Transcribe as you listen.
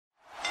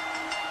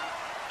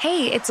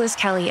Hey, it's Liz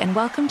Kelly, and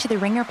welcome to the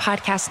Ringer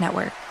Podcast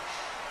Network.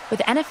 With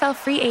NFL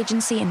free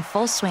agency in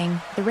full swing,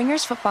 the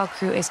Ringer's football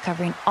crew is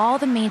covering all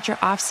the major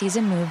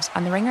off-season moves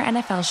on the Ringer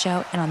NFL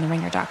show and on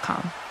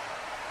theringer.com.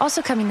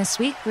 Also coming this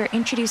week, we're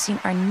introducing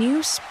our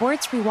new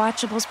Sports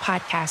Rewatchables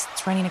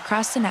podcasts running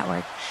across the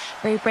network,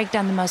 where we break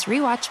down the most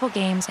rewatchable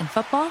games in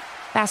football,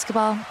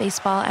 basketball,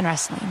 baseball, and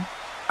wrestling.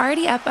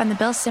 Already up on the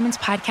Bill Simmons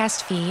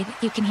podcast feed,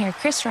 you can hear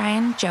Chris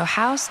Ryan, Joe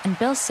House, and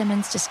Bill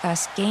Simmons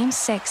discuss Game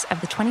 6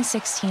 of the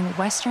 2016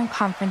 Western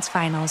Conference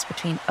Finals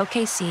between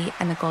OKC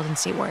and the Golden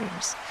State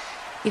Warriors.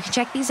 You can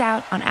check these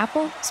out on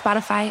Apple,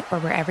 Spotify, or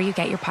wherever you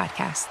get your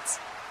podcasts.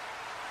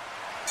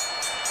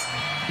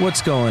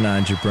 What's going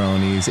on,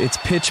 jabronis? It's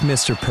Pitch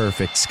Mr.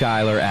 Perfect,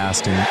 Skylar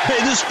Aston. Hey,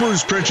 this is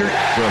Bruce Pritchard.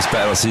 Roast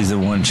Battle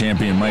Season 1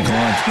 champion, Mike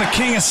Lawrence. The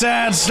king of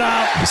sad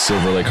stop. The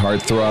Silver Lake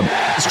Heartthrob.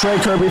 It's Trey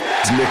Kirby.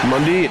 It's Nick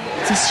Mundy.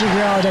 This is your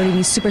girl, WWE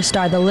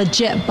superstar, the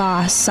legit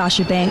boss,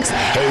 Sasha Banks.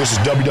 Hey, this is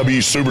WWE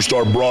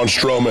superstar Braun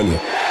Strowman.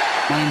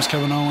 My name's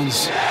Kevin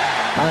Owens.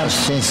 My name's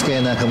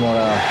Shinsuke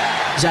Nakamura.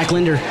 Zach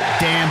Linder.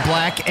 Dan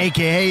Black,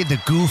 a.k.a. the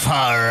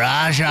Goofa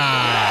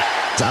Raja.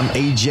 I'm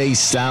AJ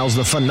Styles,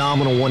 the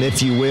phenomenal one,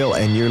 if you will,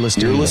 and you're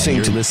listening to the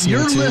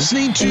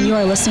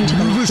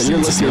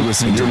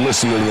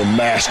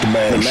Masked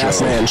Man Show. The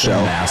Masked Man Show.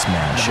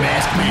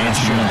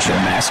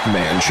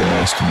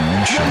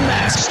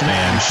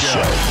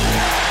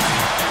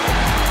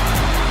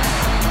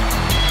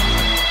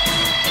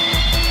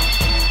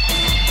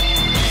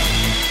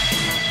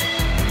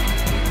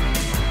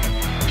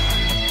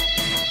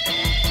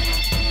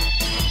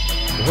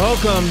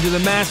 Welcome to the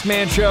Masked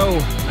Man Show.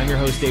 I'm your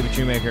host, David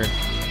Shoemaker.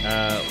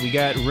 We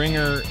got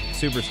Ringer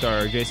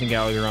superstar Jason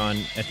Gallagher on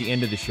at the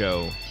end of the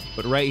show,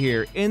 but right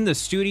here in the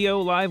studio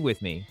live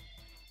with me.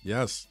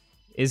 Yes.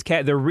 Is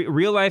the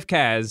real life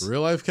Kaz. Real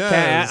life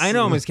Kaz. I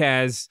know him as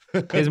Kaz.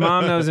 His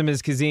mom knows him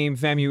as Kazeem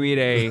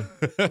Famuyide.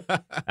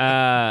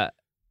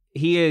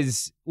 He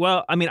is,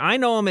 well, I mean, I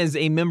know him as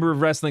a member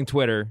of wrestling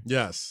Twitter.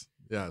 Yes.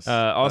 Yes.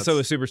 Also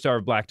a superstar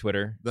of Black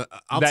Twitter.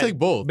 I'll take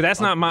both. But that's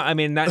not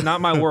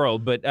my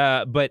world. But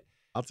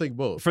I'll take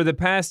both. For the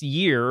past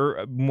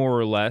year, more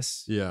or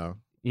less. Yeah.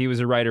 He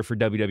was a writer for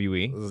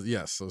WWE.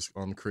 Yes, so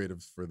on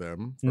creative for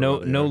them. No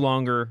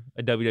longer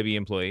a WWE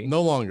employee.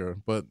 No longer,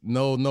 but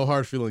no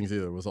hard feelings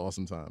either. It was an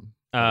awesome time.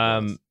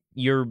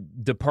 Your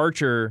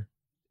departure,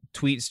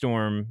 tweet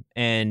storm,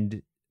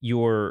 and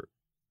your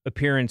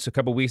appearance a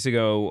couple weeks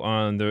ago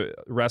on the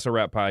Wrestle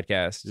Rap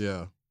podcast.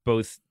 Yeah.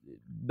 Both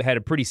had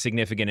a pretty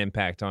significant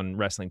impact on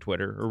wrestling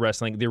Twitter or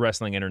the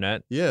wrestling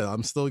internet. Yeah,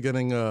 I'm still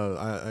getting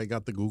I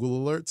got the Google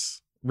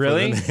alerts.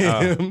 Really?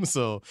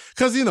 So,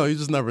 because you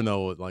just never know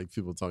what like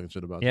people talking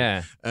shit about.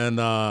 Yeah. You. And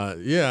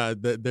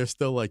they're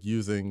still like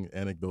using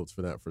anecdotes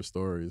for that for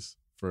stories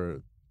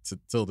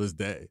till this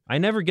day. I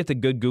never get the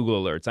good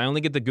Google alerts. I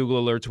only get the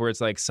Google alerts where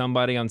it's like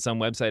somebody on some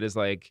website is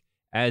like,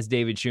 as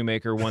David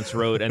Shoemaker once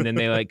wrote, and then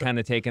they like kind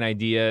of take an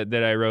idea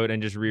that I wrote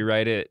and just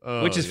rewrite it,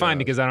 which is fine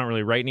because I don't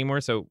really write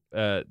anymore, so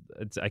I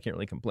can't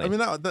really complain. I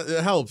mean,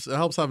 it helps. It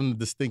helps having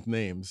distinct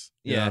names.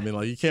 Yeah. I mean,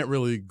 like you can't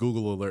really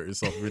Google alert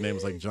yourself if your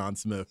name's like John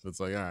Smith. It's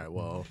like, all right,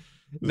 well.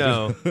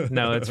 No,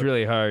 it's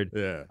really hard.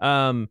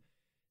 Yeah.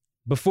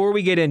 Before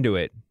we get into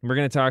it, we're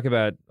going to talk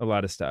about a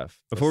lot of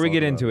stuff. Before we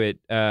get into it,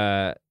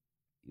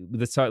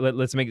 let's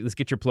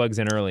get your plugs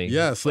in early.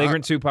 Yes,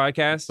 Flagrant 2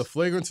 podcast. The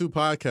Flagrant 2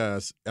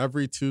 podcast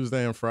every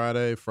Tuesday and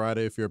Friday.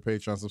 Friday if you're a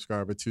Patreon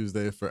subscriber.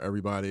 Tuesday for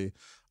everybody.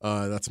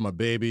 That's my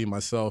baby,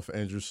 myself,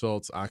 Andrew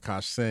Schultz,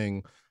 Akash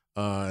Singh.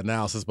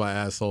 Analysis by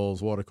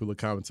assholes. Water cooler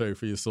commentary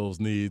for your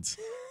soul's needs.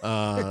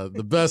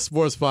 The best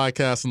sports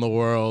podcast in the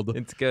world.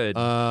 It's good.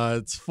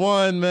 It's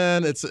fun,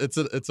 man.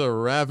 It's a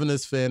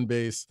ravenous fan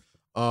base.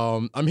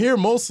 I'm here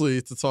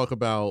mostly to talk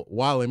about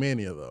Wale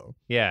Mania, though.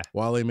 Yeah.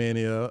 Wale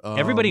Mania.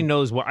 Everybody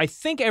knows what. I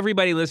think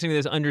everybody listening to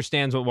this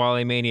understands what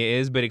Wale Mania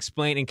is, but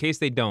explain in case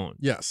they don't.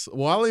 Yes.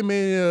 Wale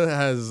Mania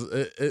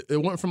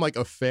it went from like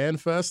a fan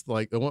fest,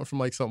 like it went from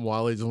like something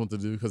Wale just wanted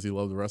to do because he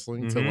loved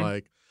wrestling to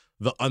like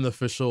the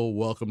unofficial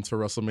welcome to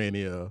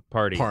WrestleMania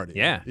party.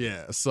 Yeah.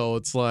 Yeah. So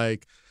it's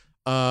like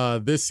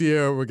this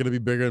year we're going to be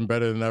bigger and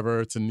better than ever.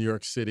 It's in New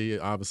York City,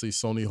 obviously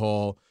Sony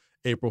Hall.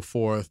 April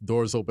 4th.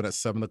 Doors open at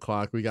 7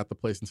 o'clock. We got the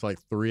place until like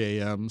 3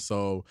 a.m.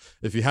 So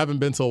if you haven't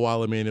been to a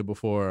Wale Mania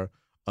before,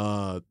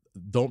 don't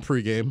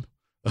pregame.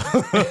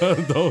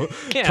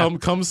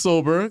 Come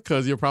sober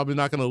because you're probably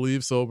not going to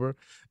leave sober.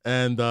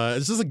 And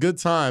it's just a good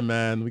time,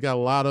 man. We got a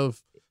lot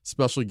of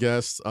special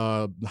guests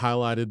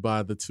highlighted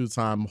by the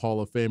two-time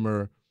Hall of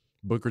Famer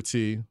Booker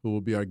T, who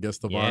will be our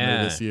guest of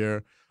honor this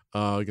year.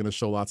 We're going to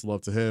show lots of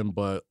love to him.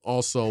 But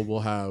also we'll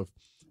have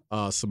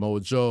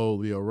Samoa Joe,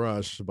 Leo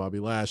Rush, Bobby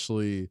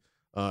Lashley,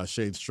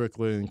 Shane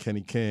Strickland,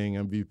 Kenny King,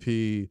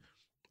 MVP,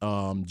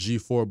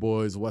 G4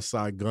 Boys,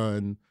 Westside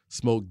Gun,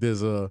 Smoke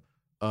DZA,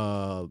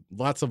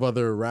 lots of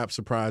other rap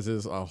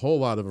surprises, a whole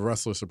lot of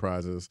wrestler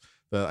surprises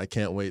that I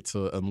can't wait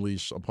to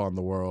unleash upon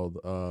the world.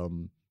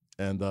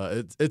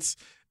 It's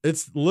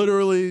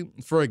literally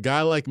for a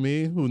guy like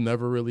me who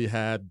never really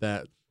had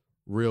that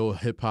real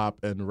hip hop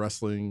and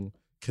wrestling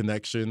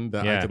connection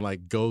that I can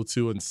like go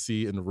to and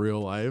see in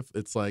real life.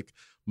 It's like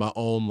my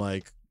own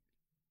like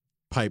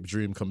pipe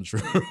dream come true.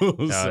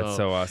 It's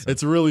so awesome.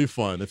 It's really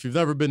fun. If you've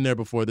never been there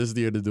before, this is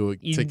the year to do it.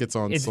 Tickets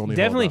on Sony.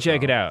 Definitely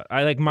check it out.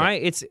 I like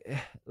it's,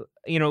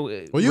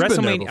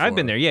 WrestleMania. I've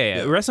been there.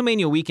 Yeah.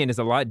 WrestleMania weekend is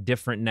a lot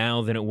different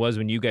now than it was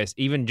when you guys,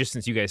 even just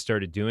since you guys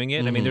started doing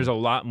it. I mean, there's a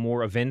lot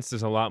more events.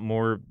 There's a lot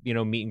more,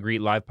 meet and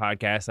greet, live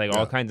podcasts, like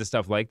all kinds of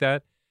stuff like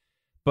that.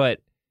 But,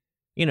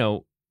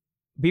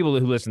 people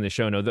who listen to the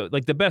show know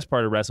the best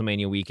part of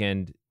WrestleMania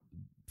weekend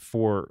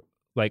for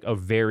like a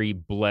very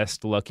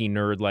blessed, lucky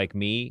nerd like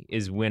me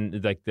is when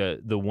like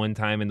the one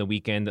time in the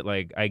weekend that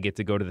like I get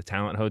to go to the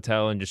Talent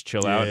Hotel and just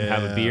chill out and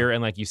have a beer,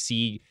 and like you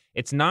see,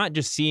 it's not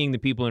just seeing the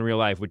people in real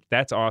life, which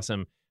that's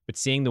awesome, but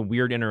seeing the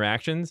weird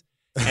interactions.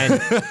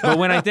 And but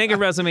when I think of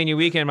WrestleMania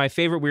weekend, my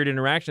favorite weird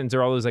interactions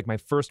are all those like my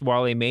first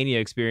Wale Mania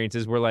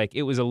experiences where like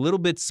it was a little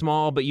bit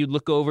small, but you'd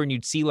look over and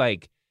you'd see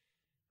like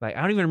I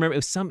don't even remember. It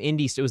was some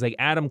indie. It was like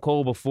Adam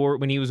Cole before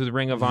when he was with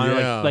Ring of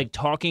Honor, like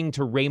talking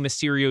to Rey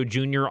Mysterio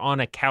Jr. on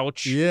a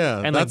couch.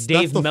 Yeah, and like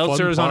Dave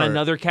Meltzer's on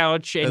another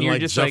couch, and you're like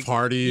just Jeff like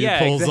Hardy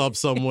pulls up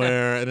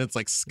somewhere, and it's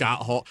like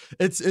Scott Hall.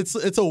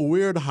 It's a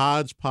weird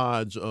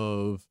hodgepodge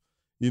of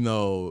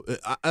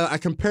I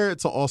compare it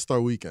to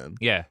All-Star Weekend.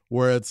 Yeah,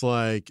 where it's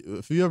like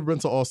if you ever been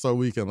to All-Star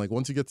Weekend, like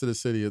once you get to the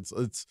city, it's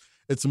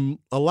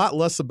a lot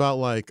less about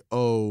like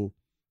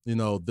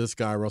this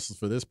guy wrestles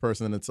for this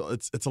person. It's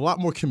a lot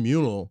more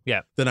communal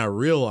than I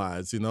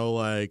realized.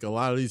 Like a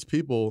lot of these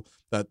people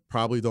that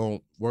probably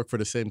don't work for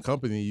the same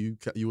company,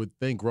 you would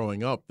think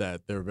growing up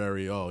that they're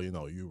very,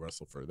 you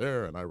wrestle for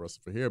there and I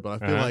wrestle for here.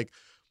 But I feel like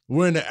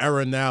we're in an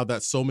era now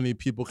that so many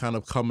people kind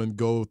of come and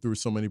go through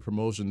so many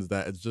promotions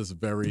that it's just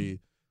very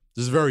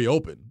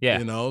open.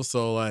 Yeah.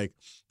 So like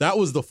that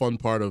was the fun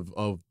part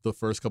of the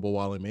first couple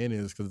Wale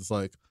Manias, because it's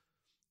like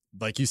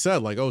you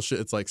said, like, oh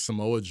shit, it's like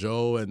Samoa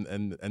Joe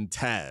and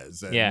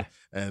Taz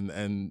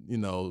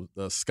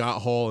and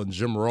Scott Hall and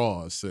Jim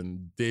Ross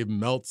and Dave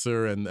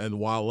Meltzer and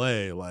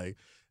Wale, like,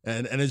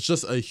 and it's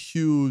just a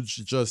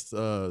huge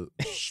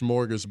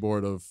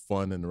smorgasbord of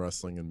fun and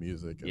wrestling and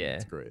music. And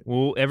it's great.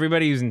 Well,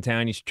 everybody who's in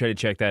town, you should try to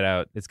check that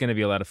out. It's going to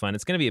be a lot of fun.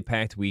 It's going to be a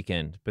packed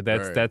weekend, but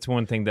that's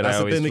one thing that I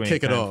always the thing to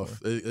kick it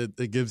off.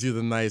 It gives you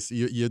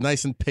you're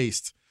nice and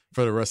paced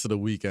for the rest of the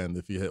weekend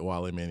if you hit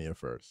Wale Mania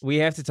first. We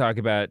have to talk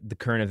about the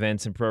current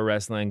events in pro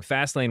wrestling.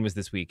 Fastlane was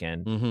this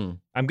weekend. Mm-hmm.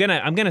 I'm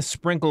gonna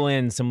sprinkle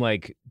in some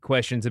like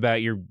questions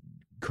about your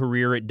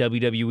career at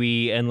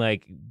WWE and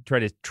like try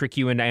to trick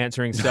you into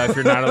answering stuff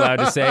you're not allowed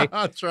to say.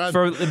 I'm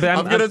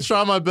gonna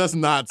try my best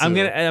not to.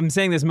 I'm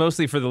saying this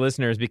mostly for the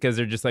listeners because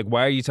they're just like,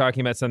 why are you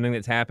talking about something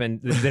that's happened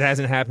that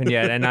hasn't happened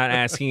yet, and not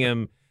asking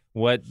him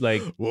what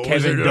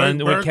Kevin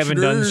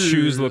Dunn's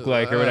shoes look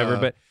like or whatever.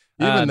 But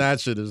even that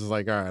shit is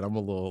like, all right, I'm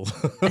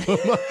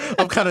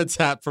kind of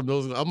tapped from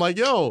those. I'm like,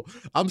 yo,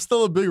 I'm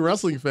still a big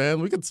wrestling fan.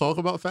 We can talk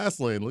about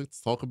Fastlane.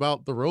 Let's talk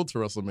about the road to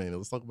WrestleMania.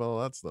 Let's talk about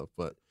all that stuff.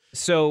 But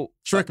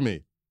trick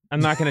me. I'm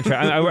not going to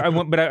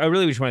try. But I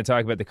really just want to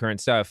talk about the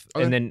current stuff,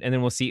 okay. and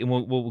then we'll see, and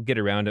we'll get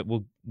around it.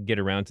 We'll get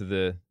around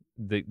to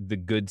the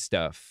good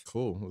stuff.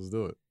 Cool, let's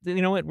do it. You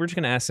know what? We're just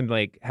going to ask him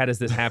like, how does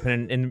this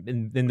happen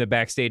in the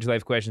backstage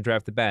life questions right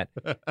off the bat.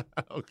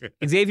 Okay.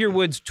 Xavier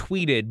Woods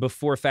tweeted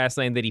before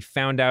Fastlane that he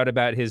found out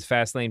about his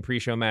Fastlane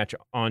pre-show match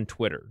on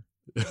Twitter.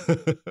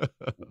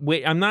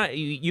 Wait, I'm not.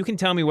 You can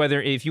tell me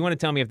if you want to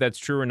tell me if that's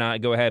true or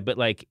not. Go ahead. But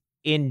like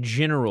in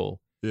general,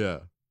 yeah.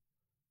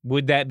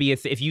 Would that be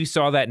if you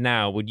saw that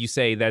now? Would you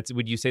say that's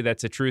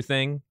a true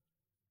thing?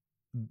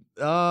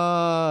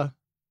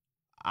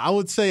 I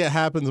would say it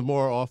happens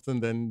more often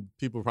than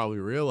people probably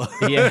realize.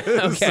 Yeah.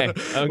 Okay.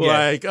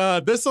 Like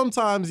there's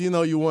sometimes you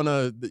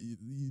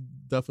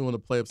definitely want to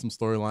play up some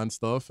storyline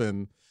stuff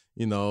and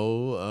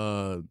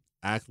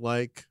act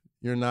like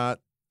you're not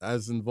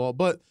as involved.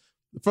 But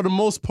for the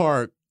most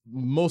part,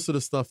 most of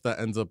the stuff that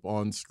ends up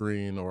on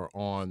screen or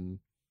on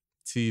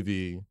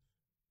TV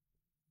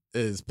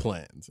is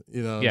planned.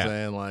 You know what I'm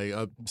saying? Like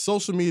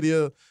social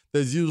media,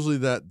 there's usually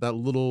that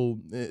little,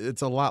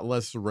 it's a lot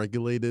less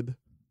regulated.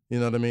 You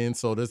know what I mean?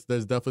 So there's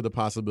definitely the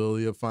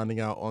possibility of finding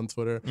out on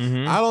Twitter.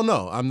 Mm-hmm. I don't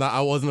know. I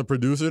wasn't a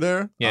producer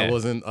there. Yeah. I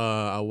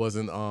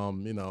wasn't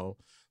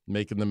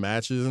making the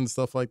matches and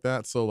stuff like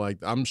that. So like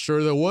I'm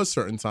sure there was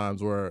certain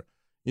times where,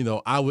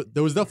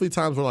 there was definitely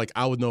times where like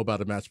I would know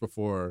about a match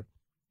before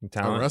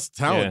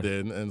talent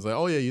did. And it's like,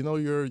 oh yeah,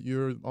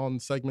 you're on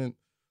segment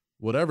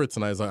whatever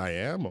tonight. It's like, I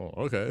am? Oh,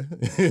 okay.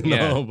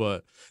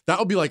 But that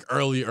would be like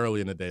early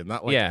in the day,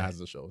 not like as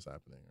the show is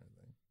happening or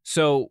anything.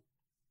 So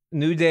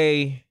New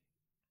Day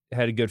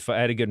had a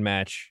good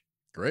match.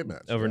 Great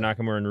match. Over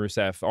Nakamura and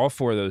Rusev. All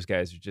four of those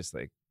guys are just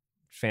like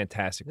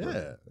fantastic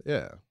work.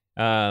 Yeah.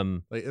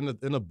 Like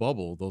in a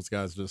bubble, those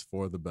guys just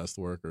for the best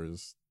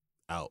workers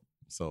out.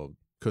 So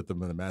put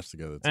them in a match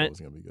together, it's always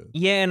gonna be good.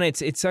 Yeah, and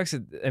it sucks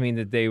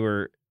that they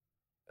were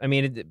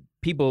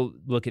people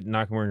look at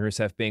Nakamura and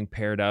Rusev being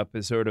paired up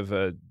as sort of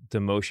a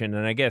demotion,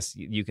 and I guess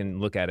you can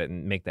look at it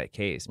and make that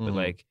case, but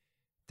like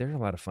they're a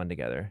lot of fun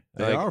together.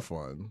 They are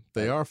fun.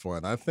 They are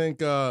fun. I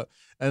think, and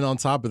on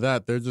top of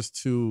that, they're just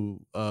two.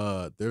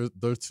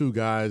 They're two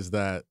guys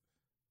that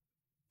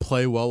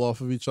play well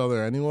off of each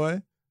other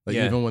anyway. Like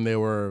even when they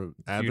were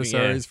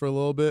adversaries for a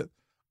little bit.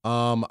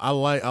 I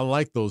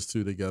like those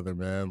two together,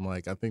 man.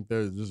 Like I think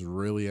they're just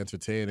really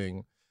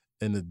entertaining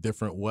in a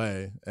different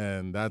way,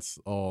 and that's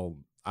all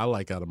I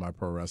like out of my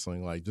pro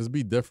wrestling. Like just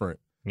be different.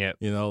 Yeah,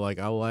 you know, like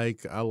I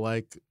like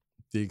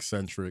the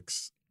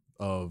eccentrics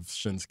of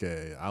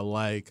Shinsuke. I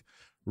like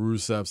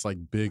Rusev's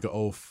like big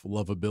oaf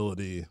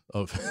lovability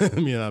of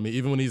him. You know what I mean?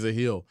 Even when he's a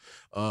heel.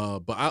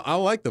 But I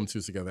like them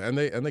two together, and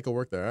they can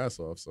work their ass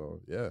off.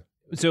 So yeah.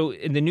 So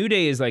the New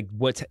Day is like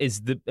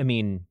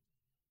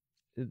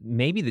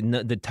maybe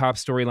the top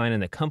storyline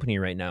in the company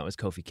right now is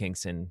Kofi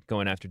Kingston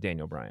going after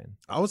Daniel Bryan.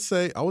 I would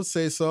say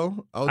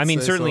so.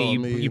 Certainly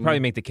you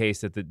probably make the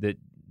case that the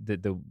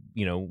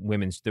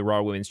the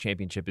Raw Women's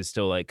Championship is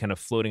still like kind of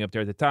floating up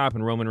there at the top,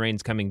 and Roman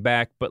Reigns coming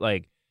back. But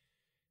like,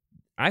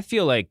 I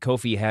feel like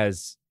Kofi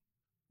has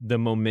the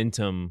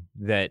momentum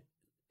that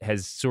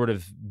has sort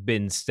of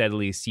been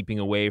steadily seeping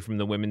away from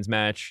the women's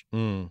match.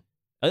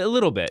 A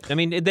little bit. I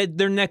mean,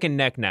 they're neck and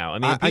neck now. I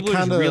mean, people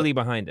are just really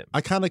behind him.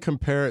 I kind of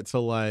compare it to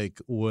like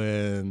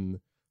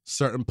when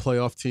certain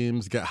playoff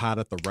teams get hot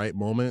at the right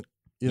moment.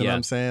 You know what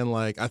I'm saying?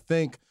 Like,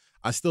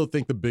 I still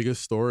think the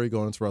biggest story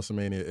going into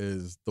WrestleMania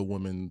is the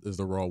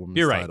Raw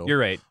Women's title. You're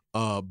right.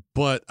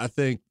 But I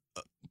think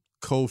the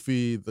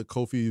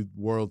Kofi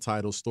World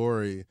Title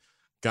story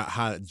got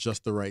hot at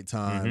just the right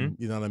time.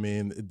 You know what I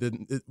mean?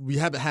 We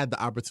haven't had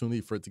the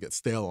opportunity for it to get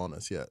stale on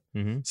us yet.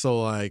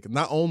 So like,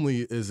 not only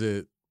is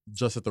it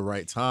just at the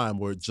right time,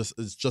 where it's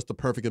just the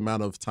perfect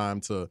amount of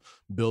time to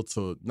build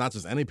to not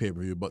just any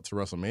pay-per-view, but to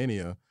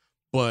WrestleMania.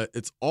 But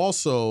it's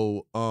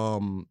also,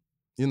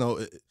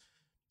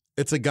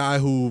 it's a guy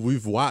who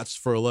we've watched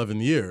for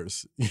 11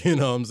 years. You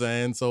know what I'm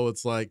saying? So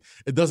it's like,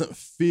 it doesn't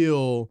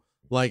feel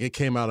like it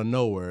came out of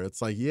nowhere.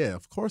 It's like, yeah,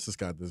 of course this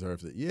guy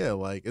deserves it. Yeah,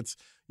 like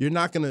you're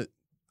not going to,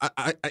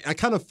 I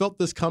kind of felt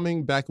this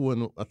coming back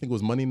when I think it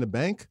was Money in the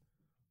Bank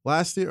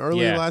last year,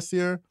 last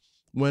year.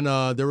 When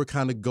they were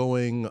kind of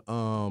going,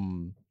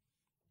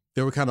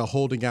 they were kind of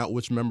holding out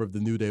which member of the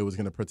New Day was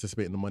going to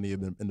participate in the Money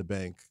in the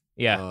Bank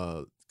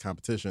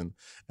competition.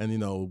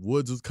 And,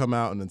 Woods would come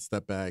out and then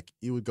step back.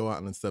 He would go out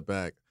and then step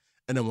back.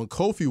 And then when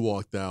Kofi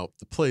walked out,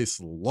 the place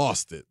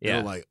lost it. They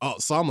were like, oh,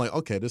 so I'm like,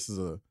 okay,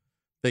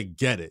 they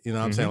get it. You know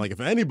what I'm saying? Like, if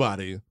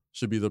anybody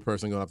should be the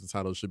person going after the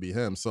title, it should be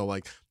him. So,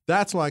 like,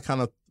 that's why I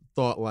kind of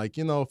thought, like,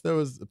 if there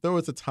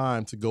was a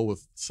time to go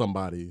with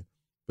somebody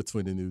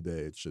between the New Day,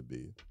 it should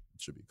be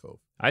Kofi.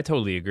 I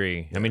totally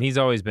agree. Yeah. I mean, he's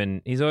always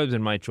been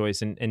my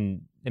choice,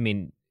 and I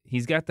mean,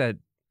 he's got that.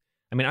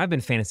 I mean, I've been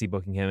fantasy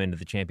booking him into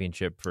the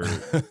championship for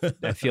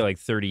I feel like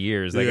 30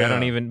 years. Like I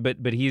don't even,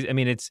 but he's. I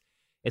mean,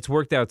 it's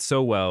worked out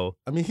so well.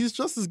 I mean, he's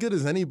just as good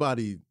as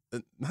anybody.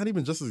 Not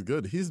even just as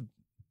good. He's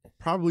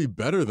probably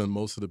better than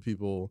most of the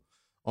people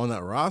on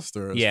that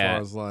roster. As far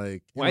as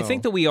like, I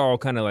think that we all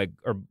kind of like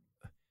are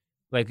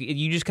like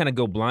you just kind of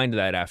go blind to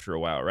that after a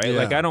while, right? Yeah.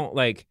 Like I don't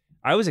like.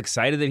 I was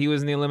excited that he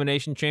was in the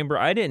Elimination Chamber.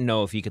 I didn't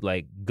know if he could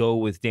like go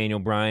with Daniel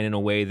Bryan in a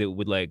way that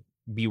would like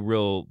be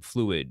real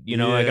fluid.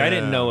 Like I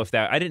didn't know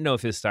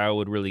if his style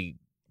would really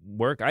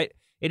work.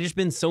 It just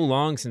been so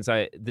long since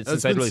I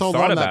really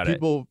thought about it.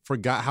 People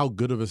forgot how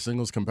good of a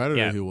singles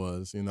competitor he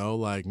was.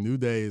 Like New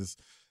Day is,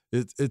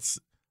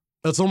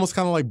 it's almost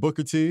kind of like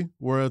Booker T,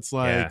 where it's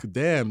like,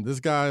 damn, this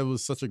guy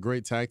was such a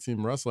great tag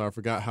team wrestler. I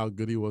forgot how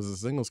good he was as a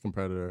singles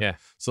competitor. Yeah.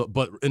 So,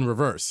 but in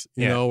reverse,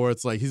 you know, where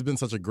it's like he's been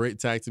such a great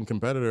tag team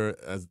competitor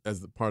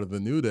as part of the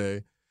New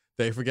Day,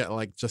 they forget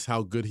like just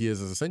how good he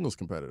is as a singles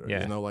competitor.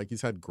 Yeah. Like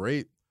he's had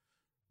great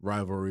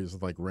rivalries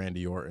with like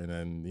Randy Orton,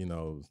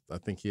 and I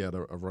think he had a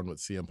run with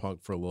CM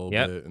Punk for a little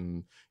bit,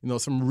 and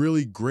some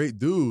really great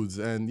dudes,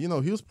 and he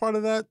was part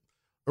of that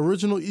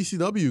original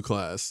ECW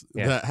class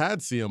that had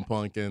CM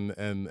Punk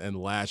and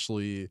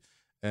Lashley,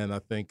 and I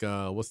think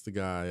what's the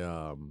guy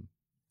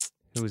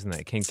who was in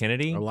that? King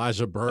Kennedy?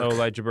 Elijah Burke. Oh,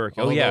 Elijah Burke.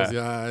 All those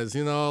guys,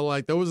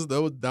 like that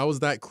was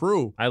that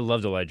crew. I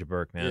loved Elijah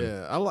Burke, man.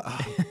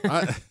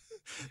 Yeah,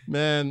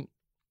 man,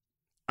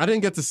 I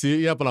didn't get to see it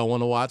yet, but I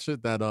want to watch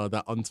it. That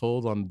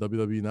Untold on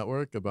WWE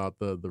Network about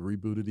the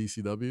rebooted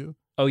ECW.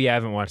 Oh yeah, I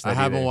haven't watched that. I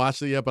haven't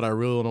watched it yet, but I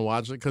really want to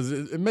watch it because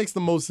it makes the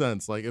most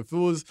sense. Like if it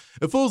was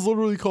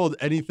literally called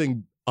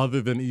anything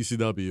other than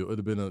ECW, it would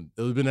have been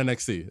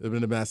NXT. It'd have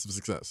been a massive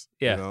success.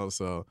 Yeah.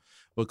 So,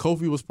 but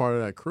Kofi was part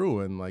of that crew,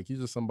 and like he's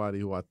just somebody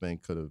who I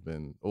think could have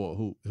been,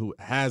 or who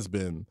has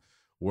been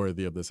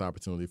worthy of this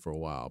opportunity for a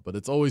while. But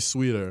it's always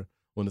sweeter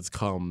when it's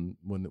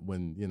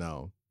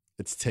when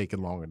it's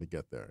taken longer to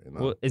get there.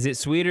 Well, is it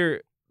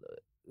sweeter?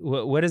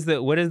 What is the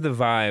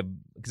vibe?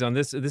 Because on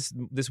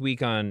this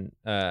week on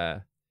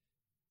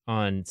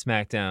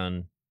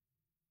SmackDown,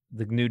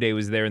 the New Day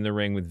was there in the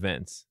ring with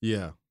Vince.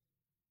 Yeah.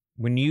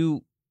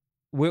 When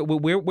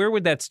where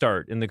would that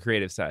start in the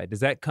creative side?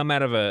 Does that come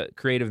out of a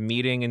creative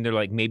meeting and they're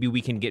like, maybe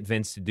we can get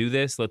Vince to do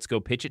this? Let's go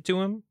pitch it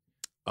to him.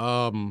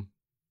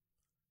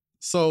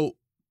 So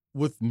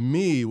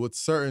with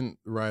certain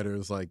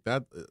writers like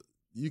that,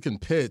 you can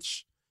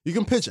pitch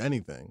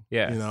anything.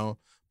 Yeah. You know,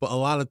 but a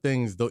lot of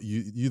things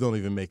you don't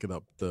even make it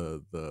up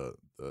the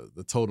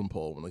totem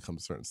pole when it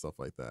comes to certain stuff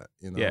like that.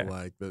 You know,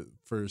 like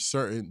for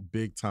certain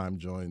big time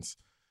joints,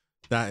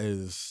 that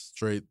is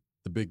straight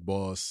the big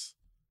boss.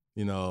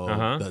 You know,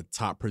 the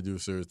top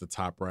producers, the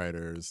top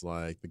writers,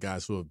 like the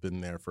guys who have been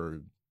there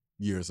for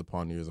years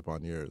upon years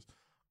upon years.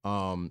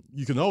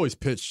 You can always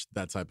pitch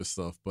that type of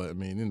stuff, but I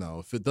mean, you know,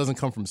 if it doesn't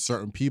come from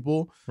certain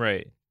people,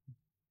 right?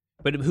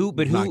 But who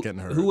would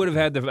have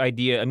had the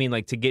idea? I mean,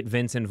 like to get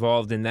Vince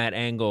involved in that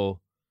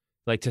angle,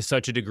 like to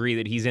such a degree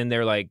that he's in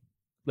there, like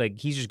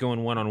he's just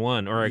going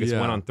 1-on-1, or I guess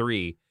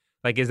 1-on-3.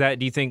 Like,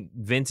 do you think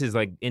Vince is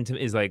like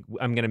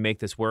I'm gonna make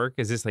this work?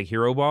 Is this like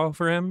hero ball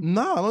for him?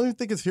 No, I don't even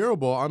think it's hero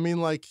ball. I mean,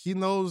 like he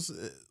knows.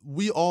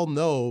 We all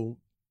know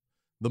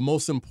the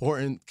most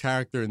important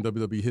character in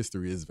WWE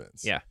history is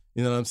Vince. Yeah,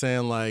 you know what I'm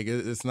saying? Like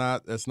it's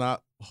not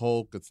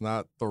Hulk, it's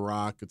not The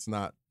Rock, it's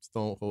not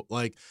Stone Cold.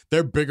 Like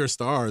they're bigger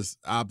stars,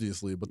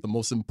 obviously, but the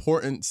most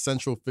important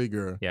central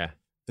figure,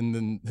 in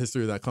the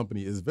history of that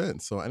company is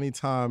Vince. So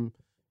anytime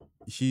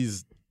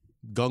he's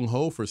gung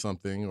ho for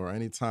something, or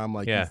anytime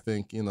like you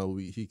think, you know,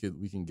 we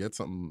can get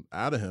something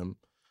out of him,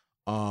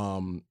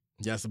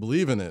 he has to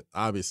believe in it,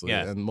 obviously,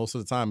 and most of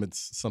the time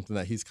it's something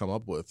that he's come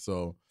up with.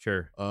 So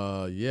every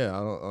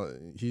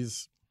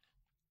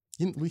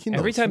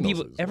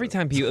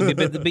time people,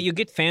 but you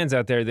get fans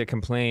out there that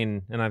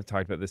complain, and I've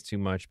talked about this too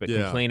much, but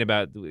complain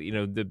about, you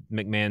know, the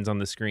McMahon's on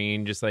the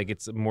screen, just like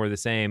it's more the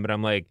same. But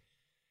I'm like,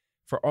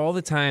 for all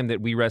the time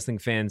that we wrestling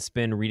fans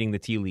spend reading the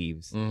tea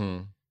leaves.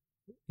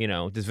 You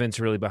know, does Vince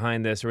really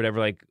behind this or whatever?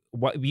 Like,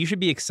 you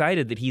should be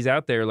excited that he's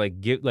out there,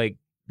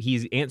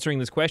 he's answering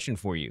this question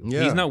for you.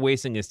 Yeah. He's not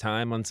wasting his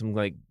time on some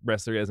like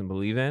wrestler he doesn't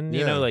believe in.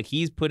 You know, like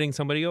he's putting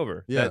somebody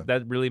over. Yeah,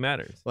 that really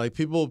matters. Like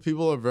people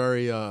are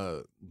very.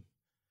 I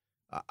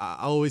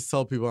always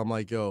tell people, I'm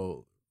like,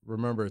 yo,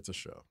 remember it's a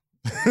show.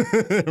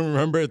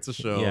 Remember it's a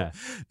show,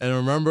 and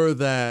remember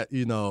that,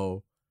 you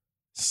know,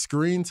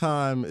 screen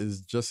time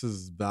is just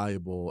as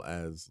valuable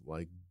as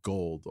like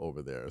gold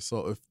over there.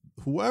 So if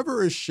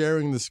whoever is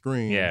sharing the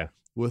screen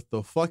with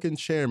the fucking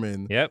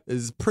chairman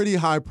is pretty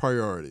high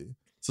priority.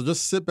 So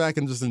just sit back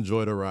and just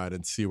enjoy the ride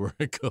and see where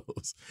it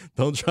goes.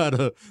 Don't try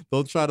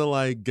to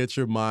like get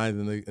your mind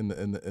in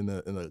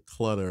the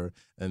clutter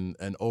and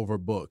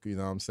overbook. You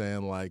know what I'm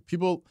saying? Like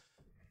people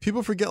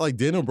forget, like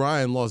Daniel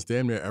Bryan lost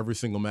damn near every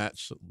single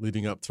match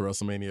leading up to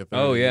WrestleMania 30.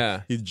 Oh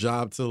yeah, he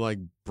jobbed to like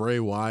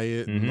Bray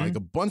Wyatt and like a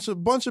bunch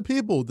of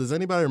people. Does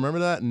anybody remember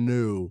that?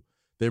 No.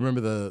 They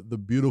remember the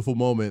beautiful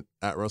moment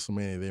at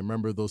WrestleMania. They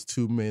remember those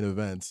two main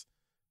events,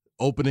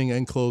 opening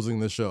and closing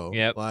the show.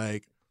 Yep.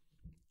 Like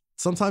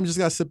sometimes you just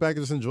gotta sit back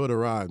and just enjoy the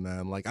ride,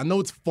 man. Like I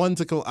know it's fun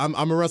to.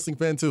 I'm a wrestling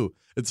fan too.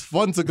 It's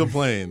fun to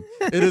complain.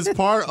 It is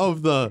part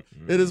of the.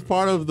 It is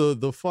part of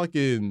the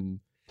fucking.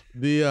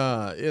 You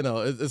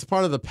know, it's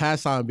part of the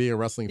pastime being a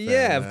wrestling fan.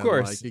 Yeah, man. Of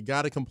course. Like you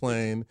gotta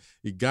complain.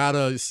 You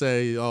gotta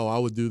say, "Oh, I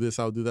would do this.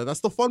 I would do that." That's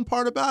the fun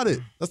part about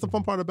it. But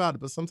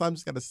sometimes you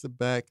just gotta sit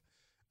back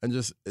and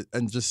just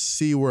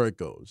see where it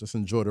goes. Just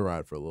enjoy the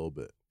ride for a little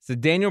bit. So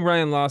Daniel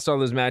Bryan lost all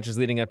those matches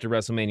leading up to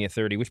WrestleMania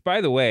 30, which,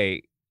 by the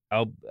way,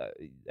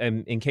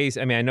 in case,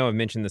 I mean, I know I've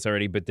mentioned this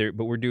already, but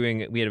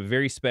we had a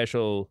very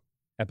special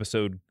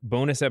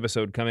bonus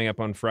episode coming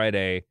up on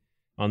Friday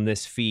on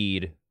this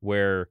feed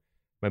where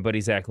my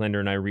buddy Zach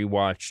Linder and I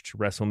rewatched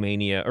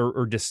WrestleMania,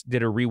 or just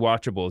did a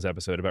rewatchables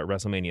episode about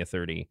WrestleMania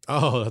 30.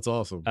 Oh, that's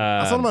awesome.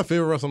 That's one of my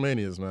favorite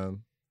WrestleManias,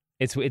 man.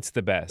 It's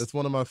the best. It's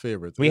one of my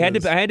favorites. I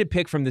had to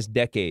pick from this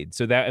decade,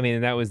 so that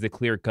that was the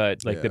clear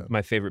cut, like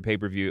my favorite pay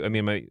per view. I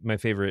mean, my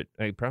favorite,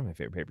 probably my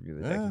favorite pay per view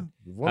of the decade.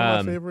 One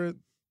of my favorite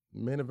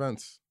main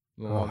events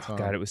in a long time.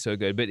 God, it was so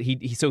good. But he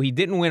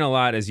didn't win a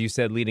lot, as you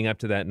said, leading up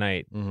to that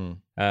night.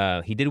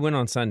 He did win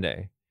on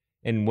Sunday,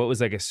 and what was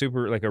like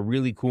a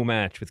really cool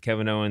match with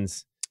Kevin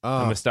Owens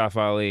and Mustafa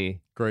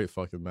Ali. Great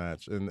fucking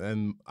match.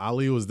 And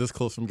Ali was this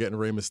close from getting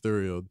Rey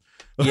Mysterio.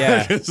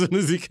 Yeah. As soon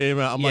as he came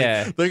out, I'm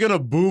like, they're going to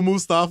boo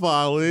Mustafa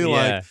Ali. Yeah.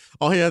 Like,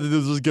 all he had to do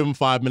was just give him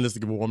 5 minutes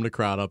to warm the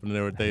crowd up,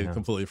 and they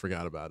completely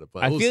forgot about it.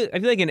 But I feel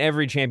like in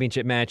every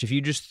championship match, if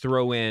you just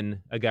throw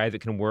in a guy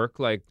that can work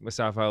like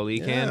Mustafa Ali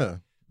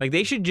can, like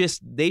they should have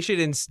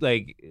just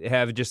like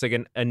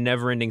a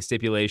never-ending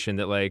stipulation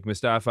that like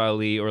Mustafa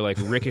Ali or like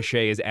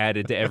Ricochet is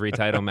added to every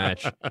title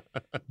match,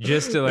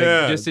 just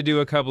to do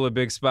a couple of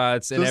big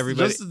spots, and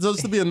everybody just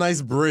to be a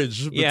nice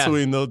bridge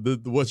between the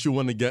what you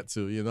want to get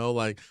to, you know,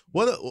 like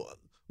what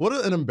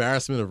an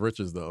embarrassment of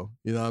riches, though.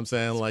 You know what I'm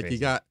saying? That's like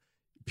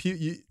crazy.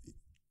 You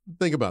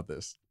think about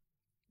this.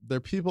 There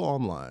are people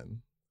online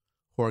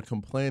who are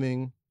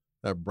complaining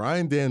that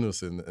Bryan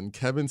Danielson and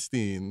Kevin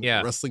Steen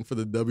wrestling for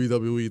the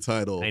WWE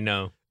title, I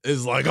know,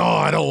 is like, oh,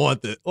 I don't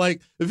want this. Like,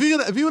 if you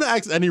would have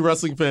asked any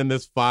wrestling fan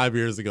this 5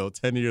 years ago,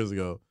 10 years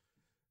ago,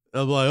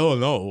 I'd be like, oh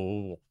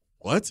no,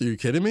 what? Are you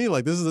kidding me?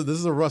 Like, this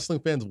is a wrestling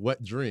fan's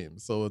wet dream.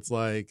 So it's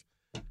like,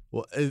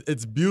 Well,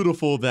 it's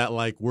beautiful that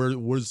like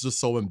we're just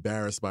so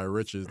embarrassed by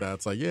riches that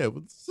it's like, yeah,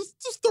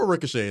 just throw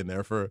Ricochet in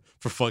there for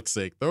fuck's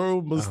sake.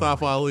 Throw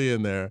Mustafa Ali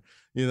in there.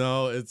 You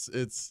know, it's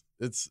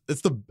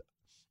the,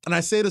 and I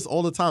say this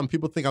all the time.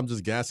 People think I'm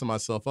just gassing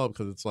myself up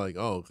because it's like,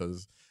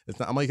 because it's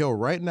not. I'm like, yo,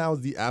 right now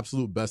is the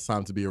absolute best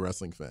time to be a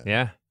wrestling fan.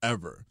 Yeah.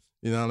 Ever.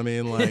 You know what I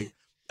mean? Like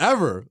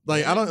ever.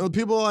 Like I don't.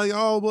 People are like,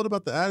 oh, what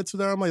about the Attitude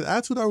Era? I'm like, the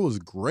Attitude Era was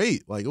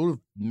great. Like it was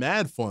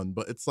mad fun.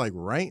 But it's like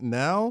right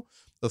now,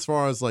 as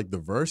far as like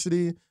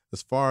diversity,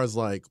 as far as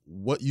like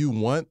what you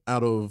want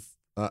out of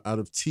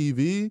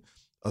TV,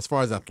 as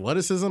far as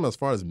athleticism, as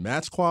far as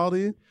match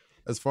quality,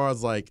 as far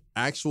as like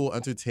actual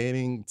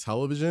entertaining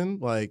television,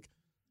 like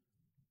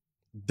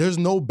there's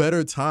no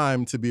better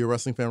time to be a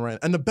wrestling fan right now.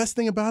 And the best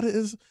thing about it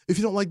is if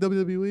you don't like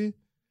WWE,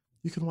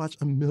 you can watch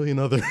a million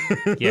other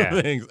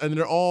things. And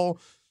they're all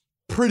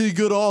pretty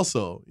good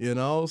also, you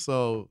know?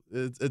 So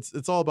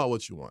it's all about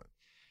what you want.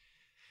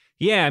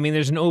 Yeah, I mean,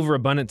 there's an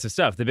overabundance of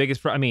stuff. The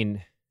biggest 3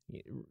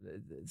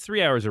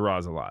 hours of Raw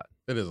is a lot.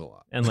 It is a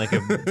lot. And like a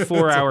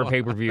 4-hour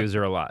pay-per-views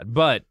are a lot.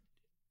 But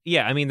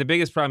yeah, I mean, the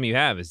biggest problem you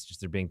have is just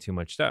there being too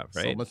much stuff,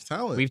 right? So much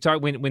talent. We've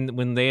talked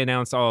when they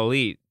announced All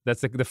Elite. That's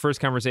the first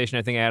conversation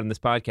I think I had on this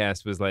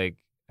podcast was like,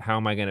 how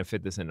am I going to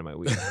fit this into my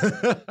week?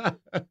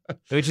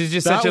 Which is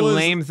just such a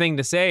lame thing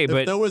to say. But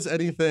if there was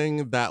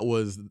anything that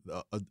was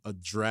a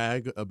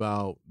drag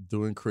about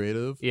doing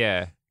creative,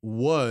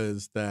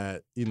 was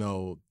that, you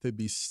know,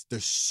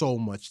 there's so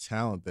much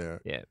talent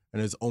there. Yeah.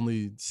 And there's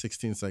only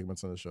 16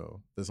 segments on the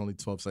show. There's only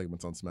 12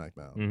 segments on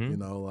SmackDown. You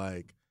know,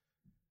 like,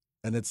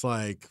 and it's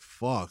like,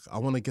 fuck, I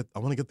want to get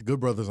the Good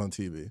Brothers on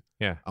TV.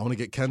 Yeah. I want to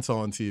get Kenta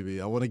on TV.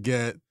 I want to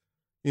get,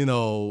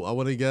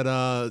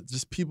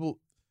 just people,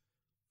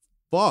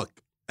 fuck,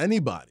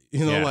 anybody.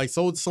 You know, like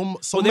so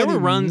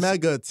many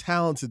mega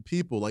talented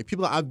people, like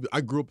people that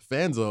I grew up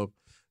fans of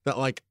that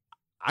like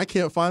I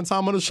can't find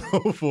time on the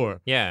show for.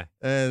 Yeah.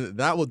 And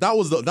that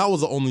was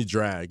the only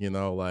drag, you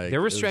know, like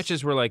there were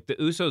stretches where like the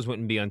Usos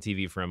wouldn't be on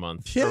TV for a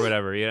month or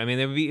whatever. Yeah. I mean,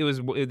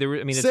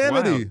 it's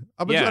Sanity. Wild.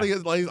 I've been trying to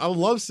get, like, I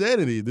love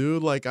Sanity,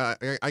 dude. Like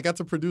I got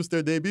to produce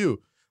their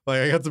debut.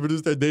 Like I got to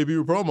produce their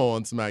debut promo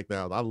on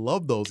SmackDown. I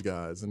love those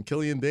guys. And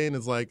Killian Dane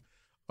is like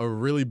a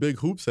really big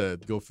hoops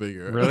head. Go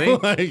figure. Really?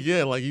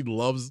 Like he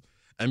loves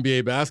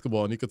NBA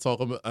basketball, and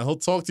he'll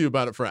talk to you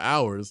about it for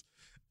hours.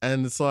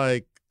 And it's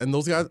like, and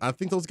those guys, I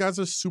think those guys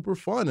are super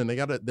fun, and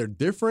they're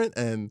different,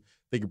 and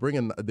they bring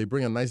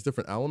a nice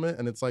different element,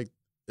 and it's like,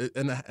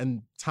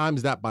 and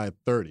times that by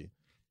 30.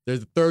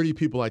 There's 30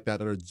 people like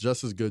that are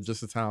just as good,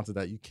 just as talented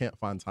that you can't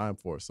find time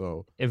for.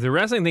 So if the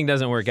wrestling thing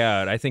doesn't work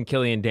out, I think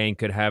Killian Dane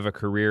could have a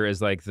career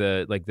as like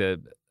a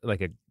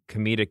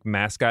comedic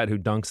mascot who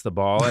dunks the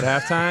ball at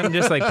halftime.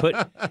 Just like put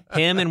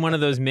him in one of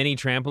those mini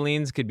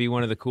trampolines could be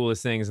one of the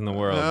coolest things in the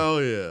world.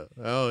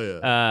 Hell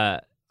yeah.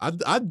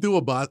 I'd do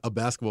a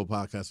basketball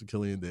podcast with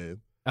Killian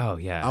Dane. Oh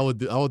yeah, I would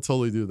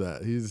totally do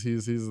that.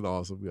 He's an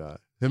awesome guy.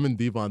 Him and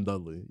Devon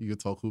Dudley, you could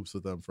talk hoops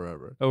with them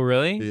forever. Oh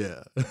really?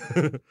 Yeah.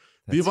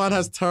 Devon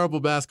has terrible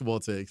basketball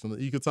takes, and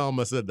you could tell him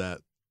I said that.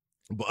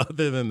 But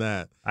other than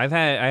that, I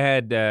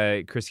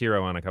had Chris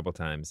Hero on a couple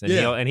times,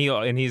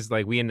 and he's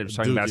like, we ended up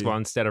talking basketball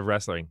instead of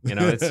wrestling. You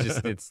know, it's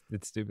just it's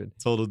stupid.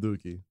 Total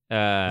dookie.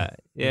 Yeah,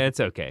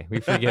 it's okay. We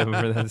forgive him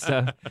for that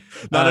stuff.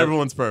 Not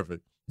everyone's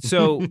perfect.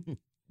 So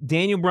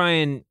Daniel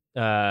Bryan,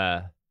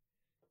 I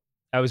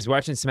was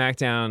watching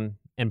SmackDown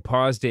and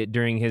paused it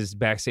during his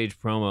backstage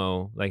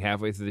promo, like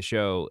halfway through the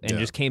show, and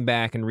just came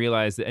back and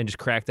realized and just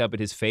cracked up at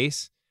his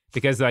face.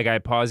 Because like I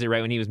paused it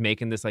right when he was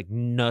making this like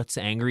nuts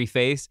angry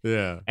face.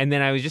 Yeah. And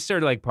then I was just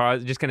sort of like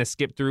just kind of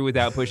skip through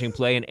without pushing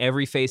play, and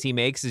every face he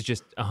makes is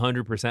just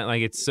 100%.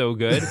 Like it's so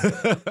good.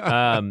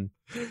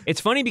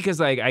 It's funny because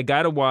like I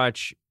gotta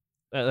watch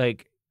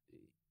like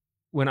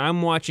when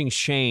I'm watching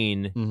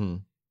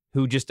Shane,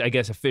 who just I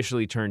guess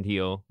officially turned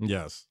heel.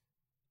 Yes.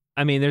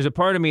 I mean, there's a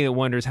part of me that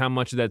wonders how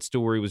much of that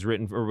story was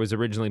written or was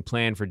originally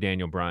planned for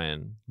Daniel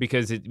Bryan,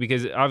 because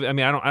I mean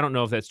I don't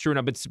know if that's true or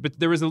not, but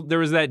there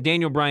was that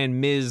Daniel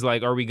Bryan Miz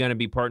like, are we going to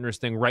be partners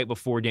thing right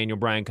before Daniel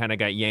Bryan kind of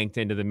got yanked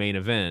into the main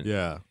event.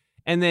 Yeah.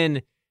 And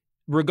then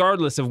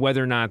regardless of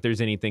whether or not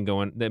there's anything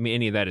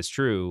any of that is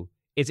true,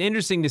 it's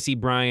interesting to see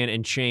Bryan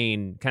and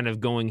Shane kind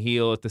of going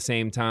heel at the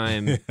same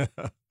time.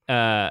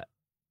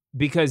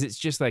 Because it's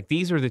just like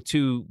these are the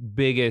two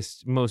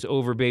biggest, most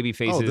over baby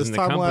faces in the company. This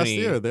time last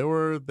year, they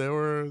were.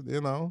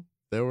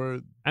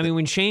 I mean,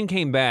 when Shane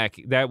came back,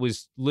 that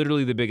was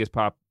literally the biggest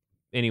pop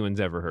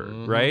anyone's ever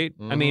heard, right?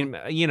 I mean,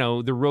 you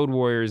know, the Road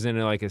Warriors in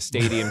like a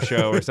stadium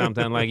show or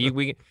something. Like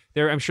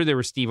I'm sure there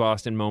were Steve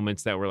Austin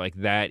moments that were like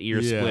that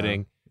ear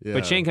splitting. Yeah.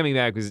 But Shane coming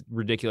back was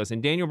ridiculous,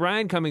 and Daniel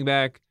Bryan coming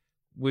back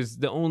was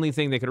the only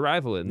thing that could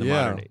rival it in the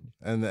modern age.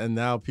 And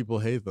now people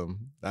hate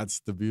them. That's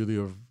the beauty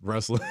of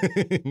wrestling.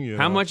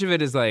 How much of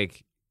it is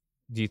like,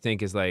 do you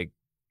think is like,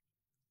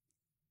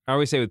 I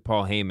always say with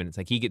Paul Heyman, it's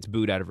like he gets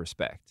booed out of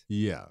respect.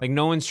 Yeah. Like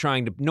no one's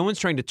trying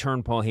to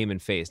turn Paul Heyman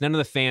face. None of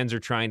the fans are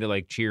trying to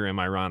like cheer him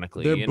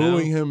ironically. They're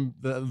booing him.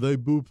 They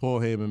boo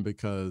Paul Heyman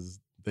because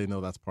they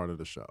know that's part of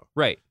the show.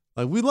 Right.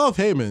 Like we love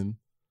Heyman,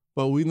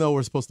 But we know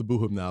we're supposed to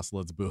boo him now, so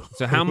let's boo.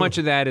 So how much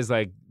of that is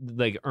like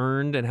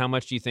earned, and how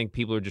much do you think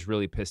people are just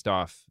really pissed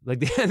off? Like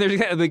they're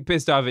kind of like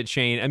pissed off at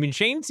Shane. I mean,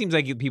 Shane seems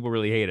like people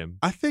really hate him.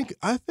 I think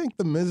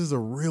the Miz is a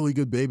really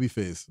good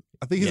babyface.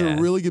 I think he's a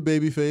really good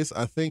babyface.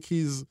 I think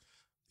he's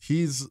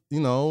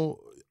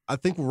I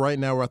think right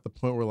now we're at the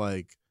point where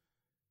like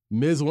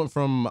Miz went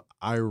from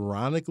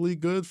ironically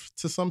good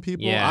to some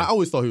people. Yeah. I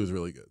always thought he was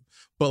really good,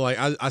 but like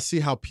I see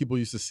how people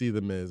used to see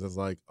the Miz as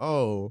like,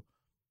 oh,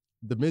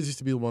 the Miz used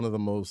to be one of the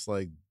most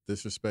like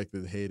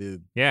disrespected,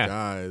 hated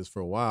guys for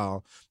a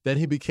while. Then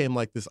he became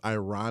like this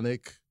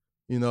ironic,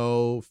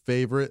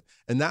 favorite,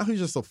 and now he's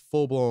just a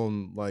full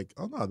blown like,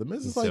 oh no, the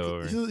Miz is like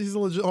he's a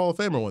legit Hall of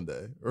Famer one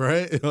day,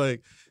 right?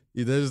 Like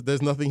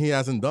there's nothing he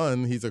hasn't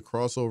done. He's a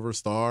crossover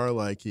star.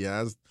 Like he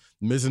has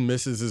Miz and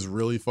Mrs. is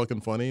really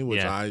fucking funny,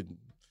 which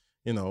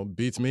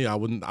beats me.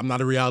 I'm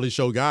not a reality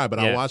show guy, but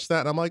I watch that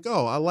and I'm like,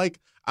 oh, I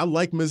like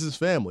Mrs.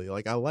 Family.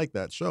 Like I like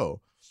that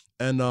show,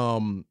 and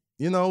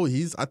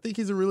I think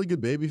he's a really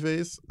good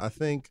babyface. I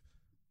think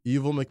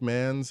evil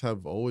McMahons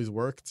have always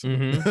worked.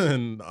 Mm-hmm.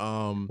 And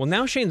well,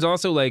 now Shane's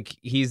also like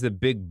he's the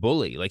big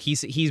bully. Like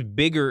he's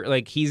bigger.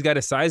 Like he's got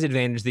a size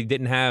advantage that he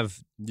didn't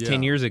have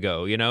 10 years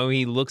ago.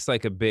 He looks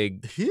like a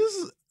big.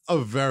 He's a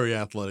very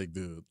athletic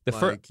dude.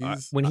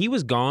 When he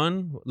was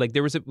gone, like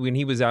when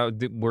he was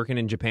out working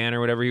in Japan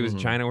or whatever, he was in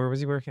China. Where was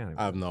he working?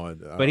 I have no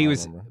idea. But he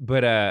was.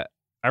 But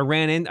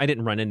I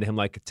didn't run into him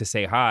like to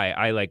say hi.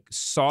 I like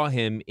saw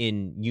him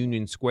in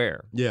Union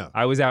Square. Yeah.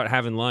 I was out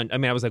having lunch. I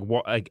mean, I was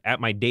like at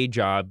my day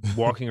job,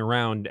 walking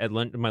around at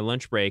my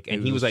lunch break,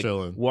 and he was like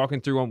chilling.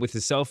 walking through with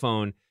his cell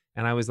phone,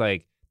 and I was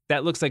like,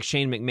 that looks like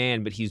Shane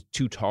McMahon, but he's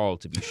too tall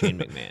to be Shane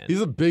McMahon.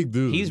 He's a big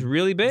dude. He's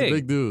really big. He's a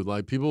big dude.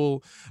 Like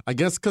people, I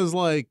guess because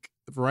like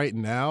right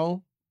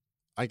now,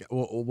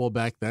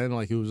 back then,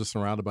 like he was just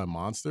surrounded by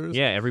monsters.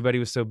 Yeah, everybody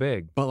was so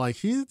big. But like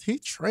he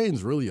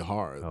trains really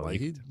hard. Oh,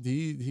 like he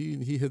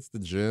hits the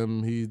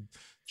gym. He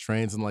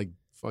trains in like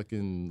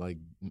fucking like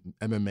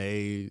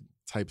MMA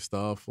type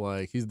stuff.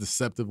 Like he's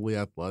deceptively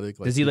athletic.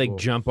 Like, does he like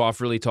jump off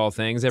really tall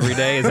things every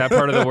day? Is that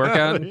part of the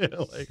workout? Yeah,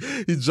 like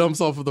he jumps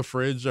off of the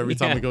fridge every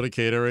time we go to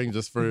catering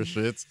just for his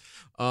shits.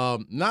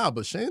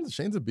 But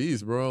Shane's a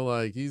beast, bro.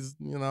 Like he's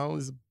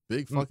a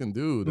big fucking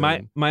dude.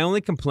 My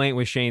only complaint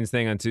with Shane's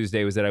thing on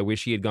Tuesday was that I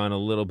wish he had gone a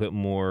little bit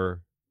more,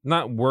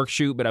 not work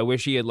shoot, but I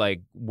wish he had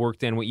like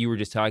worked in what you were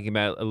just talking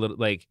about, a little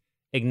like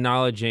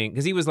acknowledging,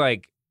 because he was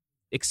like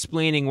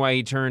explaining why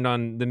he turned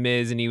on the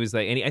Miz, and he was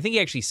like, I think he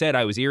actually said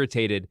I was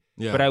irritated,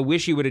 but I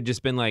wish he would have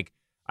just been like,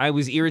 I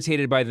was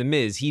irritated by the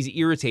Miz. He's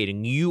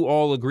irritating. You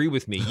all agree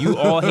with me. You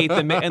all hate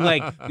the Miz. And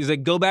like, he's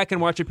like, go back and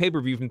watch a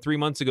pay-per-view from 3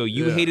 months ago.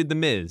 You hated the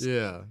Miz.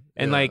 Yeah.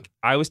 And like,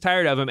 I was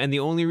tired of him. And the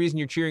only reason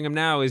you're cheering him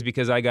now is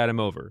because I got him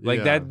over.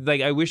 Like that,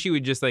 like, I wish he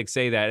would just like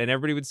say that and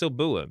everybody would still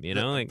boo him,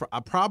 Like,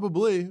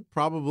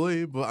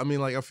 probably. But I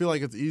mean, like, I feel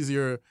like it's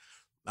easier.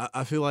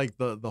 I feel like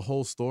the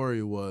whole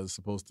story was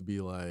supposed to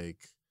be like,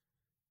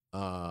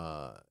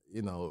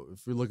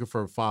 if you're looking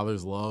for a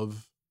father's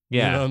love,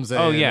 yeah. You know what I'm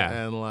saying? Oh,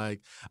 yeah. And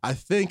like, I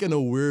think in a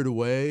weird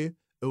way,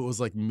 it was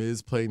like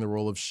Miz playing the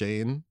role of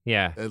Shane.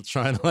 Yeah. And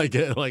trying to like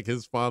get like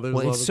his father's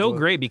love. Well, it's so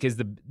great because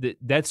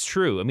that's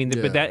true. I mean,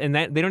 but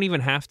that they don't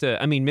even have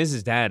to. I mean,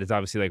 Miz's dad is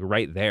obviously like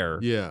right there.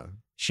 Yeah.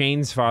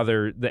 Shane's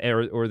father,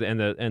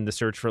 and the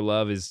search for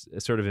love is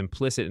sort of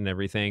implicit in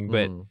everything.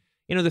 But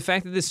the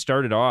fact that this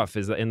started off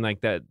is in like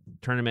that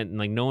tournament, and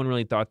like no one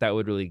really thought that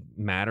would really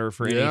matter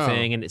for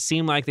anything, and it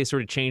seemed like they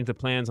sort of changed the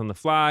plans on the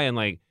fly, and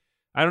like.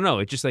 I don't know.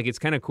 It's just like it's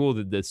kind of cool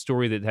that the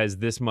story that has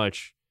this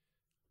much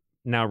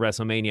now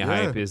WrestleMania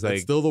hype is like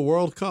it's still the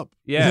World Cup.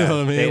 Yeah, you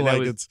know what I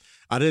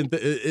mean.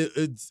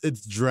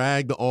 It's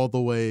dragged all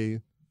the way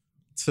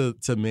to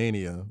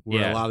Mania,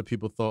 where a lot of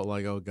people thought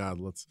like, oh God,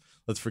 let's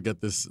forget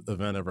this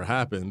event ever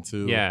happened.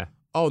 To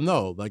oh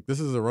no, like this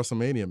is a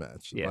WrestleMania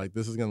match. Yeah. Like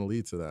this is going to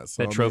lead to that.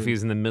 So that trophy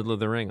is in the middle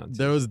of the ring.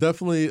 It was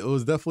definitely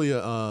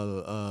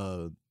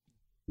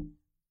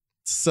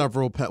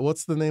several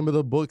what's the name of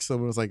the book?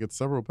 Someone was like, it's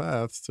several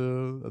paths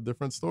to a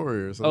different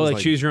story or something. Oh, like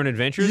choose your own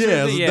adventures?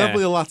 Yeah, there's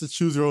definitely a lot to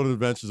choose your own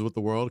adventures with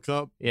the World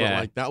Cup. Yeah. But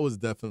like that was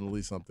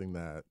definitely something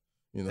that,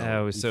 that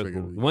was so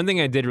cool. One thing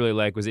I did really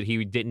like was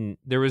that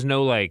there was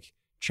no like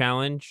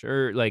challenge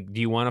or like, do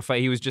you want to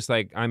fight? He was just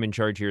like, I'm in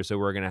charge here, so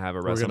we're going to have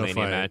a WrestleMania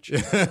match.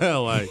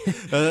 Like,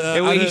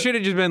 he should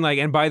have just been like,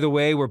 and by the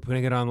way, we're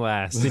putting it on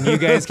last and you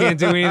guys can't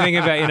do anything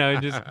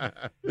about, just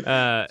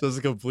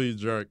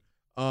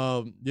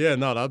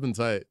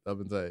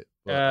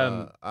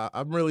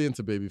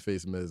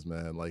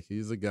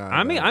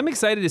I'm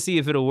excited to see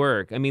if it'll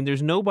work. I mean,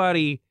 there's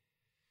nobody.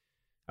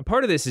 A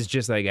part of this is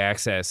just like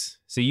access.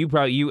 So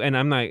and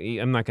I'm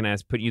not gonna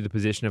put you in the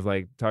position of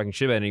like talking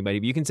shit about anybody,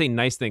 but you can say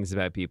nice things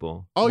about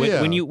people. Oh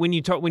when you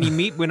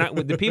meet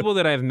with the people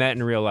that I've met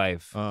in real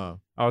life,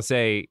 I'll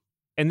say.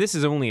 And this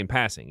is only in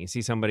passing. You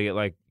see somebody at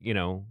like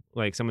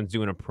someone's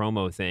doing a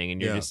promo thing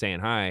and you're just saying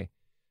hi.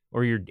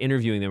 or you're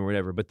interviewing them or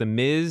whatever. But The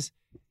Miz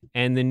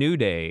and The New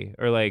Day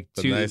are like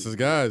The two nicest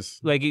guys.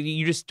 Like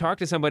you just talk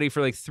to somebody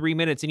for like 3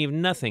 minutes and you have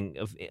nothing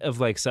of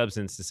like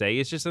substance to say.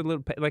 It's just a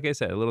little, like I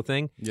said, a little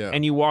thing. Yeah.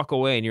 And you walk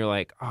away and you're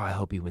like, oh, I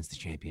hope he wins the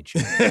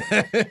championship.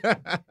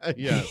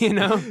 Yes. You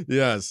know?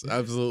 Yes,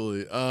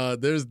 absolutely.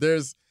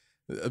 There's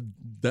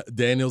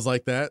Daniel's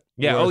like that.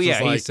 Yeah. where Oh it's yeah.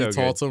 just like, He's so you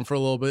talk good. to him for a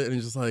little bit and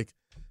he's just like,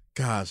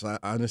 gosh, I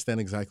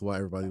understand exactly why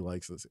everybody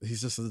likes this.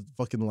 He's just a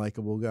fucking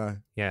likable guy.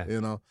 Yeah.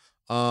 You know?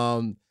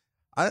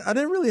 I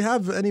didn't really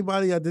have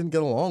anybody I didn't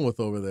get along with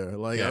over there.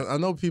 Like, Yeah. I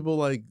know people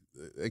like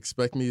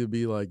expect me to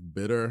be like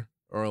bitter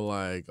or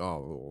like,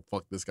 oh,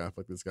 fuck this guy.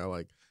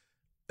 Like,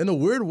 in a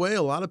weird way,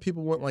 a lot of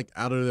people went like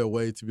out of their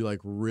way to be like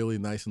really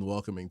nice and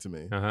welcoming to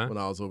me when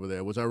I was over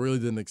there, which I really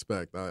didn't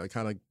expect. I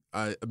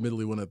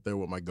admittedly went up there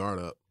with my guard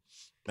up,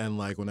 and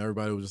like when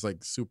everybody was just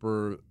like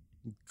super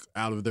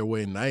out of their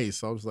way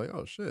nice, I was like,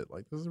 oh shit,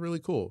 like this is really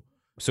cool.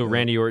 So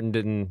Randy Orton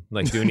didn't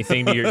like do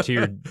anything to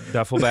your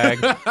duffel bag?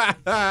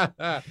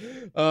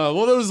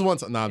 Well, there was one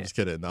time. No, I'm just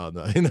kidding. No,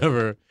 he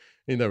never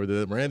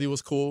did. Randy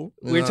was cool.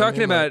 We were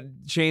talking about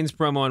Shane's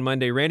promo on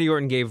Monday. Randy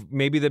Orton gave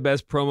maybe the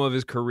best promo of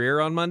his career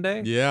on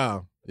Monday. Yeah.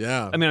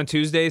 I mean, on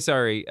Tuesday,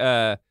 sorry.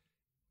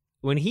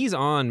 When he's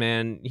on,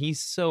 man, he's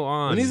so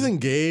on. When he's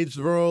engaged,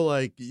 bro,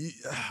 like,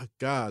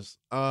 gosh.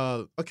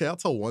 Okay, I'll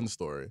tell one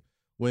story.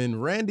 When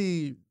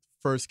Randy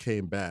first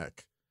came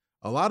back,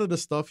 a lot of the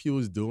stuff he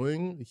was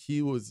doing,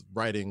 he was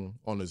writing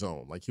on his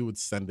own. Like, he would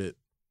send it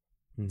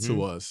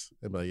to us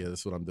and be like, yeah, this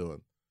is what I'm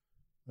doing.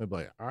 I'd be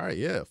like, all right,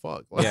 yeah,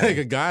 fuck. Like,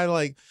 a guy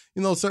like,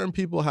 you know, certain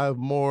people have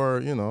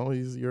more, you know,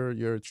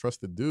 you're a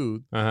trusted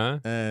dude.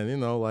 And, you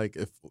know, like,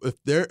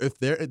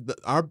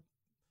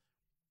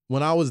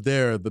 when I was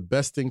there, the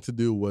best thing to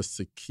do was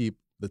to keep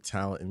the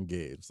talent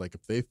engaged. Like,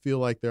 if they feel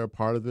like they're a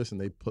part of this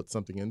and they put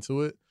something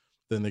into it,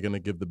 then they're gonna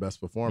give the best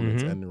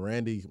performance. And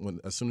Randy,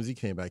 as soon as he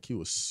came back, he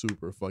was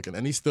super fucking,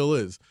 and he still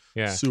is,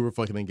 super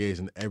fucking engaged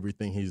in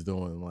everything he's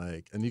doing.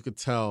 Like, and you could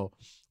tell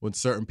when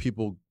certain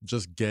people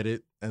just get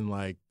it, and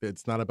like,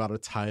 it's not about a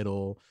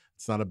title.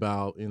 It's not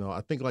about, you know,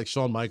 I think like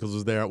Shawn Michaels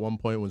was there at one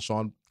point when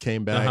Shawn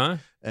came back,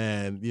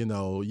 and you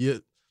know,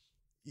 you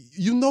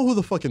know who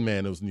the fucking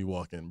man is when you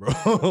walk in, bro.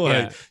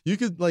 Like, you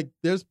could, like,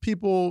 there's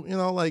people, you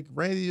know, like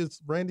Randy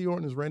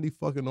Orton is Randy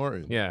fucking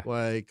Orton. Yeah.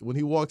 Like, when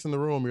he walks in the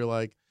room, you're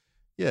like,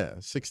 yeah,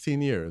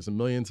 16 years, 1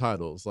 million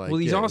titles. Like, well,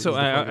 he's also,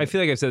 I feel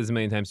like I've said this a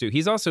million times too.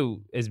 He's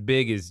also as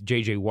big as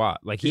JJ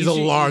Watt. Like, he's a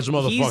large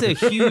motherfucker.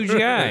 He's a huge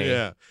guy.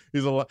 Yeah.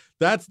 He's a lot.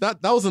 That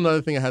was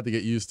another thing I had to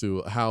get used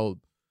to, how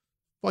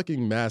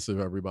fucking massive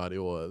everybody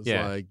was.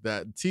 Yeah. Like,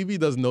 that TV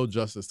does no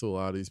justice to a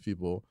lot of these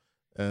people.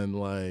 And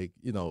like,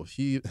 you know,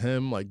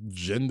 him, like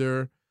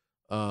Jinder,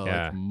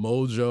 like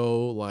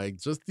Mojo, like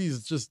just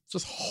these, just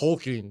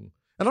hulking.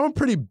 And I'm a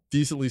pretty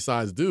decently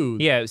sized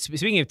dude. Yeah.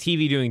 Speaking of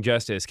TV doing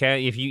justice,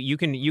 if you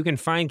can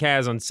find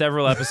Kaz on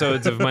several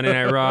episodes of Monday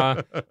Night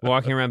Raw,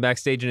 walking around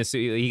backstage in a suit.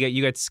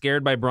 You got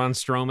scared by Braun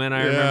Strowman.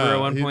 I remember at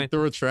one point he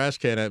threw a trash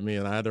can at me,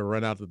 and I had to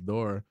run out the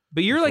door.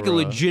 But you're like a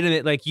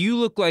legitimate, like, you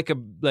look like a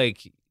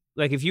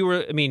like if you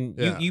were, I mean,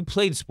 you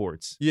played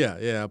sports.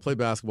 Yeah. I played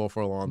basketball for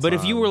a long time. But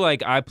if you were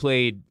like, I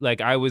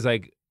was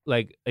like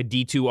a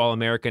D2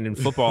 All-American in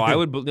football,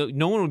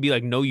 no one would be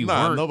like, no, you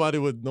weren't. Nobody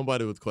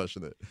would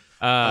question it.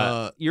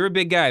 You're a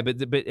big guy,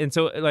 but and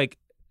so like,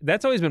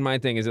 that's always been my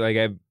thing, is like,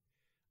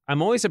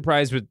 I'm always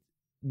surprised with,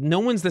 no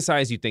one's the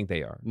size you think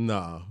they are.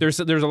 No. There's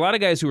a lot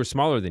of guys who are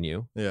smaller than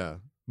you. Yeah.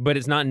 But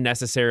it's not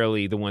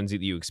necessarily the ones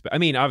that you expect. I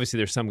mean, obviously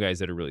there's some guys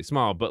that are really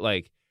small, but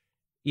like,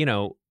 you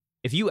know,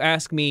 if you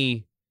ask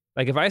me,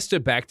 like, if I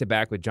stood back to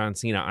back with John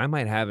Cena, I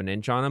might have an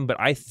inch on him, but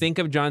I think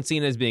of John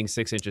Cena as being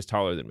 6 inches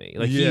taller than me.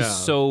 Like,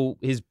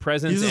 his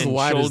presence he's and as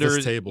wide shoulders. as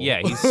this table.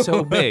 Yeah, he's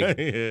so big.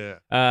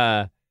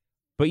 Yeah.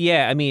 But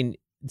yeah, I mean,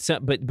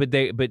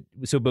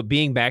 but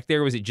being back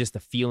there, was it just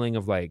the feeling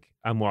of like,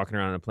 I'm walking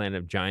around on a planet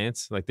of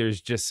giants? Like, there's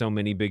just so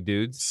many big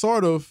dudes.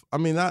 Sort of. I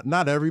mean,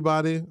 not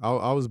everybody.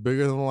 I was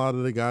bigger than a lot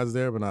of the guys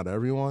there, but not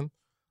everyone.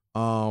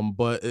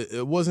 But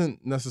it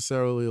wasn't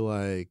necessarily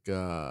like.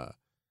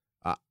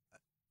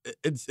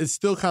 It's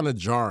still kind of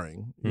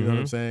jarring, you know what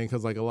I'm saying?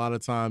 Because like, a lot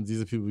of times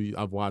these are people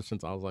I've watched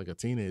since I was like a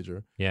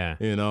teenager. Yeah,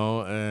 you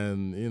know,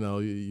 and you know,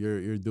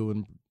 you're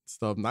doing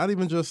stuff not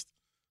even just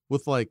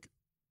with like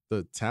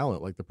the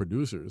talent, like the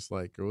producers,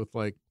 like, or with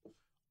like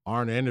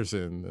Arn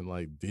Anderson and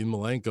like Dean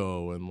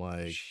Malenko and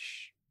like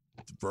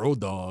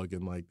Road Dogg,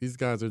 and like, these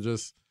guys are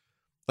just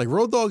like,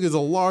 Road Dogg is a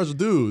large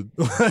dude.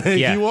 Like,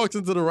 he walks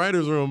into the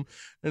writer's room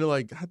and they're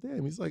like, God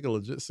damn, he's like a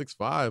legit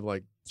 6'5",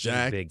 like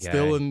jacked,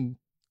 still in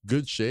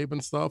good shape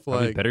and stuff.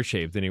 Probably like, better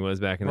shape than he was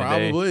back in the day.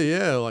 Probably,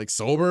 yeah, like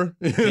sober.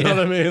 You know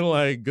what I mean?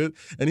 Like, good.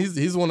 And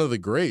he's one of the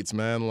greats,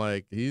 man.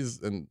 Like,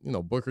 and you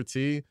know, Booker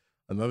T,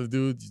 another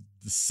dude,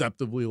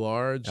 deceptively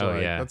large. Oh,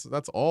 like, yeah.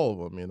 That's all of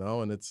them, you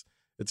know. And it's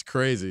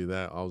crazy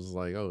that I was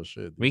like, oh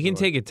shit. We can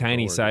take a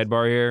tiny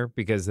sidebar here,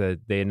 because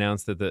they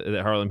announced that the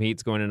Harlem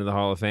Heat's going into the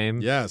Hall of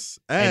Fame. Yes,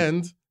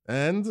 and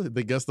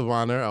the guest of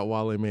honor at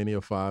Wale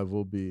Mania 5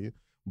 will be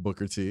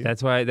Booker T.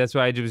 That's why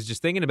I was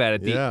just thinking about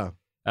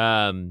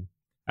it.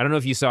 I don't know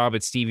if you saw,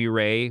 but Stevie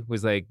Ray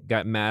was like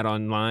got mad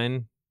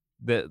online.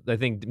 That I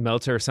think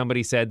Meltzer or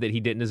somebody said that he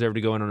didn't deserve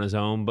to go in on his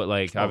own, but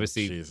like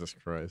obviously, Jesus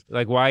Christ,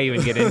 like why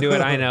even get into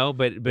it? I know,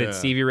 but Yeah.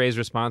 Stevie Ray's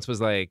response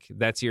was like,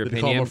 "That's your Did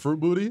he call him opinion." a fruit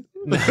booty?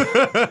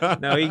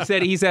 No,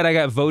 he said I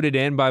got voted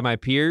in by my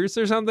peers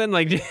or something,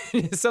 like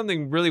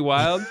something really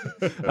wild.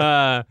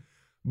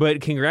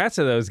 But congrats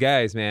to those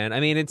guys, man. I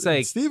mean, it's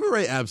like Stevie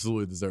Ray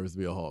absolutely deserves to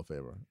be a Hall of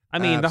Famer. I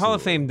mean, the Hall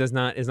of Fame is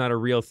not a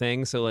real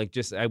thing. So like,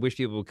 just I wish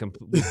people would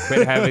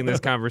quit having this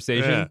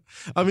conversation.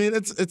 Yeah. I mean,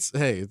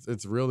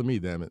 it's real to me,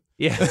 damn it.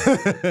 Yeah.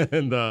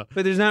 And but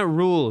there's not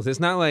rules. It's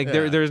not like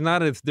there's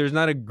not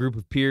a group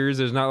of peers.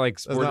 There's not like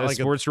a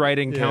sports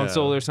writing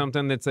council or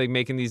something that's like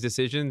making these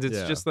decisions.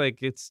 It's just like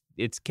it's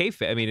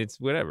kayfabe. I mean, it's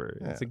whatever.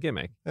 Yeah. It's a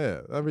gimmick. Yeah,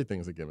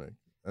 everything's a gimmick,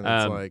 and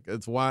it's like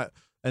it's why.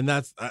 And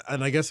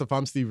I guess if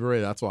I'm Stevie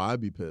Ray, that's why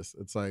I'd be pissed.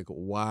 It's like,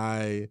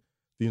 why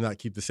do you not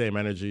keep the same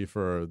energy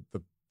for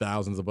the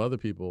thousands of other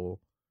people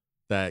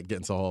that get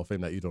into the Hall of Fame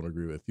that you don't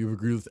agree with? You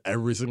agree with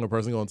every single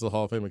person going to the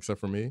Hall of Fame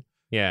except for me?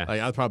 Yeah. Like,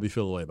 I'd probably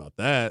feel the way about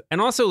that.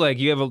 And also, like,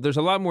 there's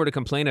a lot more to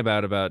complain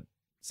about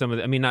some of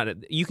the, I mean,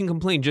 you can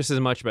complain just as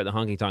much about the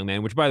Honky Tonk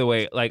Man, which, by the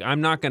way, like, I'm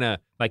not gonna,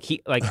 I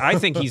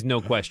think he's no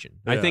question.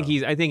 Yeah. I think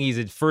he's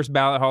a first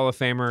ballot Hall of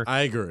Famer.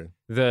 I agree.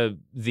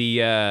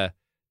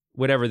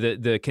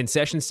 The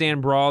concession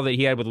stand brawl that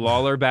he had with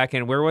Lawler back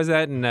in, where was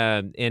that?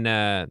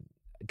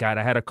 God,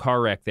 I had a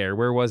car wreck there.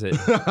 Where was it?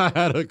 I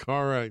had a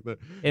car wreck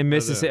in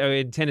Mississippi,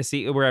 in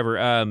Tennessee, wherever.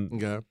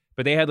 Okay.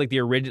 But they had like the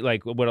original,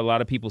 like what a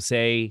lot of people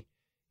say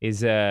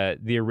is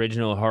the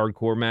original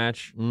hardcore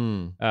match.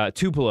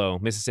 Tupelo,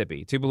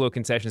 Mississippi. Tupelo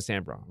concession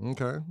stand brawl.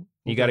 Okay.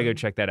 You got to go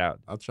check that out.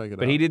 I'll check it out.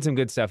 But he did some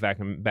good stuff back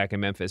in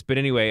Memphis. But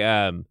anyway,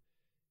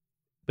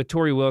 but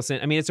Torrie Wilson,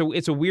 I mean,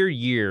 it's a weird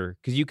year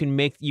because you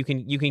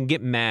can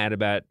get mad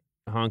about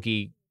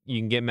Honky, you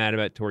can get mad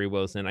about Torrie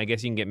Wilson. I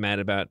guess you can get mad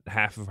about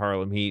half of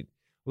Harlem Heat.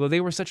 Well,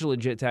 they were such a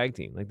legit tag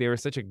team. Like they were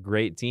such a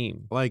great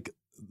team. Like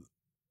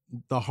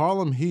the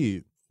Harlem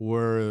Heat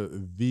were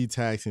the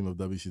tag team of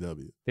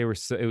WCW. They were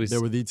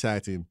the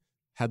tag team.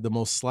 Had the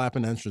most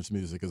slapping entrance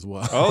music as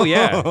well. Oh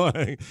yeah,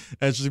 like,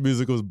 entrance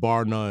music was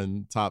bar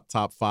none top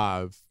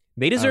 5.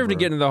 They deserve to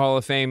get into the Hall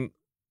of Fame.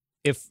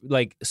 If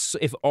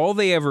all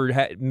they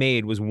ever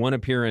made was one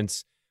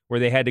appearance where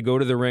they had to go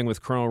to the ring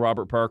with Colonel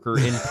Robert Parker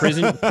in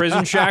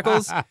prison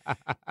shackles,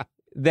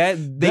 they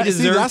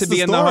deserve to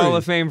be in the Hall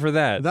of Fame for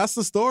that. That's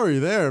the story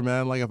there,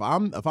 man. Like if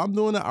I'm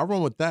doing it, I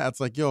run with that. It's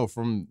like, yo,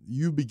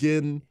 you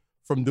begin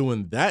from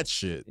doing that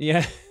shit,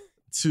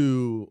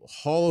 to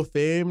Hall of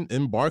Fame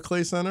in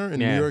Barclays Center in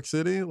New York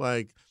City,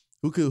 like.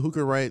 Who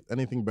could write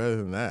anything better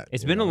than that?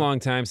 It's been a long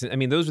time since. I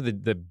mean, those were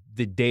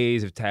the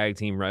days of tag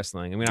team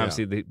wrestling. I mean,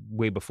 obviously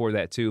way before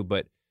that too.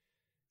 But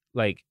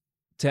like,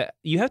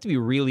 you have to be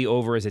really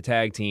over as a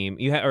tag team.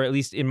 Or at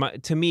least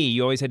to me,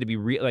 you always had to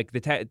be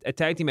a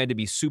tag team had to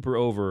be super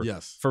over.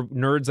 Yes. For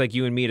nerds like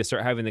you and me to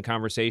start having the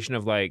conversation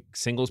of like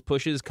singles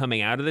pushes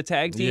coming out of the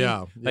tag team.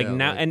 Yeah. Like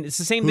now, like, and it's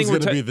the same who's thing.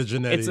 Who's going to be the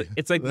Jannetty?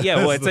 It's like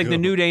it's like the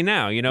New Day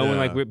now. You know, when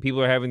like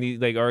people are having these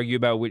like argue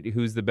about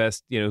who's the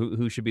best. You know,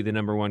 who should be the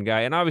number one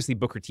guy. And obviously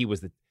Booker T was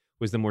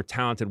the more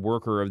talented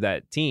worker of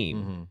that team.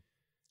 Mm-hmm.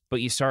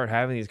 But you start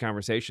having these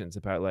conversations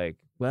about like,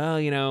 well,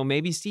 you know,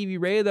 maybe Stevie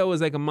Ray though was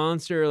like a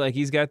monster, like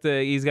he's got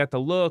the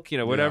look, you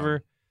know,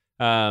 whatever.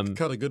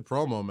 Cut a good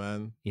promo,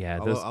 man. Yeah,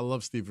 I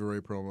love Stevie Ray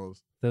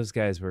promos. Those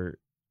guys were,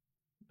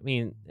 I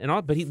mean, and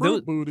all, but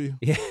booty.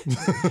 Yeah,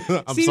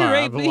 Stevie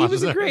Ray, he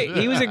was a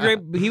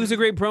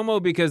great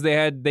promo because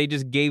they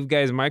just gave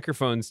guys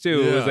microphones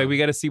too. Yeah. It was like we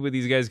got to see what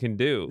these guys can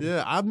do.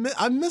 Yeah,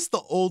 I miss the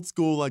old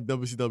school like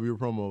WCW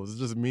promos. It's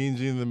just Mean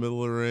Gene in the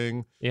middle of the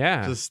ring.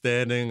 Yeah, just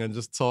standing and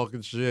just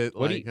talking shit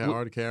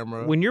hard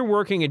camera. When you're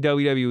working at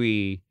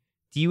WWE,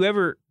 do you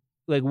ever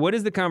like what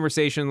is the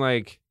conversation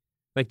like?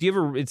 Like,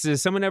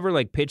 does someone ever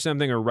like pitch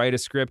something or write a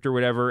script or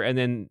whatever, and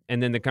then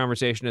the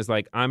conversation is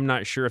like, I'm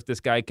not sure if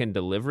this guy can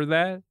deliver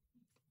that,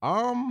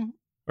 or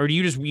do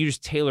you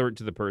just tailor it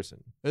to the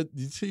person?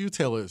 You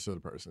tailor it to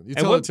the person. You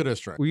tailor it to their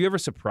strength. Were you ever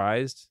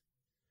surprised?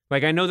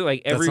 Like, I know that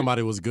like that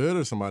somebody was good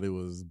or somebody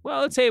was.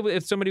 Well, let's say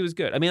if somebody was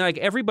good. I mean, like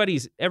every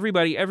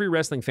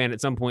wrestling fan at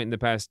some point in the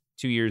past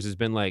 2 years has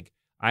been like,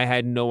 I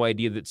had no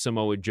idea that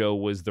Samoa Joe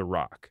was The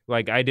Rock.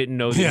 Like, I didn't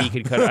know that he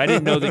could cut. I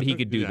didn't know that he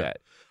could do that.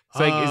 It's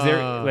like, is there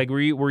like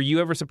were you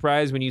ever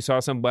surprised when you saw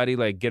somebody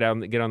like get on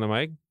the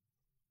mic?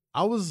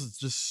 I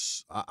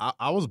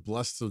was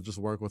blessed to just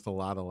work with a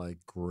lot of like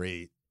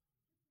great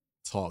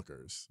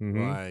talkers.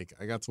 Mm-hmm. Like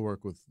I got to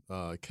work with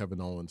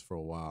Kevin Owens for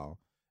a while,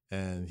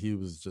 and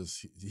he's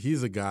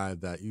a guy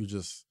that you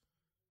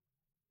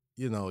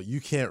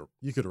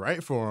could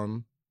write for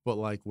him, but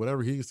like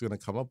whatever he's gonna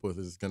come up with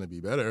is gonna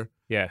be better.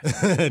 Yeah,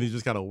 and you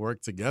just gotta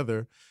work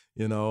together.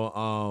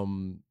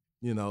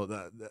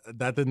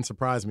 That didn't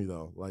surprise me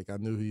though. Like I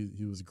knew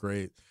he was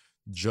great.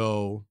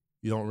 Joe,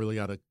 you don't really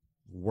got to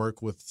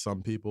work with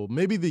some people.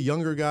 Maybe the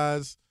younger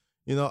guys.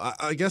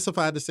 I guess if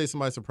I had to say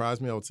somebody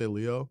surprised me, I would say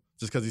Leo,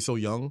 just because he's so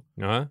young,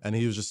 and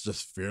he was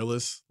just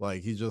fearless.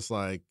 Like he just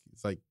like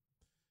it's like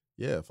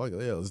Yeah, fuck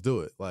it. Yeah, let's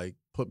do it. Like,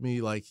 put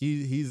me like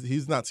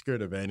he's not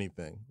scared of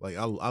anything. Like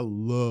I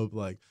love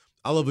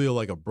Leo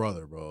like a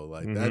brother, bro.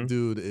 Like that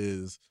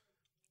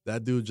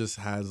dude just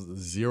has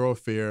zero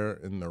fear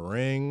in the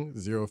ring,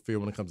 zero fear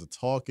when it comes to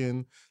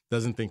talking.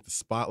 Doesn't think the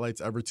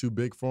spotlight's ever too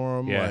big for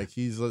him. Yeah. Like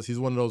he's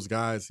one of those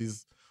guys.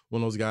 He's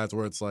one of those guys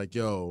where it's like,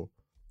 yo,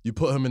 you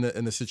put him in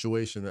a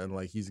situation and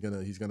like he's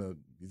gonna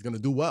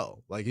do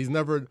well. Like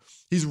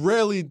he's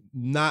rarely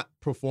not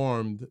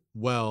performed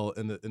well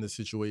in a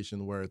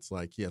situation where it's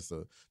like he has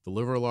to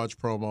deliver a large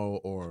promo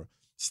or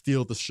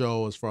steal the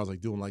show as far as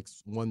like doing like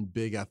one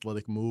big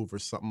athletic move or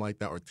something like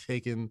that, or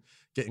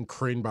getting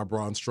creamed by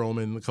Braun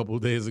Strowman a couple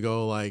of days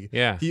ago. Like,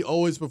 yeah, he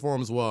always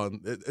performs well. And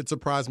it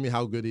surprised me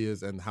how good he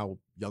is and how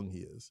young he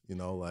is,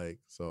 like,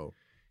 so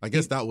I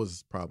guess that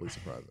was probably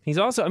surprising. He's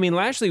also, I mean,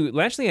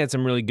 Lashley had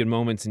some really good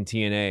moments in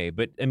TNA,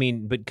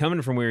 but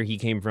coming from where he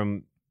came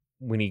from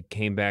when he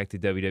came back to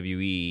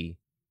WWE,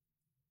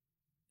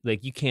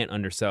 like, you can't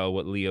undersell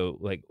what Leo,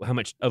 like, how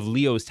much of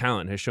Leo's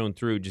talent has shown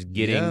through just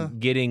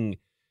getting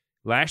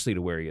Lashley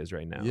to where he is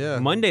right now. Yeah.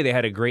 Monday they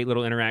had a great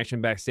little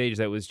interaction backstage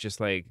that was just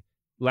like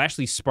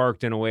Lashley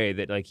sparked in a way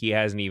that like he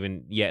hasn't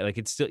even yet. Like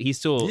he's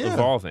still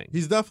evolving.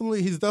 He's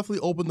definitely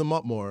opened them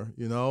up more.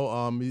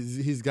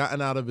 He's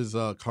gotten out of his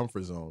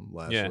comfort zone,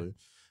 Lashley,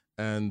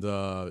 and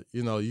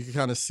you can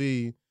kind of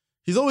see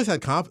he's always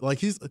had like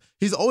he's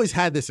always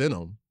had this in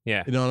him.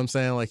 Yeah, you know what I'm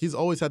saying? Like he's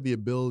always had the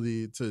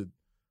ability to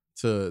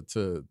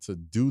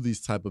do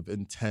these type of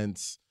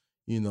intense,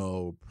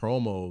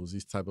 promos,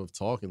 these type of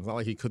talking. It's not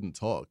like he couldn't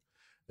talk.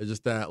 It's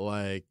just that,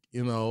 like,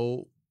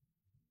 for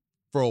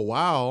a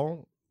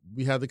while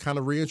we had to kind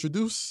of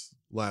reintroduce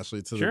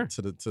Lashley to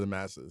the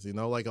masses.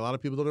 Like a lot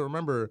of people don't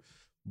remember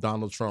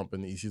Donald Trump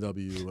in the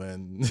ECW,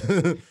 and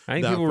I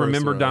think people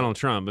remember Donald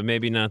Trump, but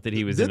maybe not that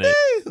he was in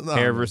a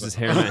hair versus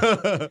hair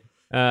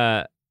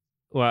match.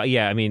 Well,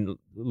 yeah, I mean,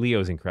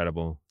 Leo's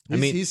incredible.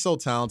 He's so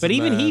talented. But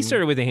even man. he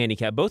started with a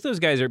handicap. Both those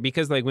guys are,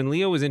 because like when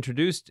Leo was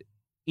introduced,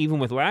 even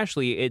with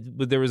Lashley,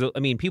 there was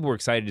people were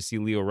excited to see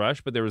Leo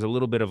Rush, but there was a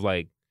little bit of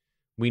like,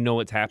 we know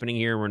what's happening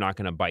here, and we're not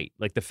going to bite.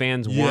 Like the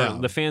fans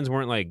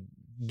weren't like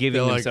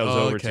giving themselves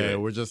over to it.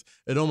 We're just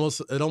it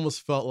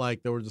almost felt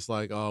like they were just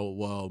like, oh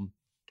well,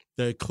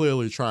 they're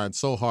clearly trying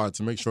so hard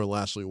to make sure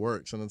Lashley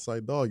works, and it's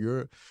like, dog,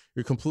 you're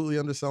completely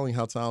underselling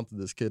how talented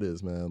this kid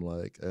is, man.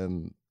 Like,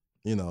 and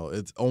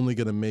it's only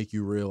going to make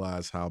you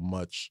realize how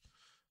much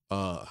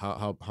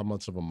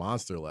much of a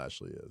monster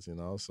Lashley is,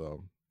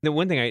 So the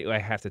one thing I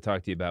have to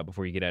talk to you about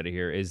before you get out of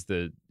here is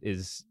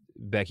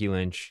Becky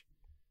Lynch,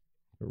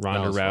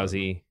 Ronda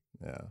Rousey,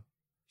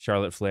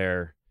 Charlotte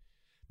Flair,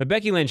 but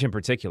Becky Lynch in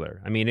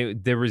particular. I mean,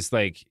 there was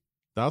like,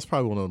 that was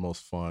probably one of the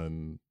most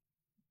fun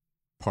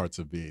parts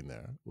of being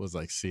there, was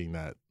like seeing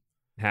that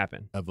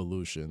happen,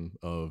 evolution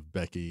of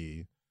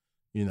Becky.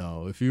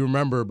 If you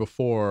remember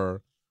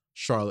before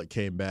Charlotte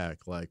came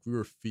back, like we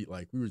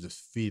were just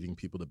feeding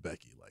people to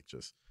Becky, like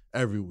just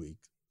every week,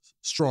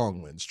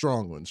 strong win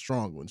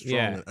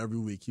every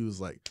week. He was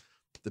like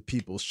the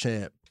people's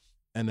champ,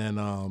 and then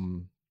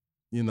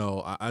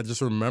I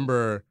just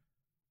remember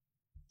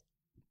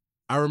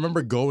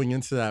going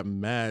into that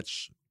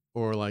match,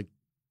 or like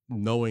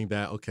knowing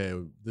that, okay,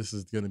 this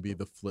is gonna be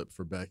the flip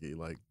for Becky.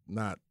 Like,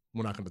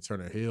 we're not gonna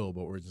turn her heel,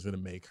 but we're just gonna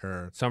make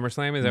her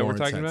SummerSlam. Is that what we're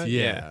talking about?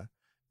 Yeah.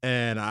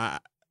 And I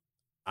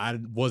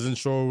wasn't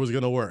sure it was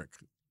gonna work.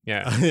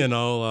 Yeah.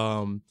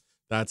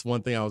 That's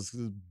one thing I was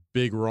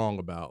big wrong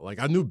about. Like,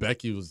 I knew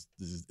Becky is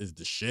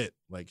the shit.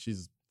 Like,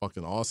 she's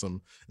fucking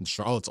awesome, and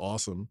Charlotte's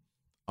awesome.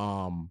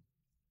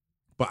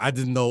 But I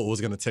didn't know it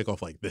was gonna take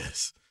off like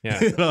this.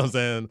 Yeah. You know what I'm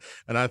saying?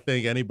 And I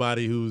think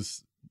anybody who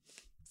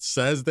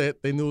says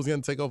that they knew it was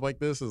gonna take off like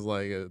this is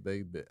like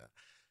they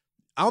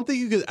I don't think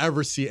you could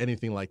ever see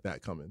anything like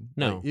that coming.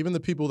 No. Like, even the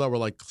people that were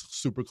like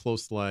super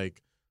close to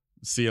like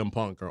CM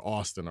Punk or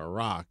Austin or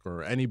Rock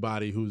or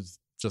anybody who's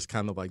just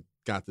kind of like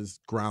got this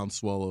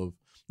groundswell of,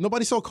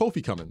 nobody saw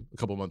Kofi coming a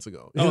couple months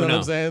ago. You know what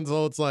I'm saying?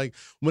 So it's like,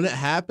 when it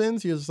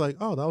happens, you're just like,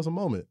 oh, that was a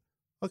moment.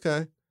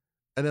 Okay.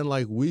 And then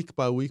like week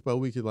by week by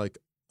week, you're like,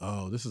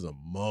 oh, this is a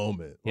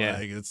moment. Yeah.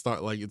 Like,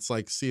 it's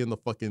like seeing the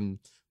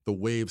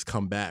waves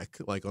come back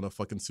like on a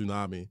fucking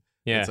tsunami.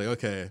 Yeah. It's like,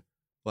 okay,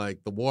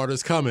 like the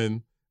water's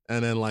coming.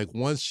 And then like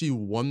once she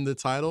won the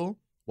title,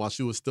 while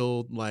she was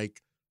still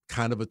like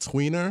kind of a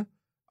tweener,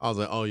 I was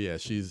like, oh yeah,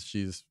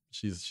 she's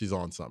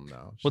on something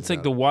now. Well, it's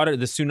like the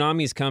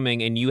tsunami's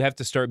coming, and you have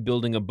to start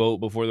building a boat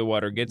before the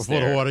water gets there.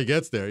 Before the water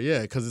gets there,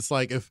 yeah. Because it's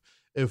like, if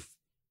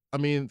I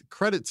mean,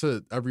 credit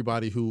to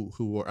everybody who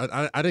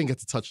I didn't get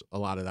to touch a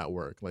lot of that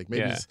work. Like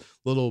maybe just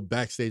little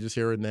backstages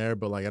here and there,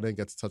 but like I didn't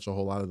get to touch a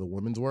whole lot of the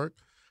women's work.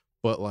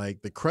 But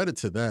like the credit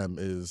to them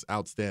is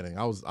outstanding.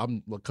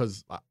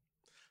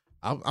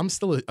 I'm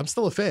still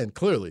a fan,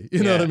 clearly.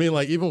 You know what I mean?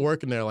 Like, even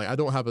working there, like I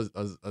don't have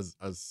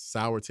a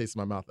sour taste in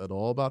my mouth at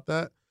all about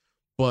that.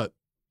 But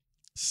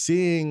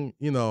seeing,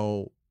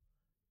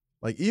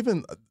 like,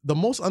 even the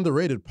most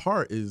underrated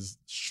part is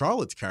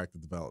Charlotte's character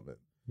development.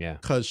 Yeah.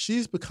 Because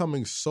she's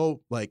becoming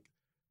so, like,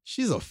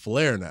 she's a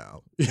Flair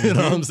now. You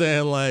know what I'm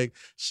saying? Like,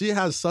 she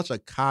has such a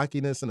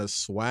cockiness and a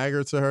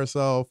swagger to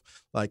herself,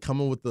 like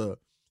coming with the,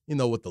 you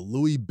know, with the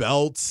Louis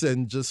belts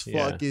and just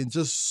fucking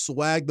just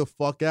swag the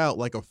fuck out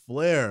like a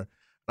Flair.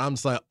 And I'm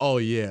just like, oh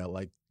yeah,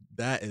 like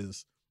that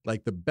is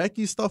like the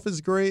Becky stuff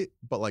is great,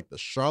 but like the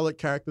Charlotte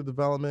character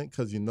development,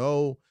 because you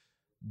know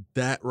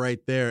that right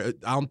there,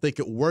 I don't think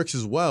it works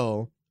as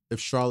well if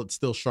Charlotte's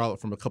still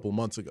Charlotte from a couple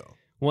months ago.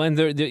 Well, and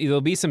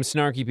there'll be some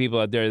snarky people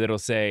out there that'll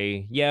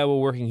say, yeah, well,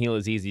 working heel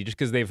is easy, just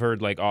because they've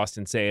heard like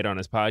Austin say it on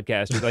his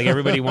podcast. Like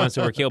everybody wants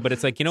to work heel, but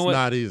it's like, you know what? It's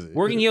not easy.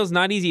 Working heel is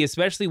not easy,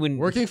 especially when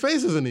working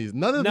face isn't easy.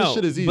 None of this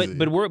shit is easy.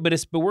 But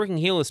working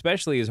heel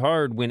especially is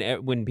hard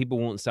when people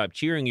won't stop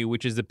cheering you,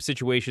 which is the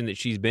situation that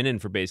she's been in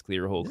for basically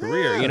her whole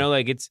career. You know,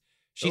 like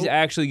she's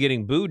actually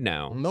getting booed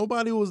now.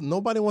 Nobody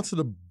wanted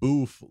to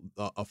boo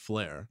a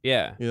Flair.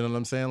 Yeah, you know what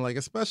I'm saying? Like,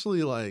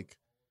 especially like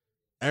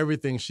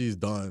everything she's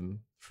done.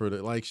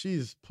 Like,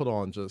 she's put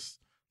on just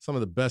some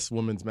of the best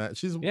women's match.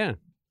 She's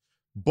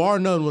bar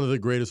none one of the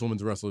greatest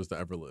women's wrestlers to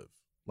ever live.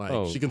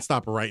 Like, she can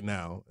stop right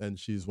now, and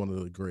she's one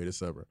of the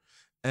greatest ever.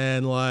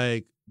 And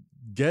like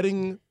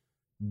getting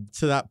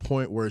to that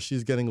point where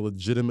she's getting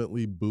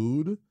legitimately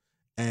booed,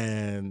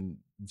 and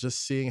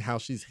just seeing how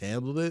she's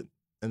handled it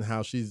and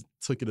how she's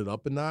took it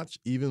up a notch,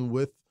 even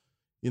with,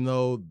 you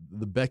know,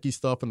 the Becky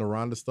stuff and the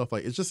Ronda stuff.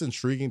 Like, it's just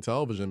intriguing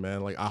television,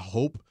 man. Like, I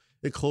hope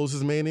it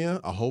closes Mania.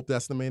 I hope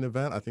that's the main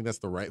event. I think that's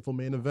the rightful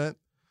main event.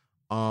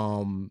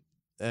 And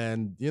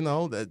you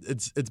know,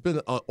 it's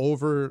been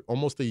over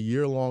almost a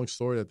year-long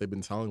story that they've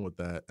been telling with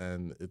that,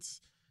 and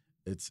it's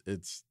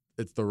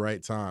the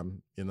right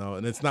time, you know.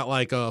 And it's not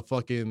like a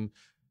fucking,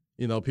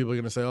 you know, people are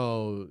gonna say,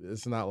 oh,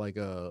 it's not like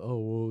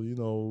well, you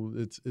know,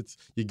 it's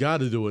you got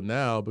to do it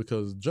now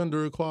because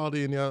gender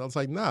equality, and it's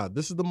like, nah,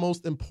 this is the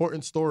most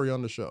important story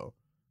on the show.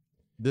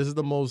 This is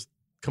the most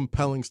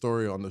compelling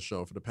story on the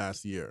show for the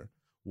past year.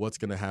 What's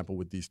going to happen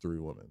with these three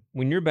women?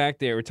 When you're back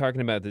there, we're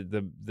talking about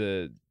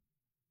the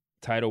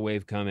tidal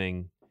wave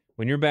coming.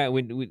 When you're back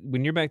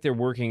when you're back there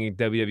working at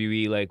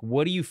WWE, like,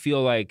 what do you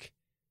feel like?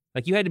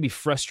 Like, you had to be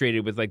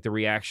frustrated with like the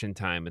reaction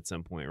time at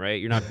some point, right?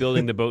 You're not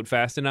building the boat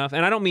fast enough,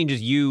 and I don't mean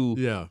just you.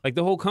 Yeah. Like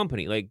the whole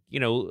company. Like, you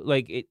know,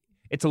 like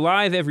it's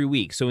live every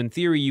week, so in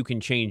theory you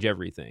can change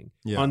everything.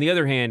 Yeah. On the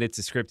other hand, it's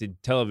a scripted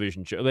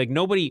television show.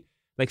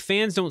 Like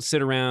fans don't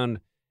sit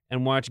around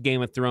and watch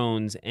Game of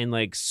Thrones and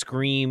like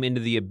scream into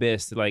the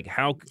abyss, like,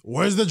 how?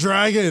 Where's the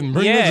dragon?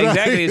 Bring the dragon.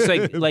 Exactly.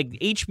 It's like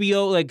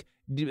HBO, like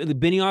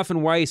Benioff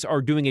and Weiss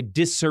are doing a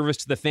disservice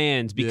to the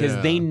fans because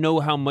they know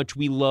how much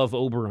we love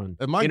Oberon.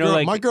 And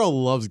my girl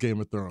loves Game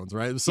of Thrones,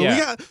 right? So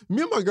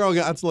me and my girl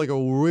got into like a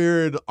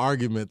weird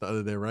argument the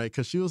other day, right?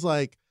 Because she was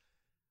like,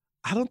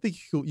 I don't think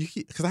you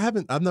can, because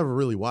I've never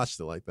really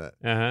watched it like that.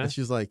 And she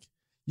was like,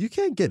 you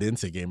can't get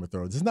into Game of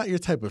Thrones. It's not your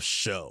type of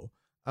show.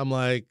 I'm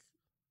like,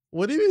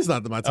 what do you mean it's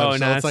not my type of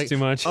show? No, it's like, too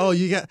much. Oh,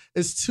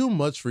 it's too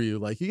much for you.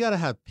 Like, you got to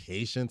have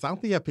patience. I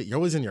don't think you're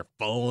always in your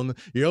phone.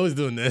 You're always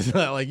doing this.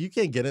 Like, you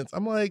can't get it.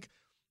 I'm like,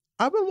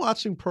 I've been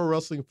watching pro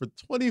wrestling for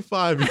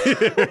 25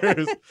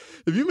 years.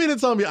 If you mean to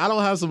tell me I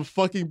don't have some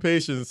fucking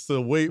patience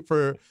to wait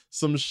for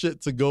some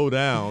shit to go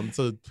down,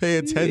 to pay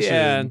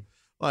attention,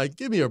 like,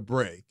 give me a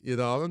break. You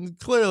know, and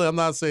clearly I'm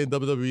not saying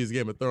WWE's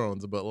Game of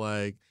Thrones, but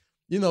like,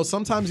 you know,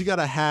 sometimes you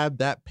gotta have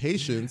that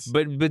patience.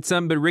 But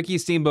Ricky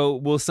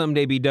Steamboat will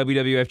someday be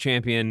WWF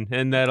champion,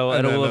 and it'll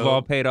have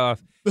all paid off.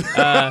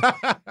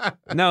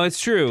 No, it's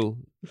true.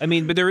 I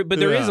mean, but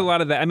there is a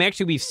lot of that. I mean,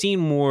 actually, we've seen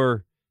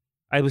more.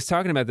 I was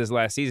talking about this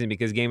last season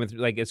because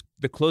it's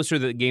the closer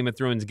that Game of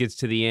Thrones gets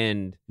to the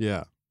end.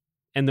 Yeah.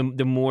 And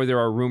the more there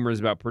are rumors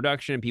about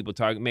production, people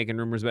making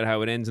rumors about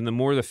how it ends, and the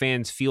more the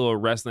fans feel a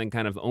wrestling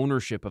kind of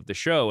ownership of the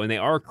show, and they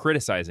are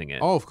criticizing it.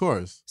 Oh, of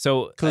course.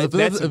 So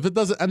because if it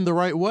doesn't end the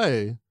right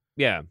way,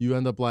 yeah, you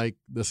end up like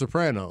The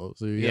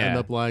Sopranos, or you end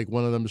up like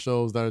one of them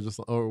shows that are just,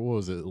 or what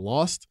was it,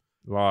 Lost,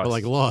 or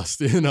like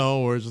Lost, you know,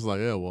 where it's just like,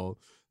 yeah, well,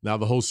 now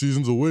the whole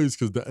season's a waste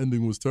because the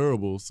ending was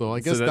terrible. So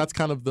I guess that's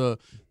kind of the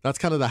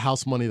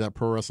house money that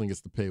pro wrestling gets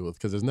to pay with,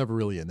 because there's never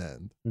really an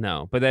end.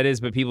 No, but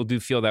people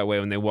do feel that way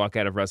when they walk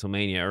out of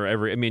WrestleMania,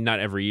 or not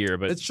every year,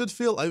 but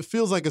it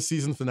feels like a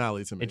season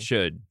finale to me. It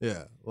should.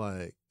 Yeah,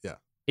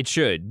 it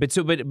should. But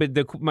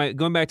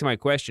going back to my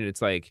question,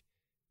 it's like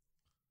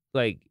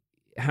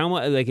how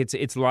much, like,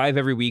 it's live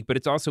every week, but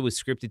it's also a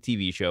scripted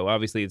TV show.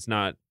 Obviously, it's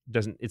not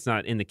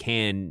in the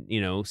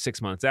can,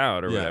 6 months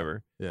out or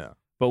whatever. Yeah.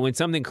 But when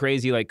something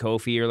crazy like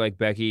Kofi or like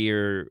Becky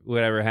or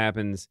whatever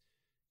happens,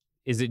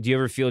 do you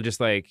ever feel just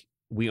like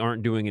we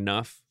aren't doing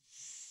enough?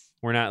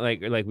 We're not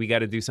like we got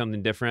to do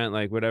something different,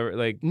 like whatever,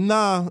 like.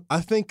 Nah, I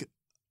think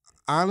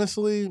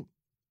honestly,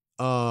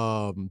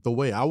 the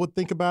way I would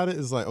think about it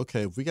is like,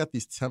 okay, if we got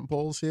these tent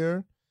poles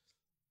here,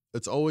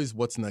 it's always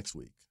what's next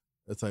week.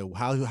 It's like,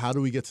 how do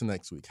we get to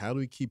next week? How do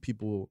we keep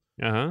people,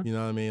 you know what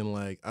I mean?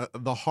 Like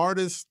the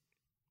hardest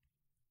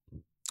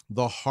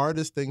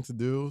thing to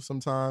do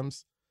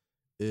sometimes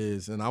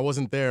is, and I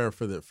wasn't there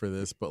for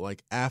this, but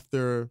like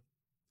after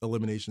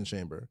Elimination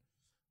Chamber,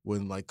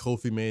 when like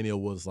Kofi Mania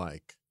was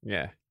like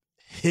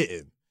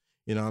hitting,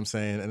 You know what I'm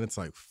saying? And it's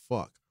like,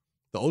 fuck.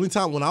 The only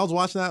time when I was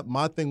watching that,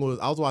 my thing was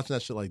I was watching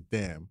that shit like,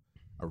 damn,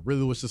 I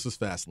really wish this was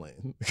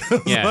Fastlane.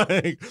 Yeah.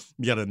 Like,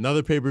 you got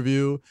another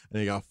pay-per-view,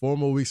 and you got 4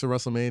 more weeks of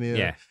WrestleMania.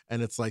 Yeah.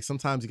 And it's like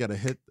sometimes you got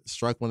to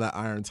strike when that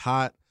iron's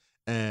hot,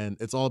 and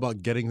it's all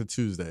about getting to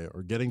Tuesday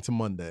or getting to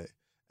Monday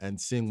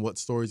and seeing what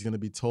story's going to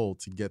be told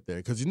to get there.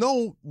 Because you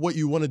know what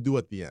you want to do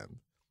at the end.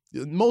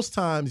 Most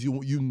times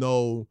you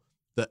know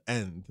the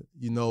end.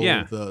 You know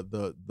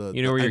the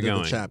you know where end you're of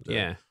going. the chapter.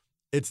 Yeah.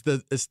 It's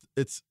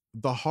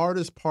the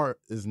hardest part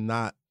is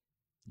not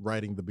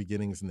writing the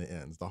beginnings and the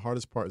ends. The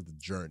hardest part is the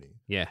journey.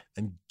 Yeah.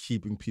 And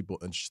keeping people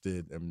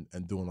interested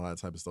and doing all that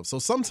type of stuff. So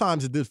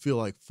sometimes it did feel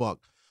like,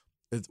 fuck,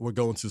 we're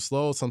going too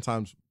slow.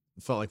 Sometimes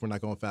it felt like we're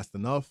not going fast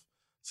enough.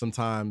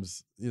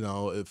 Sometimes,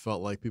 it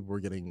felt like people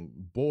were getting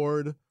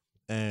bored.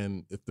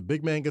 And if the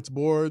big man gets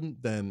bored,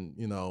 then,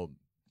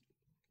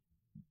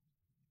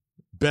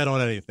 bet on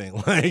anything.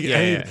 Like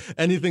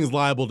anything's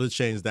liable to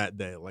change that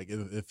day. Like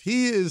if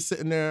he is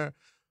sitting there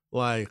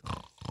like,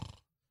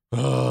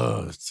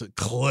 it's a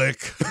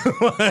click.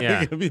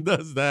 Like, if he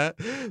does that,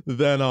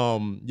 then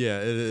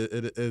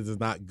it is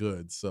not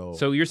good.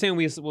 So you're saying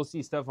we'll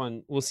see stuff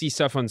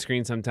on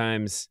screen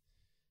sometimes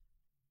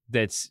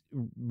that's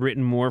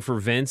written more for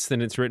Vince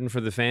than it's written for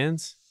the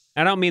fans?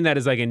 I don't mean that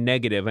as like a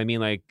negative. I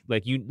mean like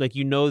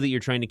you know that you're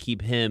trying to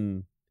keep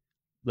him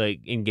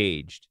like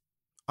engaged.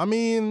 I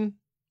mean,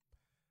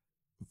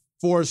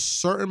 for a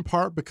certain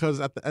part, because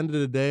at the end of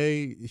the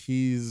day,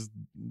 he's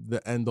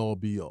the end all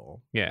be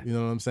all. Yeah. You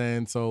know what I'm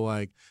saying? So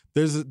like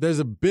there's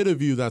a bit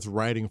of you that's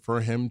writing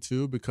for him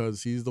too,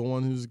 because he's the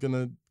one who's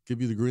gonna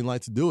give you the green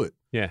light to do it.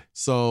 Yeah.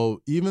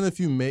 So even if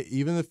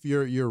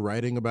you're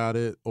writing about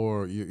it,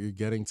 or you're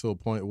getting to a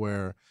point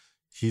where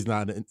he's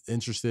not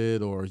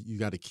interested, or you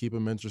got to keep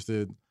him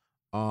interested,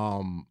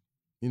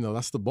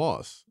 that's the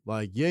boss.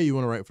 Like, yeah, you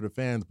want to write for the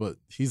fans, but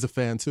he's a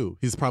fan too.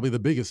 He's probably the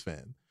biggest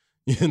fan.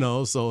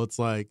 So it's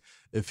like,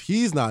 if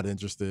he's not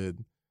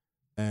interested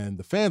and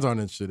the fans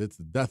aren't interested, it's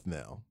the death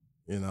knell,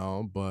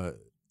 but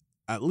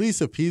at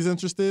least if he's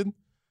interested,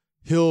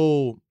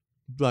 he'll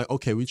be like,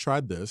 okay, we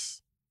tried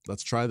this,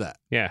 let's try that.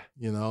 Yeah.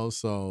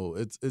 So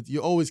it's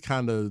you always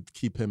kind of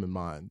keep him in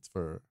mind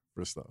for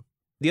stuff.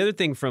 The other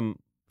thing from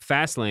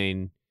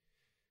Fastlane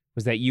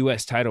was that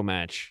US title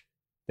match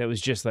that was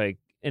just like,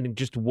 and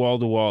just wall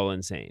to wall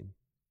insane.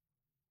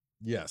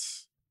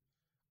 Yes.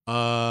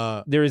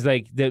 There was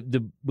like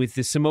the with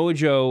the Samoa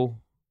Joe,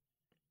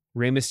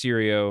 Rey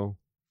Mysterio,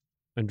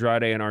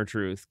 Andrade, and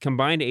R-Truth,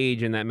 combined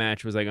age in that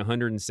match was like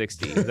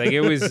 160. Like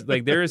it was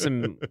like there were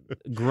some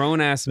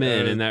grown ass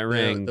men in that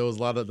ring. There was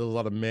a lot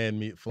of man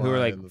meat flying, who were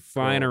like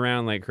flying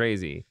around like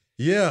crazy.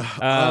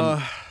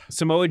 Yeah.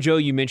 Samoa Joe,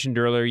 you mentioned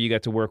earlier, you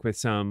got to work with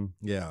some.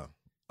 Yeah,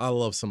 I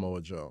love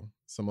Samoa Joe.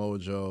 Samoa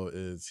Joe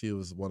he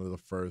was one of the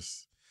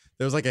first.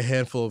 There was like a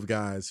handful of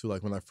guys who,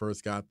 like, when I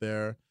first got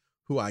there,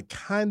 who I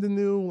kind of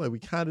knew, like we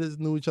kind of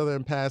knew each other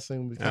in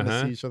passing. We kind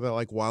of see each other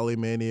like Wally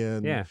Mania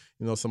and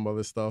some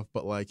other stuff.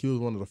 But like he was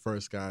one of the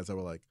first guys that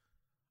were like,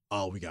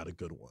 oh, we got a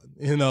good one.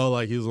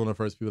 Like he was one of the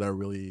first people that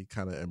really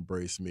kind of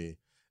embraced me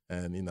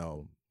and,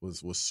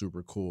 was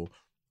super cool.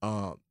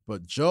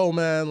 But Joe,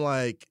 man,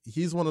 like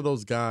he's one of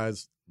those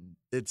guys.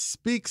 It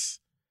speaks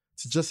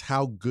to just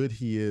how good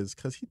he is,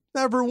 because he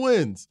never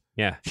wins.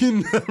 Yeah. He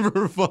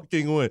never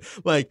fucking wins.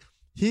 Like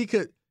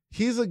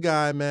he's a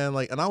guy, man,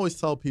 like, and I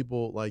always tell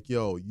people, like,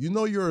 yo,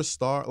 you're a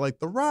star. Like,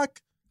 The Rock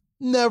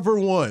never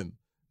won.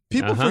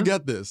 People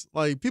forget this.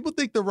 Like, people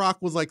think The Rock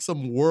was like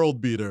some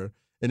world beater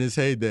in his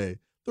heyday.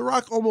 The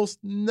Rock almost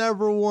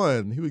never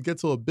won. He would get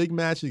to a big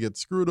match, he'd get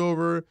screwed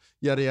over,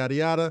 yada, yada,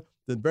 yada.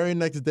 The very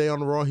next day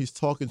on Raw, he's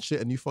talking shit,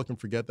 and you fucking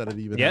forget that it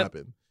even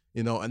happened.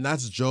 And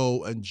that's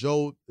Joe, and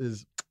Joe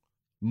is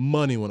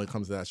money when it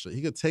comes to that shit.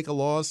 He could take a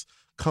loss,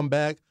 come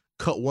back,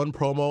 cut one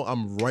promo,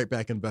 I'm right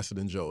back invested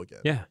in Joe again.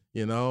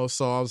 Yeah.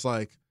 So I was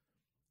like,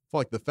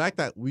 fuck, the fact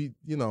that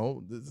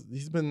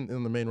he's been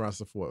in the main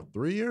roster for what,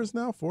 3 years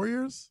now, 4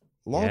 years?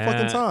 Long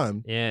fucking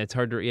time. Yeah, it's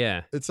hard to,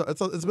 It's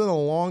been a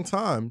long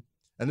time,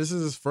 and this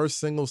is his first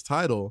singles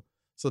title.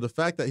 So the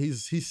fact that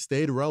he's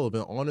stayed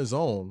relevant on his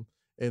own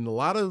in a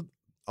lot of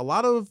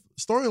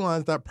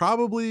storylines that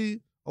probably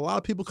a lot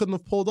of people couldn't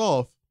have pulled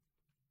off,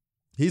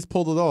 he's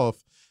pulled it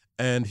off,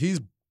 and he's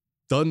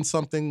done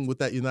something with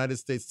that United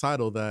States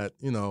title that,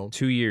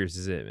 2 years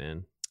is it,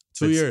 man.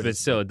 2 years. But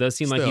still, it does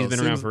seem like he's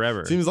been around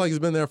forever. Seems like he's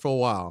been there for a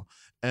while.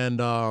 And,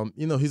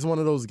 he's one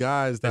of those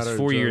guys that That's are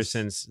 4 years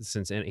since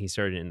he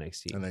started in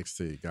NXT.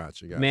 NXT,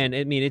 gotcha. Man,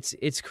 I mean,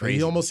 it's crazy.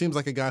 He almost seems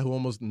like a guy who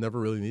almost never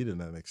really needed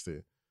an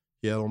NXT.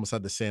 He almost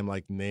had the same,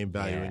 like, name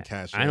value and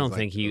cash. I don't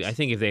think I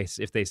think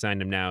if they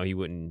signed him now,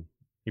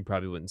 he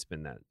probably wouldn't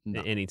spend that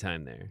any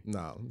time there.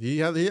 No,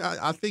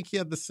 I think he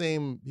had the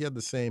same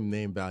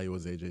name value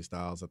as AJ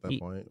Styles at that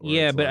point.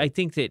 Yeah, but I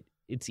think that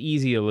it's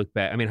easy to look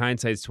back. I mean,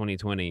 hindsight's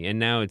 20/20, and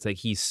now it's like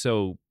he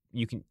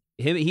and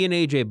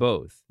AJ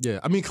both.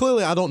 Yeah, I mean,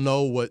 clearly, I don't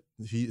know what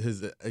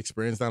his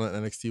experience down at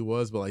NXT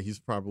was, but like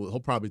he'll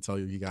probably tell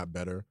you he got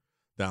better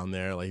down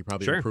there. Like he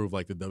probably improved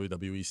like the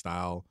WWE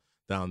style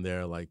down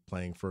there, like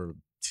playing for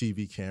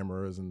TV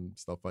cameras and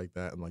stuff like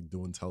that, and like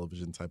doing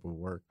television type of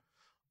work.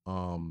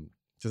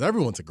 Because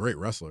everyone's a great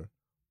wrestler.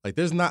 Like,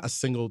 there's not a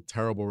single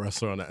terrible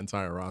wrestler on that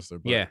entire roster.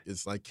 But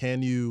it's like,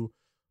 can you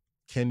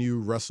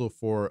wrestle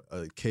for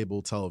a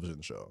cable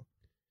television show?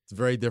 It's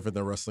very different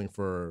than wrestling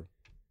for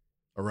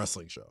a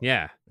wrestling show.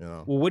 Yeah. You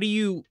know? Well, what do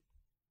you?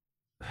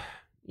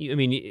 I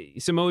mean,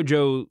 Samoa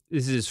Joe.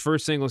 This is his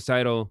first singles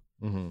title.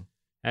 Mm-hmm.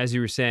 As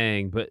you were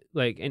saying, but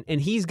like, and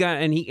he's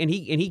got, and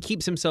he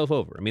keeps himself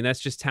over. I mean,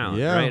 that's just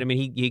talent, right? I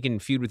mean, he can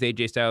feud with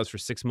AJ Styles for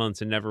 6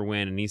 months and never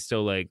win, and he's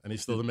still like, and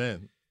he's still the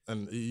man.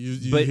 And you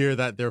hear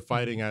that they're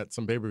fighting at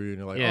some pay-per-view, and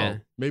you're like, oh,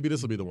 maybe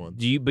this will be the one.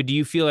 Do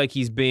you feel like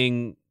he's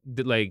being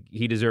like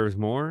he deserves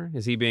more?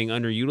 Is he being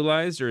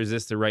underutilized, or is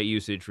this the right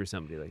usage for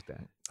somebody like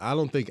that? I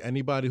don't think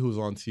anybody who's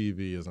on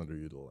TV is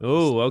underutilized.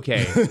 Oh,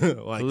 okay.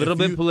 Like a little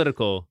bit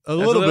political. A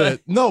little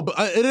bit. No, but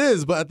it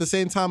is. But at the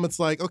same time, it's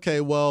like, okay,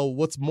 well,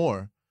 what's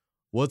more?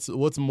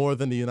 What's more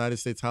than the United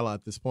States title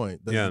at this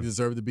point? Does he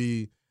deserve to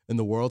be in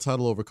the world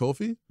title over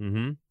Kofi?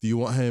 Mm-hmm. Do you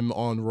want him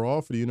on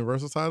Raw for the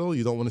Universal title?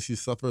 You don't want to see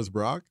Seth versus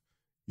Brock?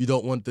 You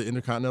don't want the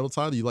Intercontinental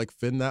title? You like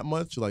Finn that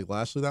much? You like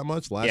Lashley that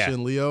much? Lashley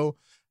and Leo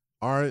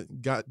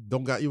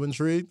don't got you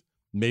intrigued?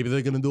 Maybe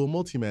they're going to do a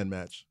multi-man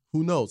match.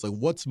 Who knows? Like,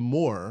 what's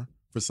more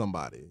for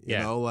somebody? You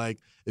know, like,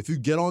 if you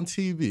get on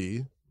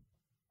TV,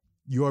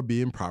 you are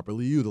being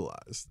properly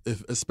utilized.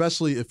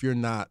 Especially if you're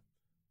not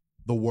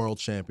the world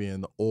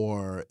champion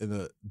or in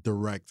a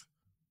direct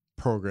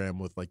program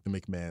with like the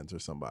McMahons or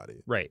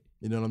somebody. Right.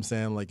 You know what I'm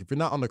saying? Like, if you're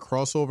not on the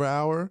crossover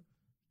hour,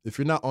 if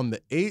you're not on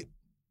the 8,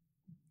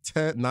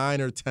 10,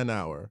 9 or 10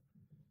 hour,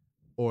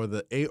 or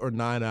the 8 or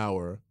 9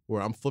 hour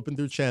where I'm flipping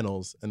through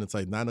channels and it's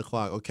like 9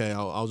 o'clock. Okay,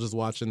 I was just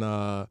watching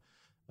I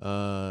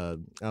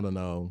don't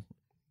know.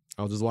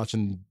 I was just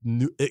watching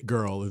It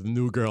Girl, the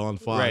new girl on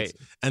Fox. Right.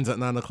 Ends at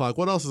 9 o'clock.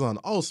 What else is on?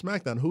 Oh,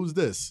 SmackDown. Who's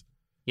this?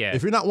 Yeah.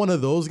 If you're not one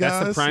of those guys,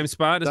 that's the prime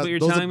spot. Is what you're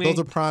telling me? Those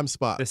are prime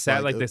spots.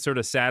 The sort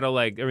of saddle,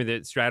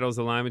 that straddles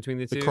the line between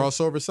the two. The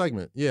crossover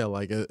segment. Yeah,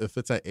 like if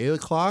it's at 8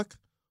 o'clock,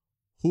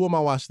 who am I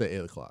watching at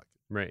 8 o'clock?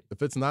 Right.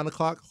 If it's 9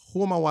 o'clock,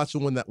 who am I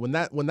watching when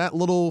that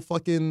little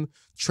fucking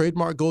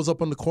trademark goes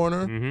up on the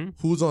corner? Mm-hmm.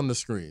 Who's on the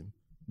screen?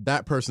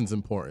 That person's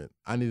important.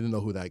 I need to know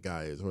who that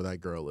guy is or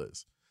that girl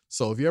is.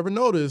 So if you ever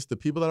notice, the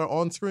people that are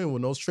on screen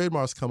when those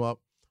trademarks come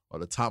up are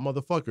the top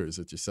motherfuckers.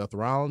 It's your Seth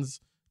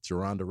Rollins, it's your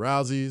Ronda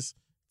Rouseys,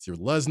 it's your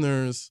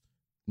Lesnar's,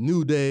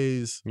 New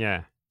Days,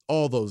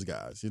 all those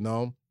guys, you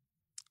know?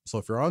 So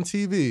if you're on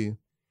TV,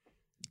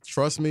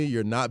 trust me,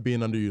 you're not being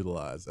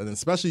underutilized. And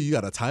especially you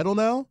got a title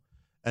now,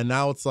 and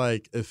now it's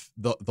like if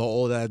the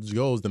old adage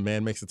goes, the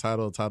man makes the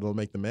title will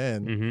make the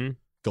man. Mm-hmm.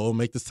 Go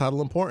make this title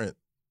important.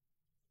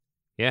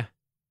 Yeah.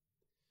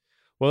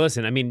 Well,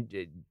 listen, I mean,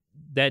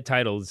 that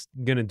title's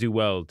going to do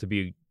well to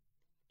be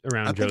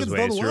around Joe's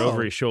waist or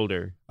over his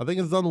shoulder. I think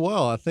it's done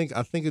well. I think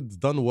it's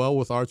done well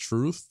with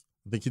R-Truth.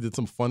 I think he did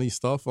some funny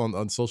stuff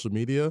on social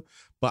media,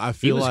 but I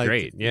feel like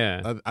great.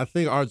 Yeah. I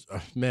think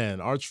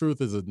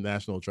R-Truth is a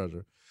national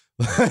treasure.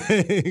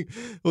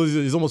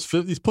 He's almost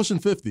 50. He's pushing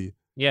 50.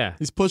 Yeah.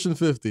 He's pushing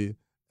 50.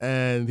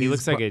 And he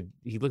looks like a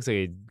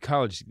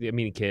college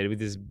kid with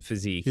his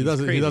physique. He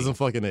doesn't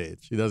fucking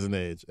age. He doesn't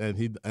age.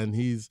 And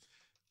he's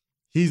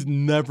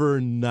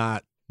never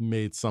not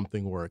made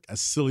something work.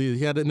 As silly,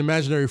 he had an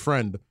imaginary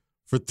friend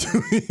for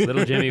 2 years.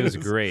 Little Jimmy was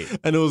great.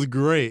 And it was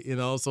great, you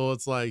know. So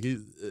it's like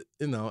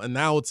and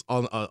now it's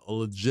on a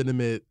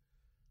legitimate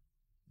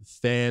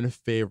fan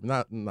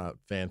favorite, not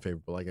fan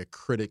favorite, but like a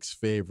critic's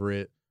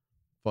favorite,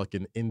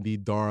 fucking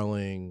indie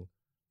darling.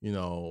 You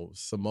know,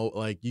 Samoa,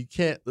 like you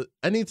can't,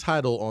 any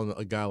title on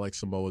a guy like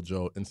Samoa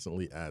Joe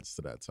instantly adds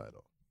to that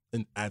title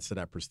and adds to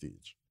that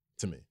prestige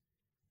to me.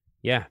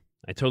 Yeah,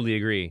 I totally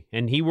agree.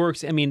 And he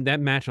works, I mean, that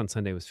match on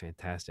Sunday was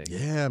fantastic.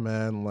 Yeah,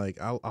 man. Like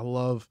I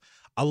love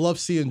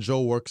seeing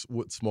Joe works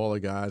with smaller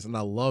guys. And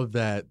I love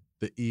that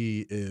the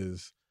E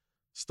is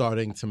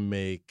starting to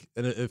make,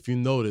 and if you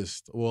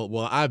noticed,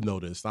 well, I've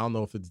noticed, I don't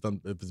know if it's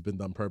been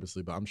done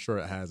purposely, but I'm sure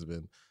it has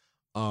been.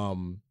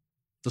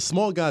 The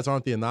small guys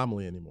aren't the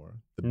anomaly anymore.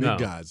 The big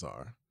guys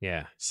are.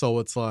 Yeah. So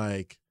it's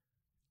like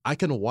I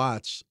can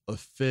watch a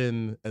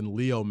Finn and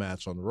Leo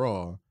match on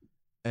Raw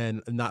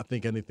and not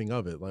think anything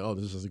of it. Like, oh,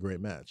 this is a great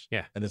match.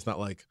 Yeah. And it's not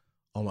like,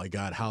 oh my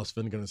God, how's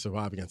Finn going to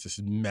survive against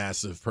this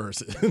massive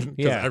person?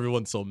 Because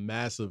everyone's so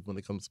massive when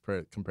it comes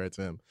compared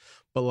to him.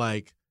 But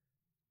like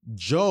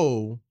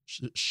Joe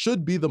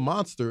should be the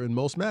monster in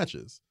most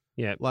matches.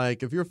 Yeah.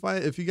 Like if you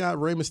got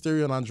Rey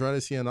Mysterio and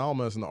Andrade Cien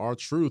Almas and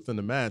R-Truth in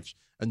the match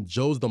and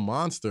Joe's the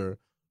monster,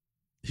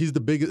 he's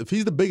the biggest. If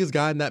he's the biggest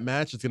guy in that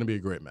match, it's going to be a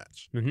great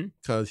match.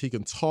 Because he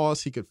can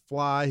toss, he could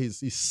fly,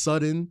 he's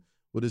sudden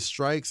with his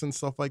strikes and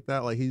stuff like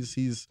that. Like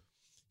he's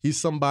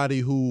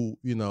somebody who,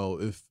 you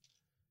know, if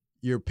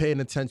you're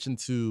paying attention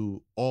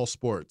to all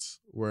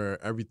sports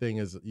where everything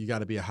is, you got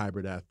to be a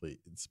hybrid athlete.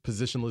 It's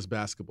positionless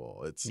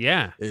basketball.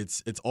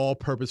 It's all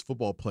purpose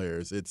football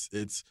players.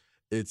 It's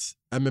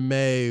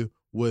MMA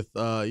with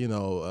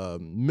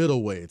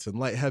middleweights and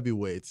light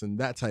heavyweights and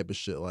that type of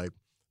shit. Like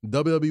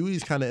WWE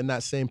is kind of in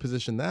that same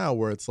position now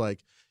where it's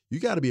like you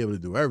got to be able to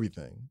do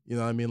everything. You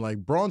know what I mean? Like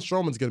Braun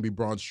Strowman's going to be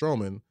Braun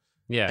Strowman.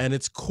 Yeah. And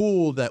it's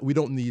cool that we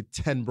don't need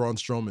 10 Braun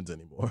Strowmans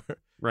anymore.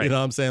 Right. You know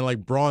what I'm saying? Like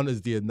Braun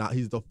is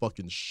he's the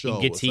fucking show.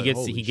 He gets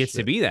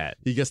to be that.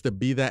 He gets to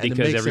be that.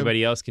 Because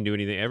everybody else can do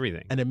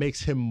everything. And it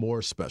makes him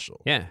more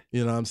special. Yeah.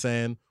 You know what I'm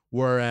saying?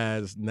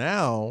 Whereas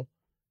now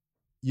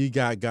you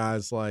got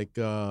guys like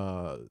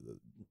Roman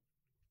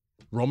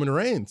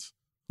Reigns,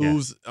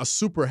 who's a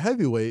super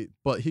heavyweight,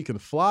 but he can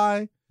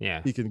fly.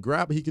 Yeah. He can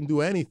grab, he can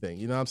do anything.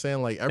 You know what I'm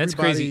saying? Like everybody. That's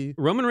crazy.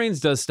 Roman Reigns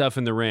does stuff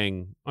in the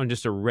ring on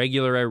just a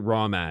regular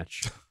Raw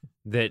match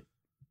that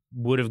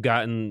would have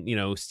gotten,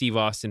 Steve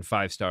Austin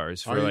 5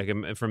 stars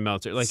for from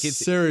Meltzer. Like it's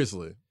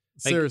seriously.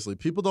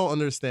 People don't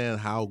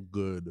understand how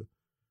good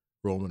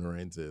Roman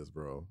Reigns is,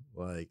 bro.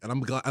 Like, and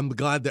I'm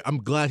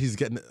glad he's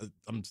getting.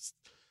 I'm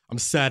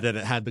sad that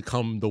it had to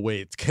come the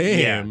way it came.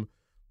 Yeah.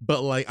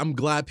 But like, I'm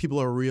glad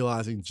people are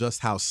realizing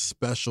just how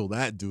special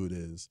that dude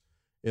is.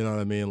 You know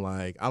what I mean?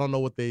 Like, I don't know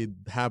what they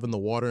have in the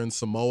water in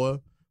Samoa,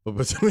 but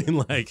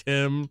between like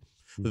him,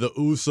 the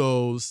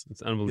Usos,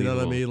 it's unbelievable. You know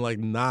what I mean? Like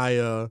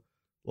Nia,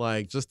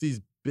 like just these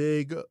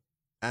big,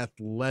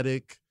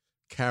 athletic,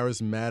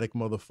 charismatic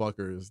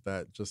motherfuckers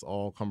that just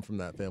all come from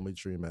that family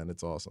tree, man.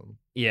 It's awesome.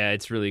 Yeah,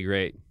 it's really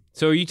great.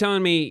 So are you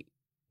telling me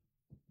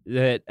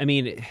that, I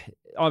mean,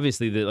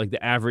 obviously the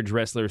average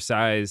wrestler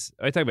size,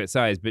 I talk about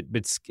size, but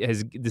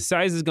the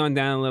size has gone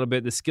down a little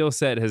bit. The skill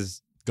set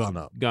has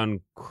gone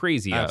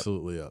crazy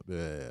Absolutely up.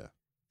 Yeah.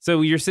 So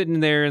you're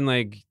sitting there in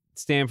like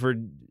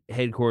Stanford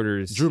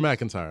headquarters. Drew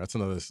McIntyre. That's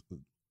another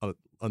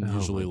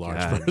unusually large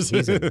person.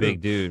 He's a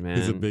big dude, man.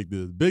 He's a big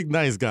dude. Big,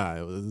 nice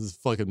guy. This is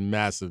fucking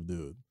massive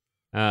dude.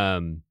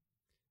 So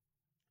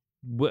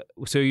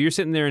you're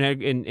sitting there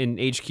in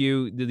HQ,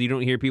 you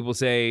don't hear people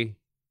say,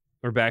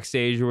 or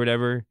backstage or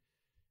whatever,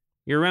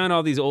 you're around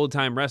all these old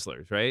time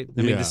wrestlers, right?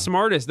 I mean, the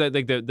smartest,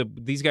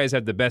 these guys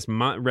have the best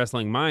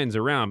wrestling minds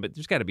around, but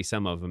there's got to be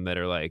some of them that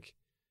are like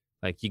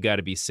you got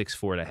to be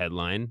 6'4" to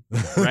headline,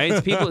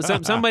 right? People,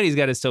 somebody's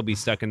got to still be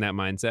stuck in that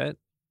mindset.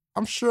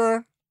 I'm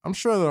sure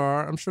there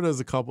are. I'm sure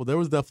there's a couple. There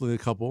was definitely a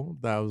couple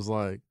that was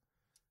like,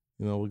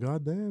 well,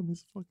 goddamn,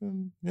 he's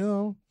fucking,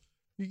 you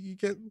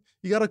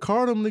got to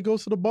card him when he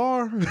goes to the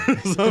bar.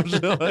 Some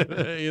shit like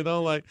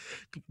that, like,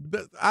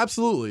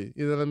 absolutely.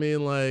 You know what I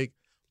mean? Like,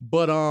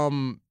 but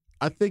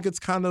I think it's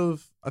kind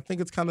of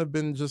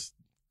been just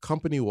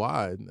company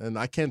wide, and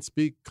I can't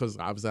speak because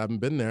obviously I haven't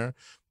been there,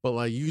 but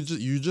like you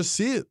just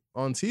see it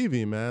on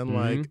TV, man. Mm-hmm.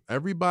 Like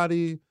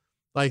everybody.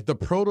 Like the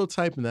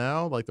prototype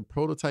now, like the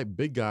prototype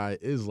big guy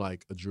is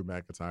like a Drew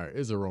McIntyre,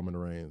 is a Roman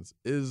Reigns,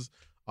 is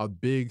a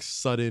big,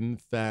 sudden,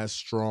 fast,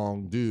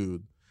 strong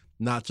dude,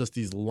 not just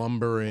these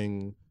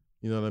lumbering,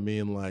 you know what I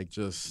mean? Like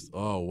just,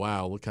 oh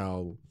wow, look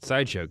how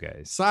sideshow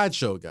guys. Yeah.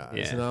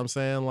 You know what I'm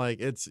saying?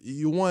 Like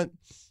you want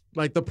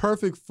like the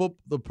perfect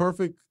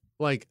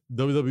like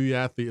WWE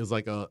athlete is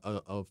like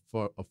a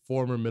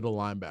former middle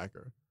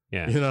linebacker.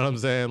 Yeah, you know what I'm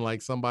saying?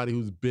 Like somebody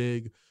who's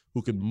big,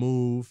 who can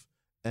move.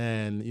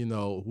 And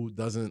who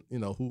doesn't,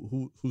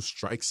 who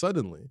strikes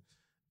suddenly,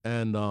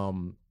 and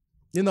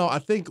I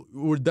think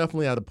we're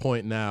definitely at a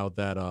point now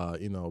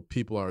that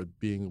people are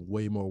being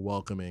way more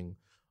welcoming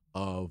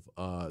of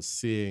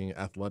seeing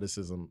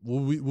athleticism.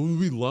 Would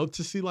we love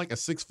to see like a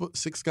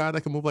 6'6" guy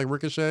that can move like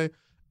Ricochet?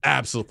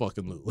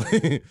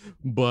 Absolutely.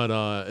 But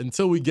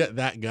until we get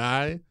that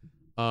guy,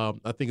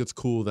 I think it's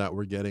cool that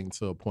we're getting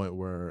to a point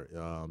where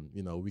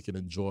we can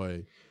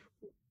enjoy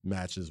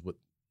matches with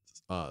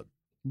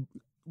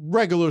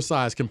regular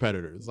size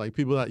competitors, like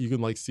people that you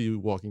can like see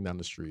walking down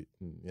the street.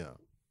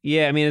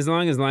 Yeah, I mean, as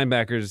long as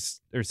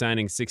linebackers are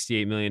signing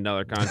 $68 million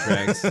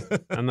contracts,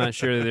 I'm not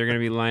sure that they're going to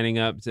be lining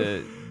up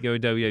to go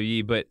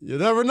WWE, but you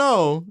never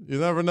know. Do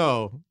you ever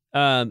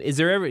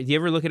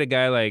look at a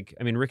guy like,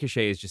 I mean,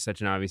 Ricochet is just such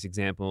an obvious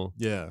example.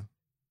 Yeah.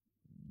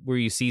 Where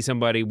you see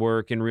somebody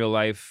work in real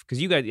life,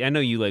 because I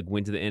know you like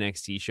went to the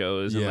NXT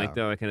shows and like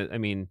that kind of, I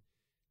mean,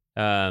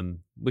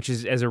 which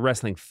is, as a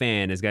wrestling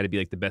fan, has got to be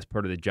like the best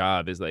part of the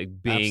job, is like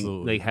being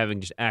Absolutely. like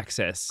having just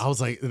access. I was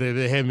like,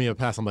 they handed me a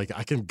pass. I'm like,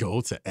 I can go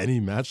to any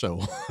match I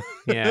want.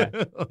 Yeah.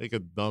 Like a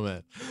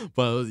dumbass.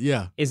 But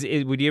yeah.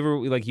 Would you ever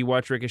like, you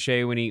watch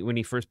Ricochet when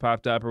he first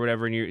popped up or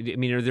whatever,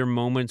 and are there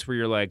moments where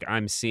you're like,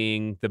 I'm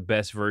seeing the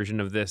best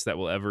version of this that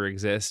will ever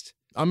exist?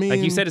 I mean,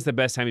 like you said, it's the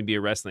best time to be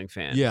a wrestling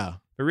fan. Yeah.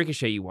 But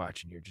Ricochet, you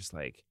watch and you're just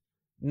like,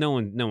 no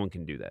one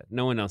can do that.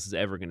 No one else is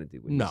ever going to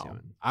do what he's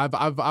doing.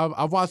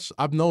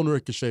 I've known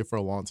Ricochet for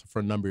a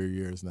number of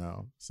years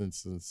now,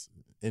 since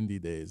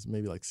indie days,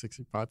 maybe like 6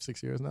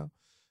 years now.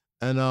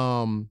 And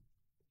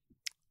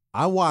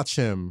I watch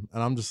him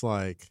and I'm just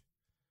like,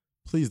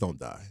 please don't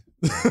die.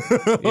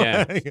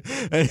 Yeah.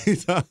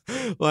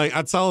 Like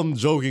I tell him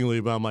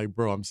jokingly, but I'm like,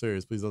 bro, I'm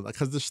serious, please don't die.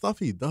 Because the stuff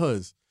he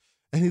does,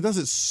 and he does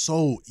it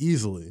so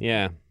easily.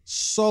 Yeah.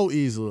 So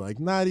easily,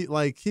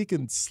 like he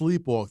can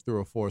sleepwalk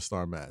through a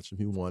 4-star match if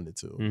he wanted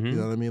to. Mm-hmm. You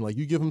know what I mean? Like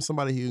you give him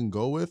somebody he can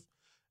go with,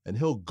 and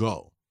he'll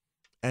go.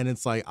 And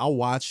it's like I'll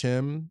watch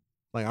him.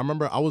 Like I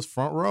remember I was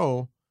front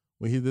row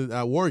when he did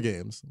at War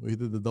Games, when he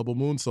did the double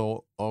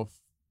moonsault off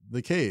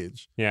the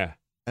cage. Yeah.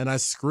 and I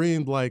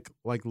screamed like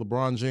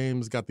LeBron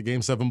James got the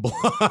Game 7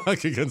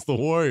 block against the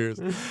Warriors.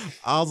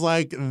 I was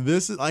like,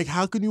 this is like,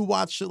 how can you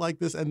watch shit like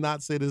this and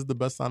not say this is the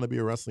best time to be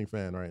a wrestling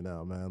fan right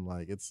now, man?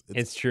 Like it's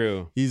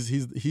true. He's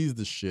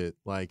the shit.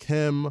 Like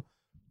him,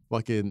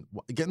 fucking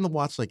getting to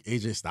watch like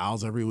AJ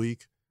Styles every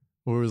week,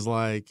 where it was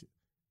like,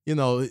 you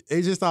know,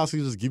 AJ Styles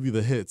can just give you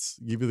the hits,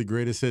 give you the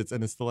greatest hits,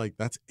 and it's still like,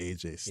 that's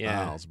AJ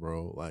Styles,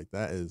 bro. Like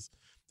that's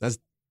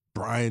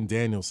Bryan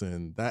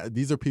Danielson.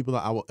 These are people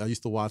that I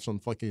used to watch on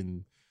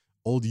fucking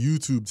old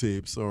YouTube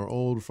tapes or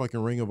old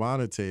fucking Ring of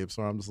Honor tapes,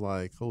 where I'm just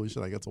like, holy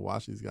shit, I get to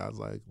watch these guys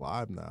like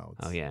live now.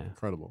 It's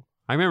incredible.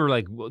 I remember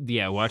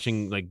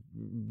watching like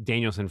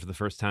Danielson for the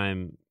first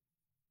time.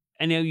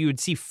 And you would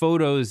see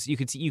photos. You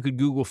could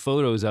Google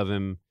photos of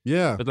him.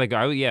 Yeah. But like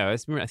I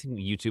think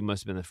YouTube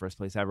must have been the first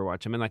place I ever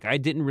watched him. And like I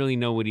didn't really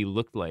know what he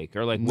looked like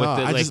or like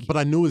but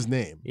I knew his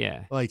name.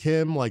 Yeah. Like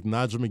him, like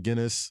Nigel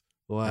McGuinness,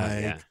 who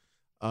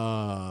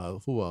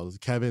else?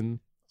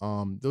 Kevin.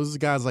 Those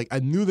guys, like I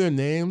knew their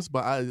names,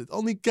 but I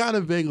only kind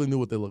of vaguely knew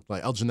what they looked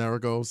like. El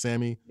Generico,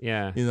 Sammy.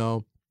 Yeah. You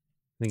know.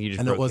 I think you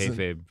just broke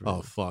kayfabe.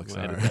 Oh fuck,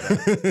 sorry.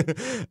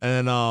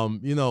 And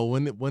you know,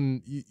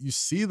 when you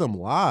see them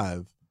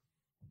live,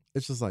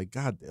 it's just like,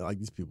 God, like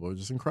these people are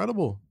just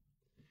incredible.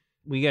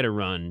 We got to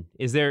run.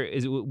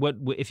 What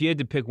if you had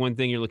to pick one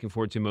thing you're looking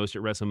forward to most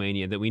at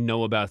WrestleMania that we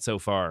know about so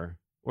far,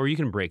 or you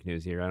can break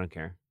news here. I don't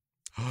care.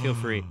 Feel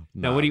free.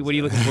 No, what are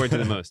you looking forward to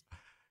the most?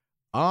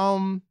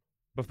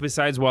 But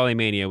besides Wally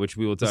Mania, which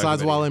we will talk about.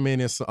 Besides Wally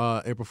Mania,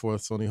 April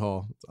 4th, Sony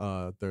Hall,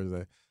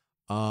 Thursday.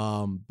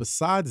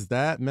 Besides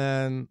that,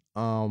 man,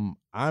 I'm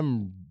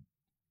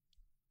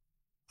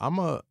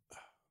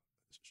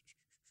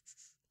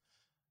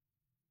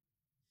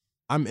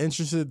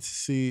interested to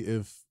see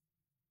if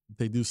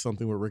they do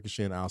something with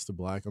Ricochet and Aleister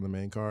Black on the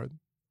main card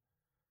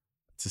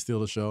to steal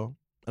the show.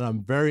 And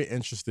I'm very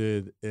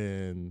interested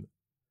in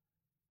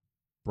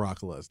Brock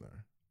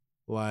Lesnar.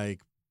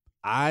 Like,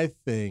 I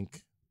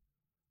think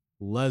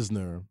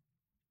Lesnar,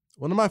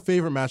 one of my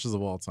favorite matches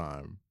of all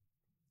time,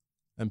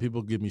 and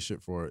people give me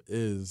shit for it,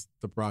 is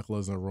the Brock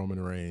Lesnar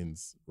Roman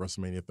Reigns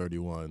WrestleMania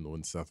 31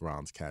 when Seth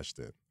Rollins cashed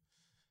in.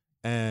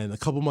 And a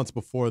couple months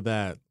before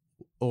that,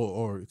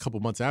 or a couple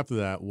months after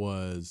that,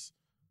 was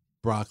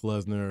Brock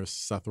Lesnar,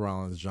 Seth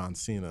Rollins, John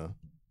Cena,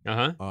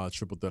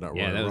 triple threat at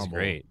Royal Rumble. Yeah, that was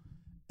great.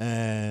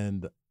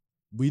 And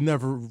we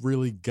never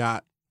really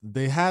got.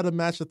 They had a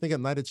match, I think, at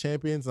Night of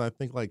Champions, and I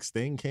think like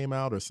Sting came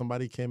out or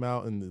somebody came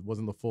out, and it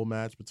wasn't the full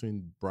match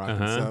between Brock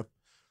and Seth.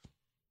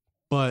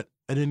 But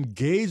an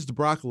engaged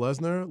Brock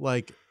Lesnar,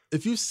 like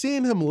if you've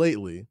seen him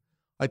lately,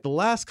 like the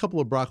last couple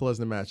of Brock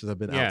Lesnar matches have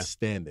been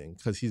outstanding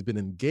because he's been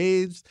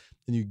engaged,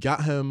 and you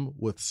got him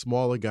with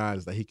smaller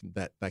guys that he can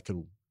that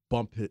can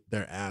bump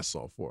their ass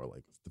off for.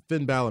 Like the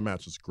Finn Balor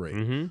match was great.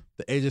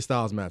 The AJ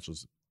Styles match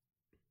was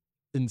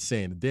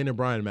insane. The Daniel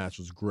Bryan match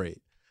was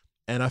great.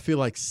 And I feel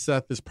like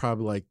Seth is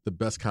probably like the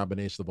best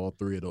combination of all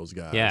three of those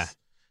guys. Yeah.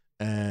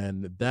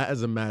 And that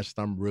is a match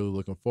that I'm really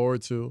looking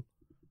forward to.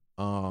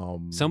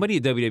 Somebody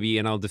at WWE,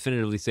 and I'll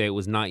definitively say it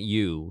was not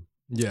you,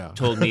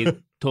 told me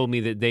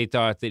that they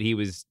thought that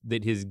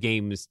his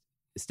game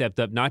stepped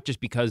up, not just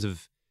because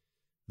of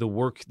the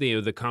work,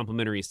 the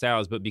complementary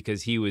styles, but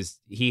because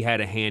he had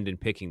a hand in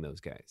picking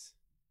those guys.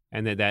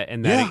 And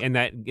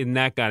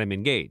that got him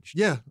engaged.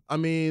 Yeah. I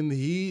mean,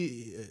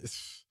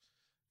 if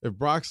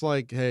Brock's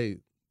like, hey,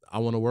 I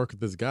want to work with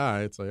this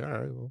guy, it's like, all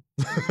right, well,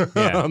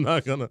 I'm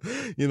not gonna,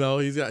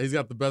 he's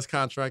got the best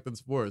contract in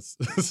sports.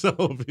 So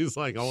if he's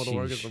like, I want to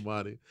work with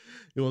somebody,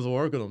 he wants to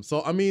work with them.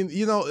 So I mean,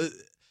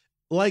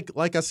 like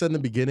I said in the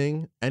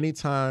beginning,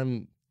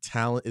 anytime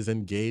talent is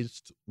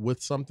engaged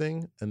with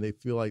something and they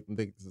feel like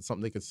it's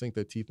something they could sink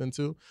their teeth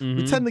into,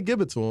 we tend to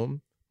give it to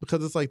them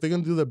because it's like they're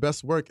gonna do their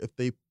best work if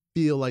they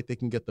feel like they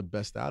can get the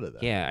best out of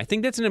that. Yeah, I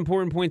think that's an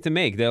important point to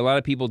make that a lot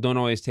of people don't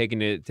always take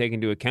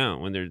into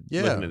account when they're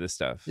looking at this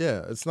stuff.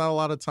 Yeah, it's not a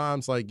lot of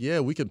times like,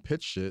 we can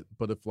pitch shit,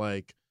 but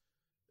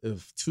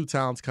if two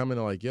talents come in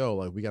and like, yo,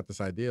 like we got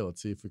this idea,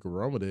 let's see if we can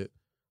run with it.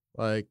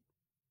 Like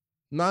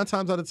 9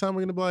 times out of 10,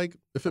 we're gonna be like,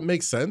 if it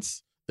makes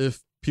sense,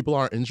 if people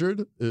aren't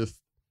injured, if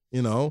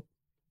and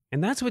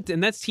that's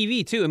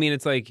TV too. I mean,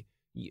 it's like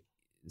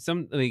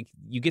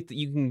you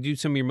can do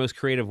some of your most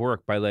creative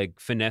work by like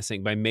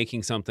finessing, by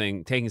taking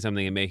something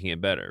and making it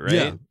better, right?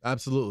 Yeah,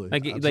 absolutely.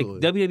 Like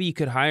WWE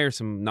could hire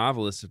some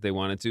novelists if they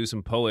wanted to,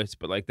 some poets,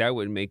 but like that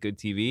wouldn't make good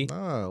TV.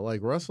 Nah,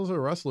 like wrestlers are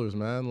wrestlers,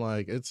 man.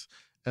 Like it's,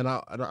 and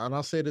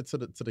I'll say it to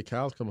the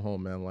cows come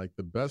home, man. Like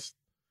the best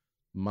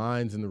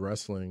minds in the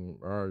wrestling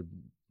are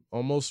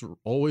almost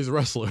always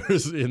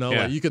wrestlers.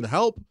 Like you can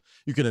help,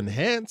 you can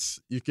enhance,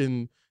 you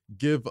can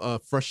give a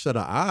fresh set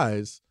of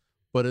eyes,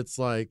 but it's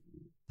like,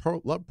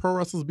 let pro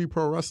wrestlers be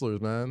pro wrestlers,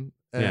 man.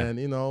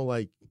 And,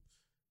 like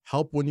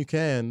help when you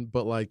can,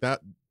 but like that,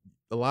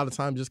 a lot of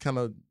times just kind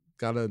of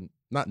gotta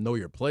not know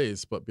your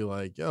place, but be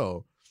like,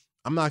 yo,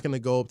 I'm not going to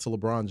go up to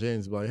LeBron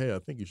James and be like, hey, I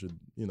think you should,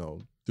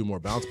 do more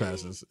bounce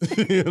passes.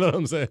 You know what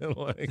I'm saying?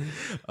 Like,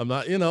 I'm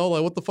not,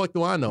 like, what the fuck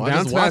do I know? I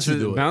just watch you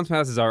do it. Bounce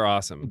passes are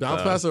awesome.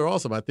 Bounce passes are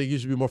awesome. I think you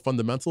should be more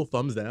fundamental,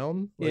 thumbs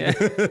down. Like,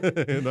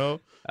 yeah.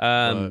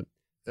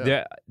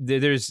 Yeah.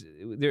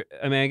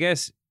 I mean, I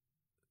guess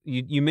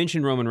you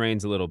mentioned Roman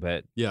Reigns a little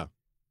bit. Yeah.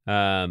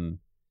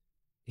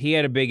 He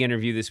had a big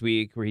interview this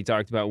week where he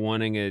talked about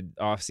wanting an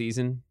off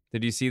season.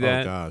 Did you see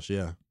that? Oh gosh,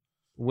 yeah.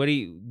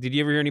 Did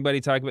you ever hear anybody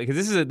talk about?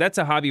 Because that's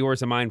a hobby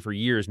horse of mine for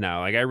years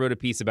now. Like I wrote a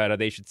piece about how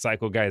they should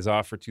cycle guys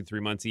off for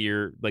 2-3 months a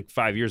year. Like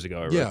 5 years ago,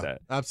 I wrote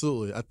that.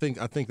 Absolutely. I think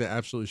they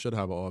absolutely should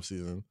have an off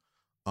season.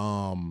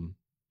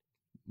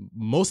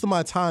 Most of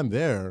my time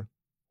there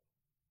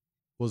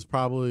was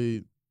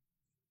probably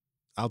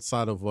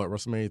outside of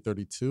WrestleMania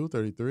 32,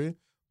 33.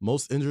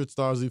 Most injured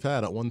stars we've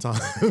had at one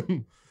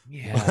time.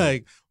 Yeah.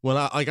 Like when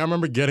I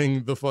remember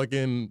getting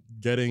the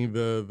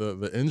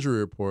injury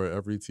report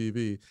every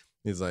TV.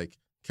 He's like,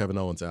 Kevin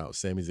Owens out,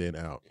 Sami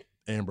Zayn out,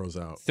 Ambrose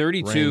out.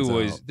 32 Reigns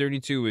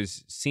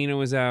was Cena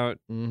was out,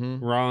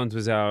 Rollins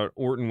was out,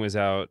 Orton was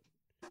out,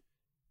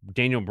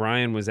 Daniel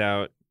Bryan was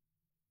out,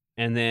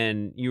 and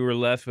then you were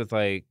left with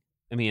like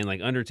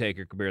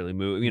Undertaker could barely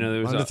move.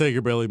 There was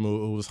Undertaker barely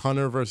moved. It was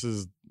Hunter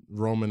versus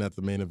Roman at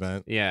the main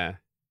event. Yeah.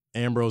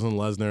 Ambrose and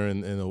Lesnar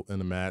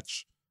in a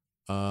match.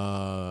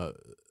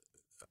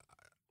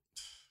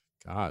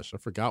 Gosh, I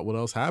forgot what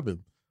else happened.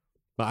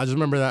 But I just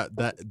remember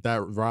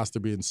that roster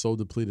being so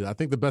depleted. I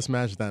think the best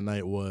match that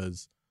night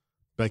was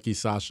Becky,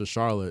 Sasha,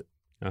 Charlotte.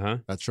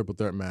 That triple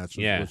threat match,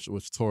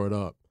 which tore it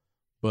up.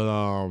 But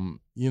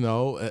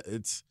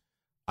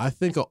I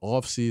think an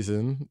off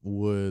season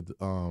would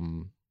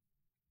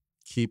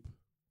keep.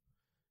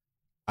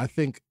 I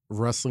think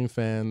wrestling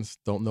fans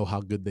don't know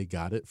how good they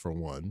got it, for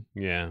one.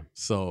 Yeah.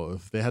 So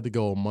if they had to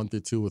go a month or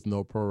two with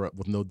no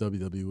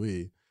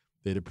WWE,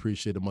 they'd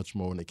appreciate it much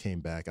more when it came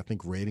back. I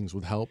think ratings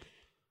would help.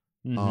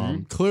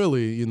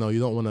 Clearly, you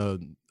don't want to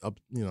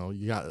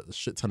you got a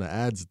shit ton of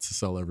ads to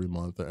sell every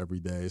month or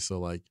every day. So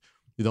like,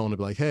 you don't want to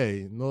be like, hey,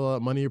 you know that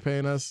money you're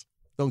paying us?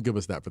 Don't give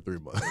us that for 3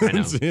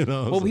 months. I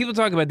know. Well, people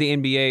talk about the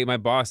NBA. My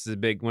boss is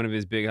one of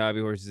his big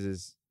hobby horses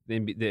is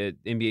the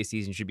NBA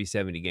season should be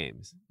 70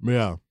 games.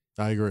 Yeah,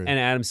 I agree. And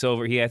Adam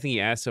Silver, I think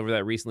he asked Silver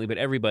that recently, but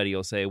everybody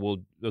will say, well,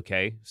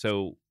 okay,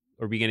 so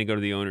are we going to go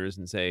to the owners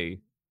and say,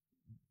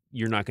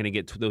 you're not going to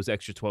get those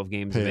extra 12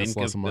 games of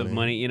income of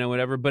money,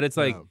 whatever. But it's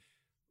like,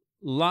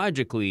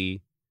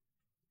 logically,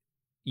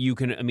 you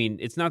can. I mean,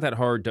 it's not that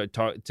hard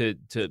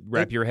to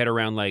wrap your head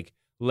around. Like,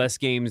 less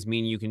games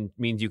means you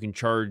can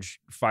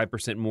charge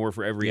 5% more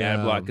for every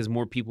ad block because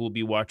more people will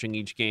be watching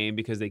each game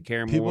because they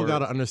care more. People got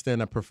to understand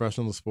that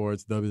professional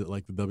sports,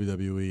 like the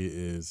WWE,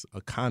 is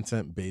a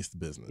content-based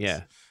business.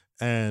 Yeah.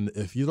 And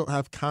if you don't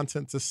have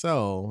content to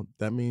sell,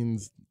 that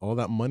means all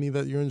that money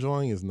that you're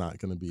enjoying is not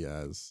going to be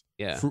as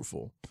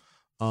fruitful.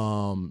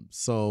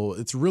 So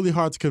it's really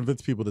hard to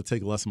convince people to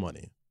take less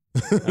money.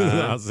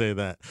 I'll say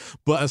that.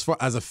 But as far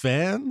as a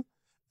fan,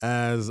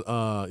 as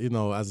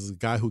as a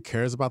guy who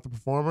cares about the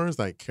performers,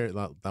 I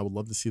would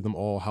love to see them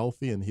all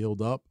healthy and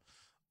healed up.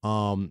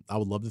 I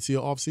would love to see an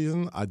off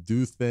season. I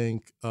do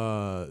think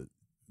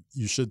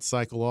you should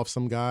cycle off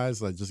some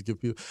guys, like just give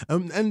people,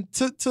 and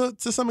to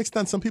some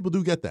extent, some people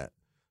do get that.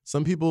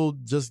 Some people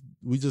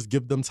we just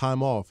give them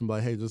time off and be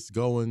like, hey, just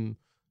go and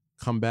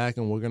come back,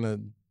 and we're gonna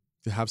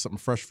have something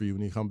fresh for you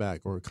when you come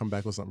back, or come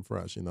back with something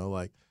fresh.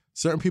 Like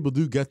certain people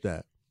do get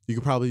that. You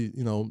could probably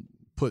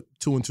put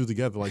 2 and 2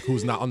 together, like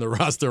who's not on the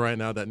roster right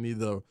now that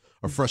needs a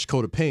fresh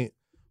coat of paint.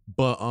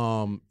 But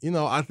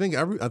I think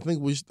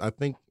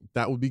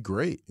that would be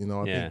great. I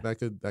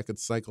think that could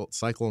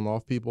cycling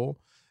off people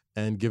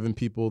and giving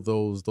people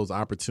those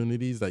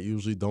opportunities that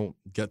usually don't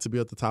get to be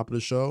at the top of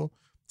the show,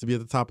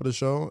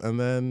 and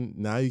then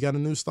now you got a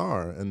new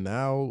star, and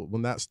now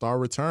when that star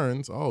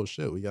returns, oh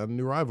shit, we got a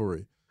new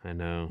rivalry. I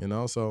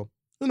know. So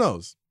who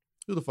knows?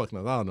 Who the fuck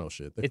knows? I don't know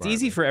shit. It's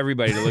easy for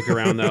everybody to look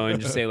around though and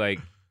just say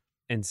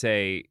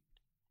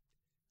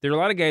there are a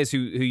lot of guys who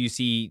you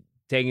see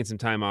taking some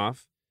time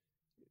off.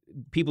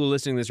 People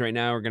listening to this right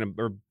now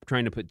are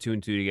trying to put 2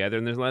 and 2 together,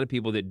 and there's a lot of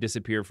people that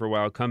disappear for a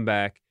while, come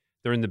back,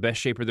 they're in the best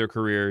shape of their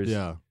careers.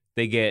 Yeah.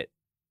 They get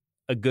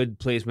a good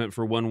placement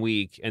for 1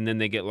 week, and then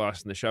they get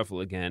lost in the shuffle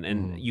again.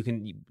 And you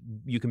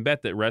can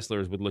bet that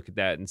wrestlers would look at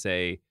that and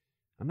say,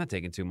 I'm not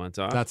taking 2 months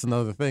off. That's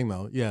another thing,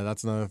 though. Yeah,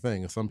 that's another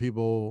thing. Some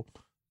people,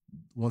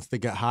 once they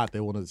get hot,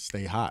 they want to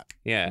stay hot.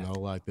 Yeah.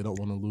 Like they don't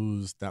want to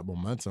lose that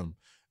momentum.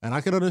 And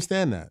I can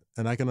understand that.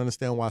 And I can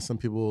understand why some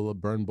people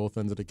burn both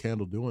ends of the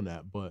candle doing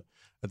that. But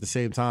at the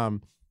same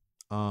time,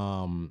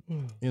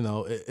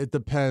 it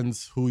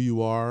depends who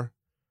you are.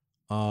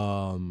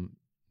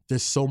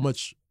 There's so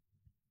much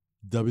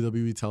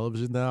WWE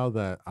television now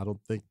that I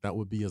don't think that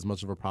would be as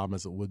much of a problem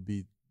as it would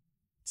be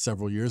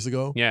several years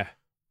ago. Yeah.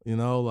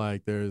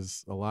 Like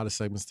there's a lot of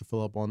segments to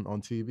fill up on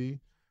TV.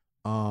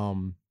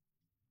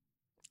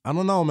 I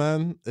don't know,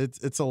 man.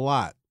 It's a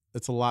lot.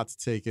 It's a lot to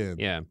take in.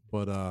 Yeah.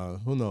 But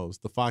who knows?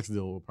 The Fox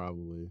deal will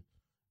probably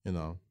be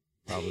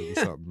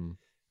something.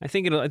 I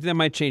think that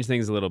might change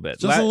things a little bit.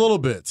 Just a little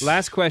bit.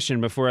 Last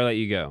question before I let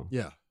you go.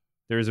 Yeah.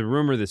 There's a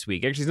rumor this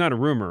week. Actually, it's not a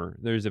rumor.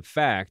 There's a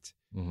fact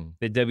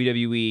that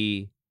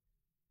WWE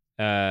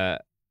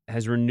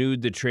has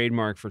renewed the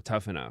trademark for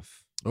Tough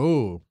Enough.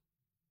 Oh.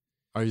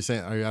 Are you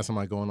asking, am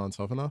I going on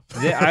Tough Enough?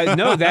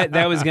 No,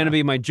 that was going to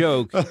be my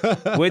joke.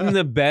 Wouldn't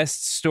the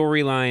best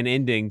storyline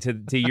ending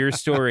to your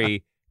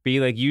story be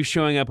like you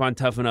showing up on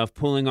Tough Enough,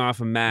 pulling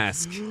off a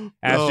mask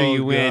after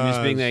you win,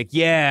 just being like,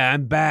 yeah,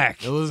 I'm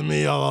back. It was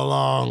me all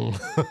along.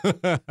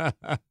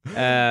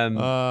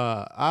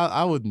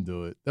 I wouldn't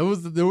do it. There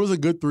was a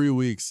good 3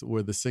 weeks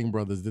where the Singh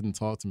brothers didn't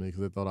talk to me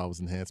because they thought I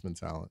was enhancement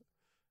talent.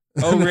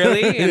 Oh,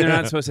 really? And they're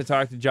not supposed to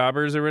talk to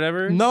jobbers or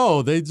whatever?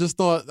 No, they just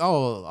thought,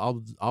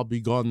 I'll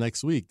be gone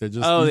next week. They're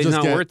just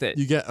not worth it.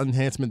 You get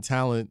enhancement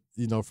talent,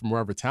 from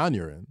wherever town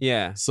you're in.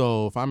 Yeah.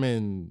 So if I'm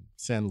in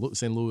St.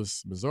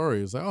 Louis,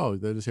 Missouri, it's like, oh,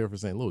 they're just here for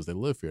St. Louis. They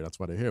live here. That's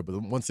why they're here.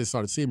 But once they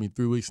started seeing me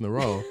 3 weeks in a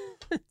row,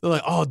 they're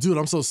like, oh, dude,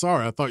 I'm so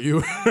sorry. I thought you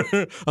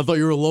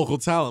were a local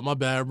talent. My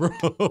bad, bro.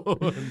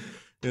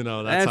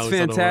 That's how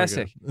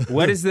fantastic.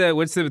 What's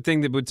the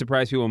thing that would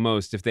surprise people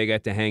most if they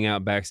got to hang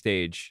out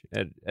backstage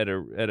at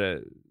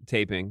a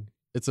taping?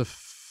 It's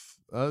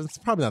it's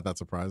probably not that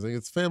surprising.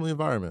 It's family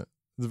environment.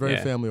 It's very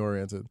family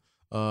oriented.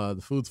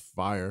 The food's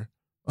fire.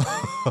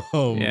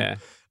 Yeah.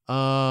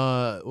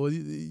 Well,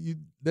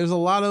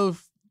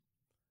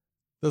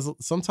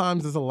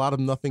 sometimes there's a lot of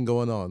nothing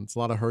going on. It's a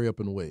lot of hurry up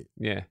and wait.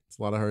 Yeah. It's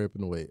a lot of hurry up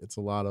and wait. It's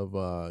a lot of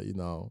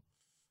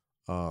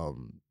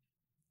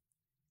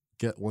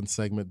get one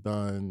segment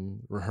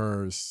done,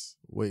 rehearse,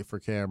 wait for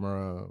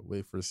camera,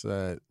 wait for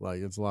set. Like,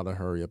 it's a lot of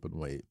hurry up and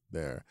wait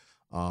there.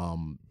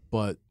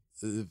 But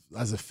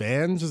as a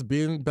fan, just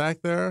being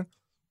back there,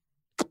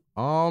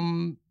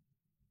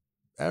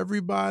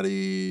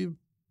 everybody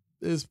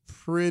is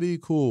pretty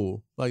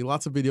cool. Like,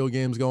 lots of video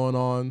games going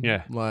on.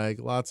 Yeah.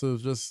 Like, lots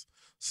of just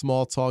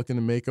small talk in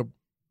the makeup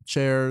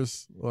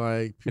chairs.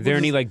 Like, are there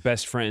any like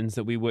best friends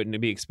that we wouldn't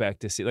expect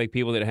to see? Like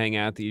people that hang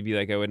out that you'd be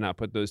like, I would not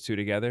put those two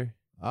together?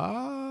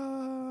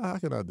 How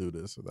can I do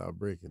this without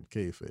breaking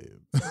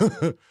kayfabe?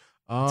 It's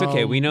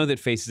okay. We know that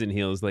faces and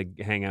heels like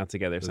hang out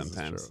together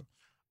sometimes.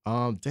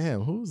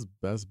 Damn, who's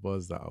best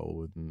buds that I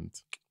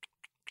wouldn't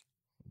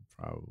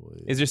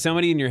probably? Is there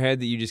somebody in your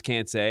head that you just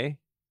can't say?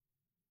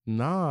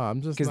 Nah,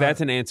 I'm just because that's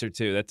an answer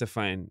too. That's a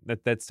fine.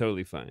 That's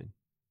totally fine.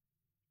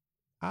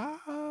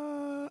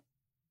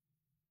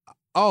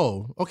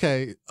 Oh,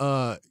 okay.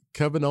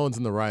 Kevin Owens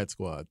and the Riot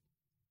Squad.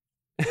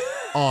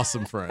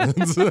 Awesome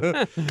friends.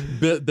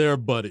 They're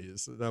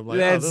buddies. And I'm like,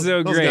 that's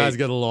so great. Those guys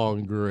get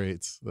along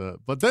great.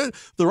 But then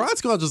the Riot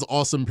Squad is just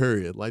awesome,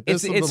 period. Like,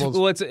 it's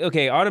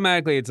okay.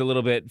 Automatically, it's a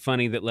little bit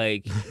funny that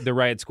like the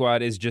Riot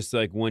Squad is just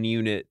like one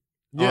unit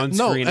on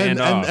screen and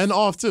off. And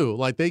off too.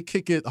 Like, they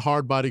kick it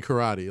hard body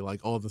karate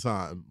like all the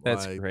time.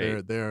 That's like,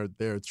 great.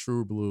 They're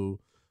true blue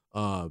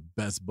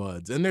best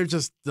buds. And they're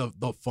just the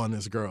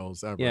funnest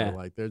girls ever. Yeah.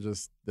 Like,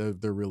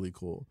 they're really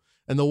cool.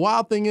 And the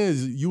wild thing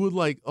is, you would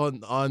like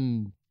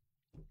on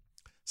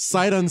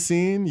sight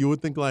unseen, you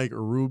would think like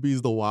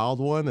Ruby's the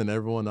wild one and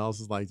everyone else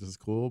is like just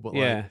cool. But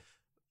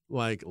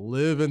like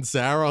Liv and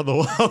Sarah are the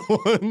wild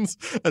ones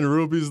and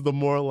Ruby's the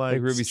more like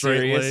Ruby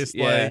straight-laced.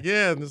 serious?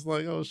 And it's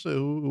like, oh shit,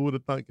 who would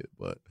have thunk it?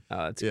 But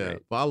that's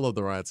great. But I love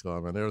the Riot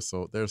Squad, man. They're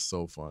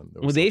so fun.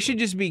 They should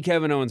just be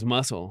Kevin Owens'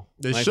 muscle.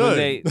 They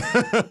should.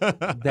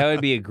 That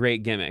would be a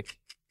great gimmick.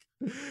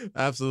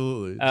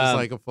 Absolutely. Just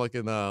like a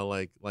fucking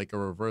like a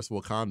reverse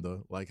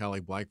Wakanda, like how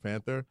like Black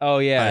Panther. Oh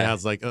yeah, it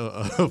has like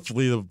a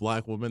fleet of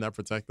black women that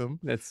protect them.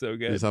 That's so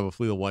good. You just have a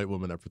fleet of white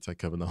women that protect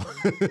Kevin Owens.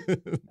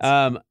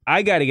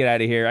 I got to get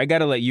out of here. I got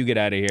to let you get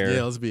out of here.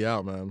 Yeah, let's be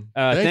out, man.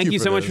 Thank you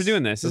so much for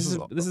doing this. This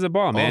is a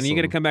ball, man. Awesome. You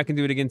got to come back and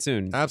do it again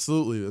soon.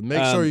 Absolutely. And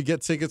make sure you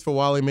get tickets for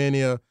Wally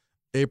Mania,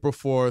 April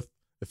 4th.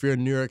 If you're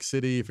in New York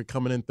City, if you're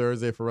coming in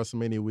Thursday for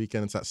WrestleMania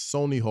weekend, it's at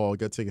Sony Hall.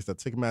 Get tickets at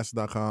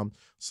Ticketmaster.com,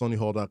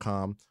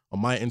 SonyHall.com. On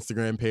my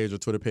Instagram page or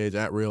Twitter page,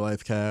 at Real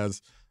Life Kaz.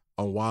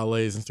 On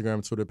Wale's Instagram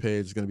and Twitter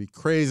page. It's going to be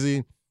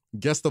crazy.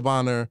 Guest of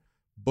honor,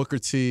 Booker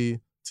T,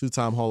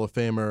 two-time Hall of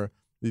Famer.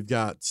 We've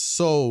got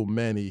so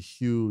many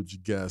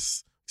huge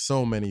guests,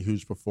 so many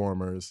huge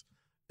performers.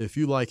 If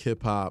you like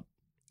hip-hop,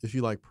 if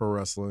you like pro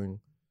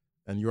wrestling,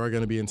 and you are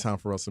going to be in town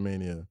for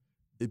WrestleMania,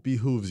 it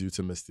behooves you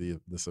to miss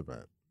this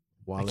event.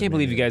 I can't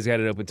believe you guys got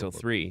it open until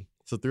 3.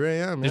 So 3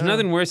 a.m. There's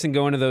nothing worse than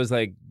going to those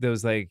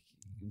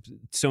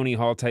Sony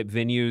Hall type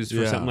venues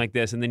for something like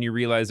this, and then you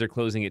realize they're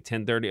closing at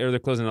 10:30 or they're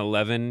closing at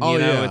 11.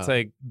 It's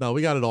like, no,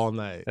 we got it all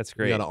night. That's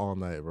great. We got it all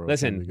night, bro.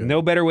 Listen,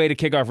 no better way to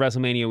kick off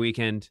WrestleMania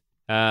weekend.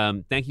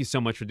 Thank you so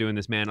much for doing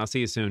this, man. I'll see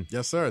you soon.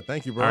 Yes, sir.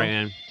 Thank you, bro. All right,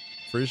 man.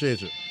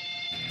 Appreciate you.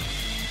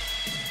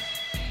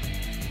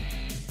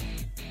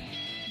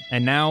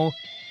 And now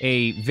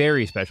a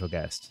very special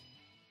guest,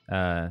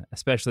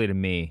 especially to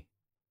me,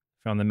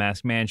 from the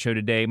Masked Man show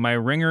today, my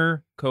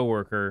Ringer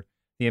coworker,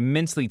 the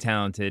immensely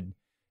talented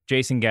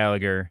Jason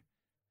Gallagher,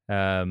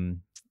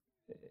 one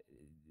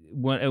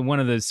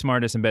of the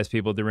smartest and best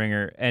people at the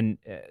Ringer. And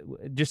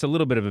just a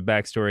little bit of a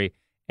backstory.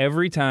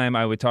 Every time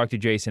I would talk to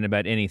Jason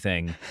about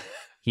anything,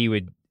 he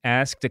would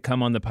asked to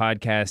come on the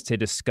podcast to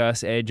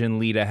discuss Edge and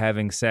Lita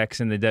having sex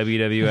in the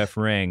WWF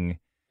ring,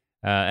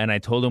 and I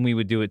told him we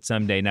would do it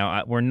someday.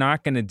 Now, we're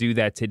not going to do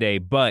that today,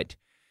 but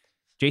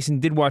Jason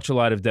did watch a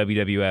lot of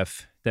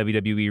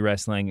WWE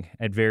wrestling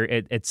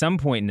at some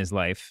point in his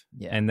life,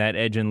 and that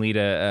Edge and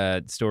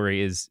Lita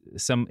story is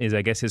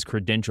I guess his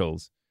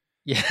credentials.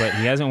 Yeah, but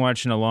he hasn't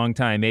watched in a long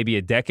time, maybe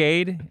a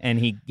decade. And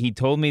he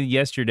told me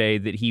yesterday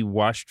that he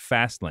watched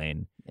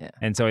Fastlane. Yeah,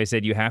 and so I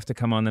said you have to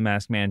come on the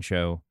Masked Man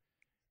show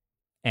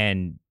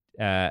and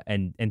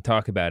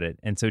talk about it.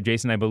 And so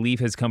Jason, I believe,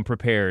 has come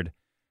prepared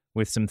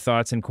with some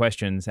thoughts and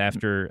questions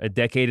after a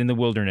decade in the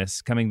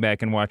wilderness, coming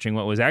back and watching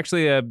what was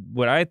actually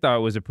what I thought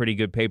was a pretty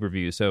good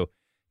pay-per-view. So,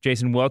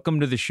 Jason, welcome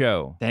to the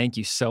show. Thank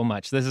you so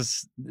much. This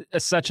is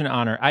such an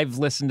honor. I've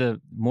listened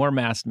to more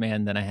Masked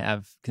Man than I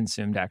have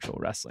consumed actual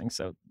wrestling,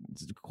 so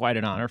it's quite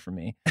an honor for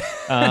me.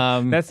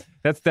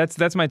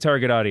 That's my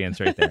target audience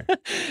right there.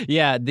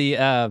 Yeah,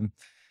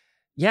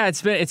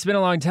 it's been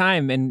a long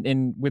time,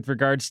 and with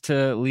regards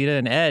to Lita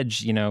and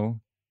Edge, you know,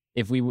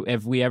 if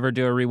we ever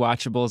do a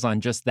rewatchables on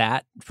just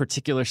that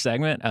particular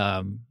segment,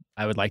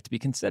 I would like to be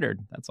considered.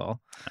 That's all.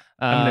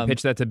 I'm going to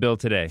pitch that to Bill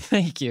today.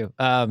 Thank you.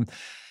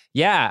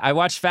 Yeah, I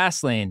watched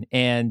Fastlane,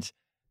 and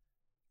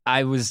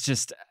I was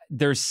just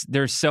there's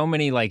so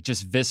many like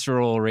just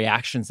visceral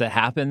reactions that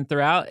happen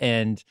throughout.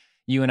 And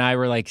you and I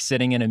were like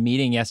sitting in a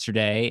meeting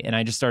yesterday, and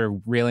I just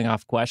started reeling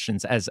off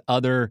questions as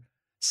other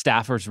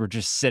staffers were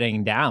just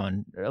sitting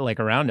down like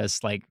around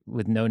us, like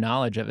with no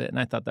knowledge of it. And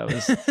I thought that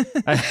was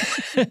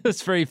it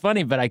was very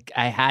funny, but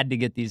I had to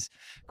get these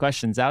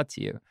questions out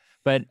to you.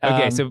 But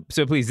okay, so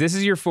please, this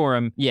is your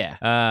forum.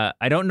 Yeah.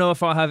 I don't know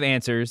if I'll have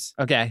answers.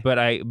 Okay. But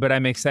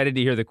I'm excited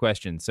to hear the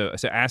questions. So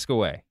ask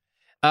away.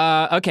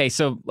 Okay,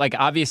 so like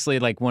obviously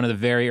like one of the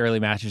very early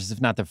matches,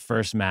 if not the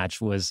first match,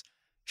 was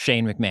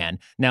Shane McMahon.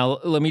 Now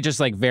let me just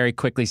like very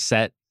quickly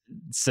set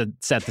the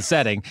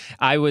setting.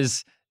 I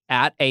was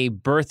at a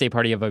birthday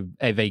party of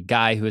a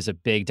guy who is a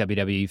big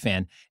WWE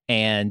fan,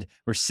 and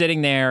we're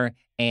sitting there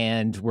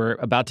and we're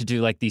about to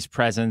do like these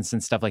presents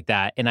and stuff like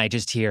that. And I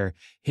just hear,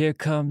 "Here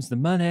comes the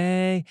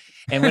money."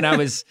 And when I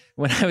was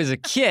a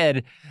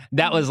kid,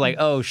 that was like,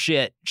 oh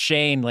shit,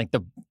 Shane, like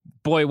the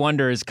boy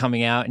wonder is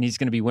coming out, and he's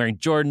going to be wearing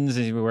Jordans,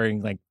 and he's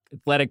wearing like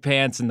athletic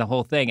pants and the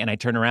whole thing. And I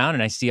turn around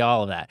and I see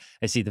all of that.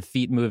 I see the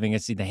feet moving. I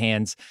see the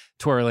hands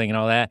twirling and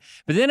all that.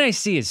 But then I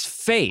see his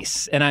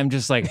face, and I'm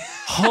just like,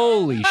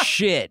 holy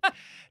shit.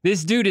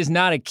 This dude is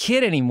not a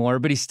kid anymore,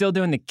 but he's still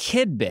doing the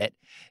kid bit,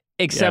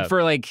 except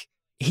for like,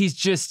 he's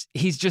just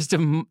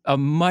a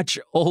much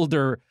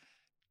older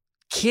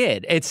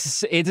kid.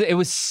 It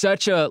was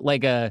such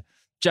a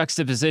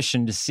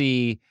juxtaposition to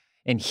see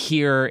and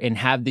hear and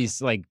have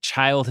these like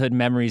childhood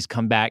memories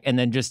come back, and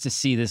then just to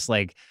see this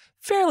like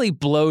fairly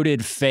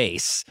bloated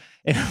face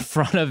in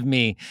front of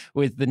me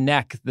with the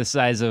neck the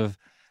size of,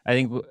 I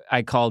think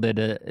I called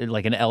it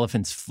like an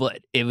elephant's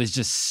foot. It was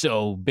just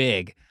so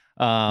big.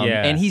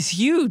 And he's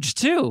huge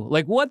too.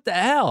 Like, what the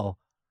hell?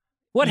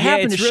 What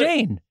happened to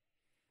Shane?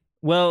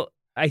 Well,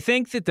 I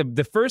think that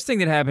the first thing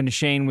that happened to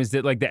Shane was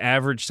that like the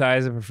average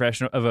size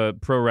of a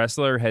pro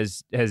wrestler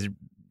has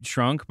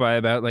shrunk by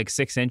about like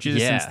 6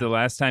 inches since the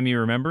last time you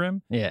remember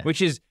him. Yeah,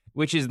 which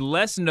is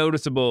less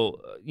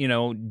noticeable, you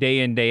know, day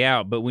in day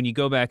out. But when you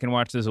go back and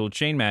watch those old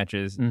Shane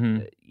matches,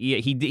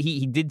 he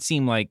did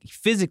seem like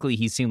physically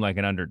he seemed like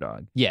an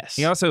underdog. Yes,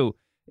 he also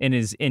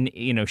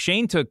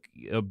Shane took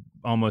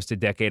almost a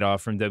decade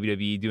off from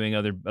WWE doing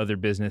other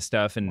business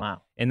stuff, and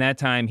in that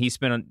time he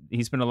spent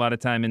a lot of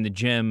time in the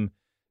gym.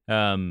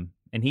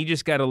 And he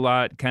just got a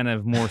lot kind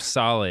of more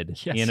solid.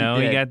 Yes, you know,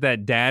 he got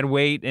that dad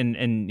weight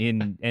and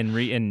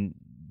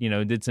you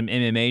know, did some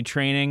MMA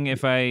training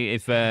if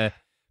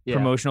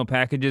promotional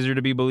packages are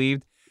to be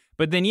believed.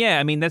 But then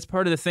I mean, that's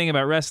part of the thing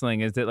about wrestling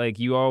is that like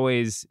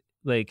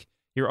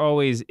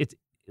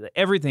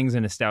everything's a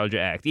nostalgia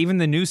act. Even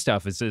the new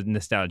stuff is a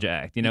nostalgia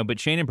act, you know, but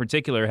Shane in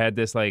particular had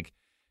this like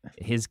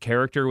his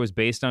character was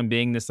based on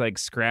being this like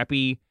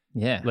scrappy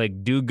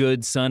like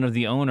do-good son of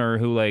the owner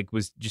who like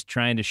was just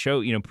trying to show,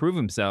 you know, prove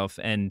himself.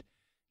 And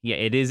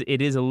it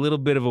is a little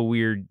bit of a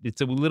weird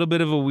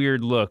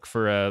look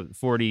for a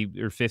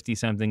 40 or 50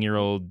 something year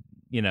old,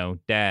 you know,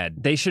 dad.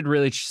 They should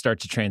really start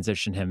to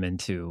transition him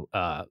into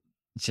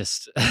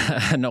just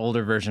an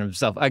older version of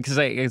himself.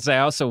 Because I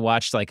also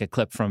watched like a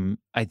clip from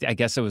I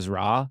guess it was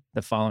Raw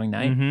the following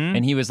night,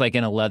 and he was like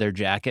in a leather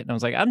jacket, and I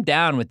was like, I'm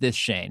down with this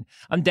Shane.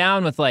 I'm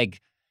down with like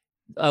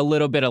a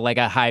little bit of like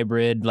a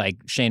hybrid, like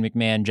Shane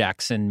McMahon,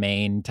 Jackson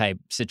Maine type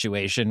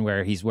situation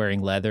where he's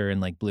wearing leather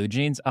and like blue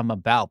jeans. I'm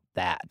about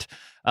that.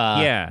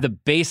 The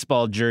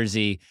baseball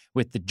jersey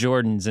with the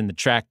Jordans and the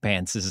track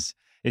pants is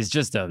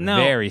just a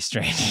very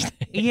strange thing.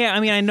 Yeah, I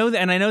mean, I know that,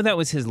 and I know that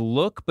was his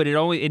look, but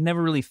it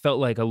never really felt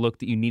like a look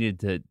that you needed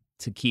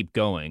to keep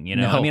going. You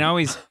know, I mean, I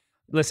always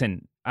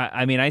listen.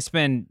 I mean, I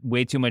spend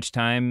way too much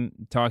time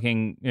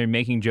talking or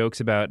making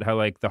jokes about how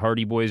like the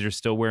Hardy Boys are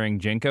still wearing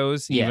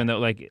JNCOs, even though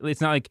like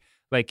it's not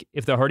like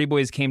if the Hardy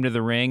Boys came to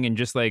the ring in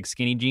just like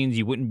skinny jeans,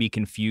 you wouldn't be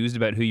confused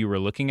about who you were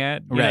looking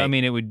at. You know? I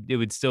mean, it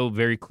would still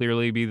very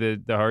clearly be the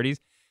Hardys.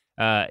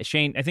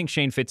 Shane, I think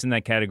Shane fits in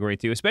that category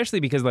too, especially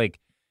because like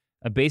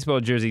a baseball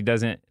jersey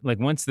doesn't, like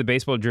once the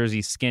baseball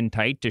jersey's skin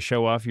tight to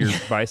show off your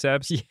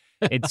biceps,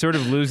 it sort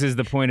of loses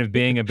the point of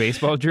being a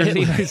baseball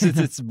jersey. It loses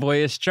its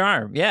boyish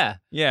charm. Yeah.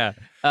 Yeah.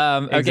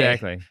 Okay.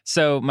 Exactly.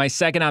 So my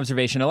second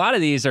observation, a lot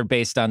of these are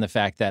based on the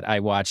fact that I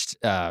watched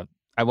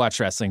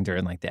wrestling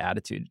during like the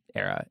Attitude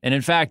Era. And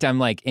in fact, I'm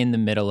like in the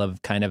middle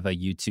of kind of a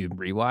YouTube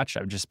rewatch.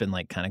 I've just been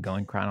like kind of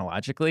going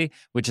chronologically,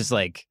 which is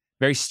like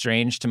very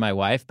strange to my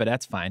wife, but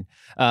that's fine.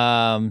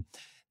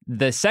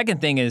 The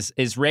second thing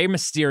is Rey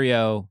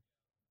Mysterio.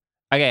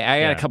 Okay,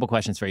 I got a couple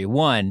questions for you.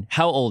 One,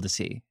 how old is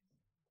he?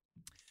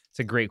 It's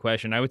a great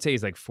question. I would say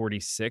he's like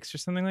 46 or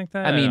something like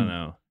that. I mean, don't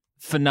know.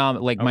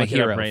 Phenomenal, like my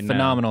hero,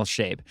 phenomenal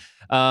shape.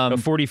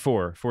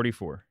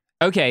 44.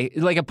 Okay,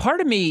 like a part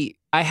of me,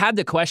 I had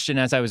the question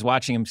as I was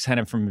watching him kind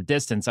of from a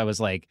distance. I was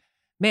like,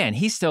 man,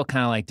 he's still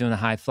kind of like doing the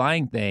high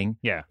flying thing.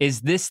 Yeah.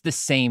 Is this the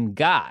same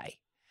guy?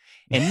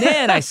 And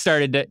then I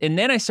started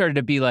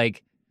to be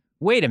like,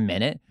 wait a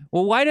minute.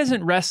 Well, why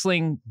doesn't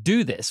wrestling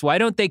do this? Why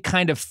don't they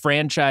kind of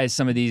franchise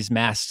some of these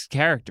masked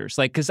characters?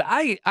 Like, because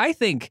I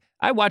think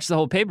I watched the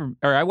whole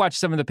I watched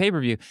some of the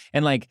pay-per-view,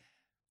 and like,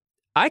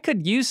 I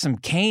could use some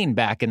Kane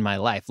back in my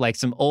life, like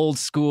some old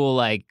school,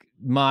 like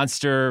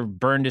monster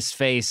burned his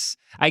face.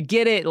 I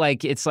get it.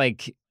 Like, it's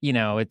like, you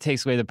know, it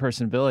takes away the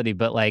personability,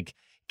 but like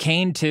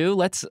Kane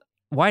too,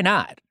 why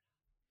not?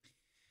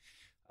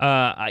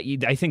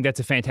 I think that's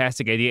a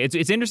fantastic idea.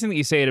 It's interesting that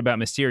you say it about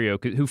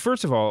Mysterio, who,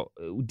 first of all,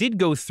 did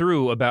go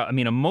through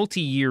a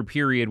multi-year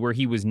period where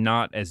he was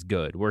not as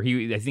good. Where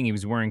I think he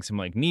was wearing some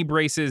like knee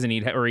braces, and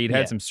he'd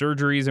had some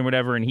surgeries and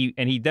whatever, and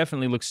he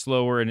definitely looked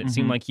slower, and it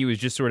seemed like he was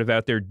just sort of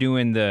out there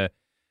doing the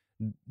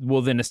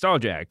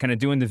nostalgia act, kind of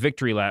doing the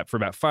victory lap for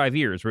about 5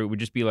 years, where it would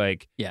just be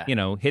like, you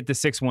know, hit the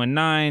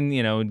 619,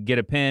 you know, get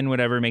a pin,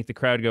 whatever, make the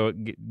crowd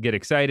get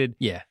excited.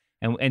 Yeah,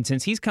 and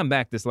since he's come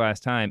back this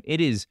last time,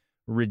 it is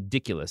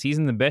ridiculous. He's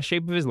in the best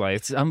shape of his life.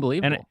 It's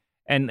unbelievable.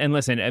 And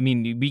listen, I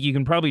mean, you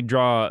can probably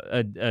draw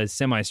a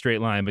semi-straight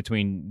line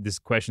between this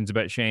questions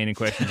about Shane and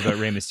questions about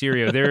Rey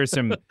Mysterio.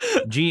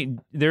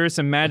 There are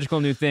some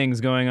magical new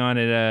things going on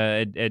in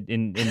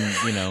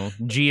you know,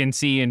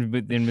 GNC and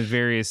with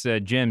various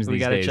gyms we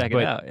these gotta days. check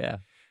it out. Yeah.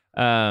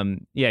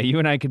 You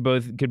and I could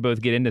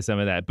both get into some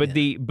of that. But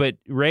but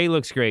Ray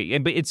looks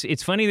great. But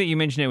it's funny that you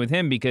mention it with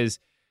him because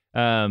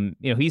you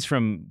know, he's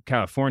from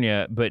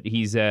California, but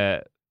he's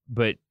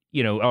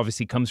you know,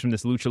 obviously comes from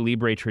this lucha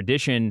libre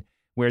tradition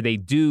where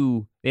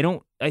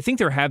I think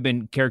there have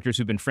been characters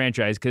who've been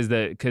franchised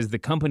because the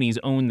companies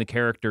own the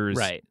characters,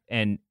 right,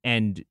 and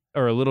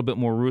are a little bit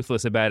more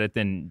ruthless about it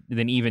than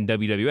even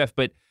WWF,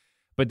 but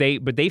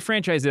they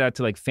franchise it out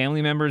to like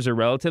family members or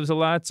relatives a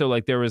lot. So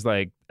like there was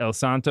like El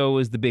Santo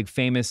was the big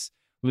famous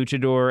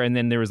luchador, and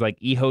then there was like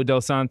Hijo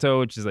del Santo,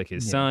 which is like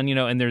his son, you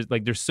know, and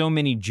there's so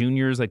many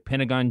juniors, like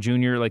Pentagon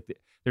Jr., like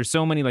there's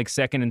so many like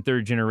second and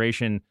third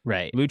generation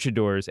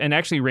luchadors. And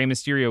actually Rey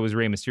Mysterio was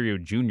Rey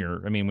Mysterio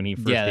Jr. I mean, when he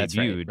first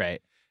debuted.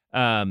 Right.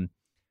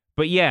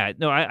 But yeah,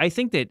 no, I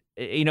think that,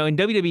 you know, and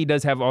WWE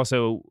does have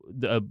also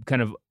a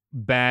kind of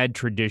bad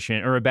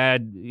tradition or a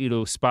bad, you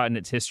know, spot in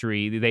its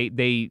history.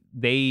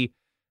 They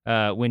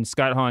when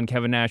Scott Hall and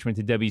Kevin Nash went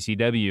to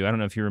WCW, I don't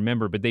know if you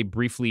remember, but they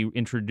briefly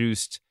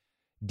introduced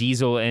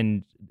Diesel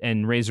and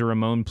Razor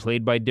Ramon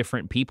played by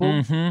different people.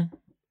 Mm-hmm.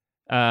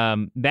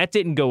 That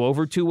didn't go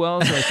over too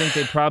well, so I think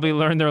they probably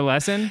learned their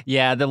lesson.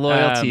 Yeah, the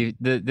loyalty,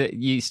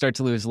 you start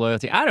to lose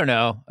loyalty. I don't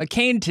know.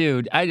 Kane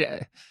 2,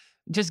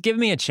 just give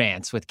me a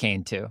chance with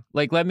Kane 2.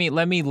 Like, let me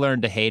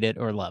learn to hate it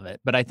or love it.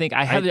 But I think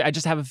I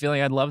just have a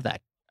feeling I'd love that.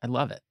 I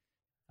love it.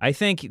 I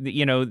think,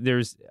 you know,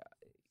 there's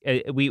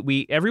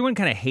everyone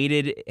kind of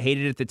hated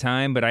it at the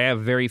time, but I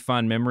have very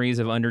fond memories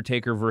of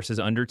Undertaker versus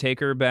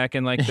Undertaker back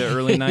in like the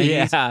early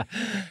 90s. Yeah,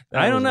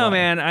 I don't know,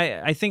 man.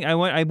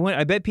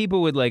 I bet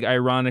people would like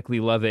ironically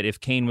love it if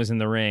Kane was in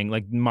the ring,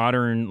 like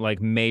modern like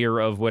mayor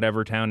of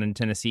whatever town in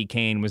Tennessee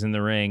Kane was in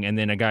the ring, and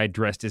then a guy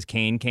dressed as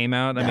Kane came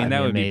out. I mean,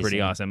 that would be pretty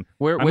awesome.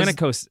 I'm gonna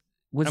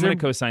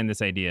co-sign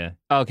this idea.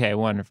 Okay,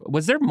 wonderful.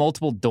 Was there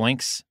multiple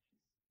doinks?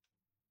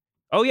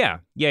 Oh, yeah.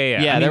 Yeah, I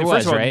mean, there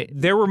was, all, right?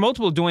 There were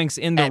multiple doinks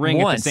in the ring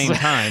at the same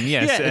time,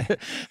 yes. Yeah.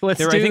 Let's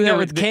do that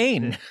with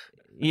Kane.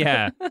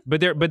 Yeah,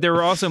 but there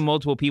were also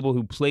multiple people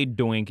who played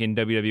doink in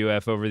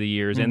WWF over the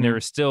years, and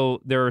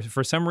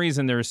for some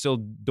reason, there are still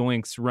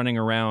doinks running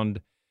around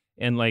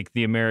in like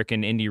the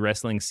American indie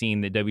wrestling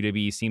scene that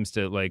WWE seems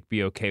to like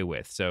be okay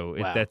with. So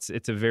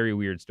it's a very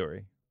weird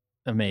story.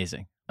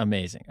 Amazing.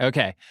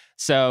 Okay,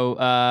 so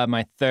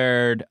my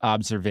third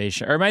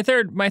observation, or my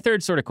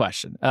third sort of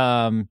question,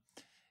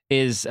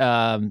 is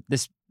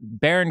this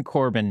Baron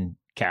Corbin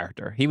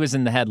character. He was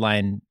in the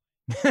headline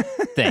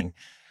thing.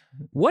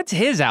 What's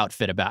his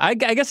outfit about? I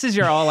guess these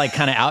are all like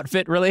kind of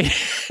outfit related,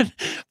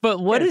 but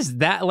what is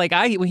that? Like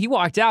when he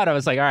walked out, I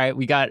was like, all right,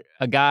 we got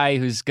a guy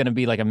who's going to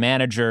be like a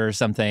manager or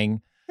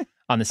something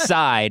on the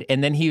side.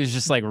 And then he was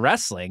just like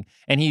wrestling,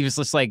 and he was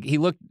just like, he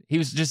was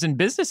just in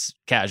business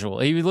casual.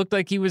 He looked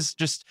like he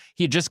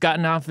had just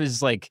gotten off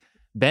his like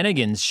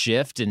Bennigan's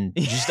shift and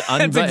just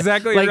That's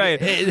exactly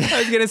right. I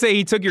was gonna say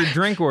he took your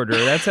drink order.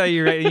 That's how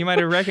you might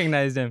have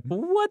recognized him.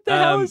 What the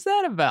hell is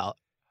that about?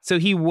 So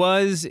he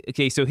was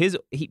So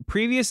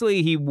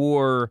previously he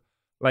wore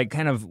like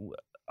kind of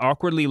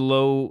awkwardly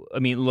low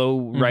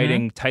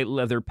riding tight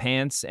leather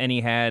pants, and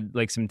he had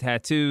like some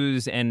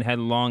tattoos and had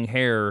long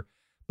hair.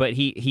 But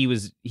he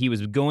was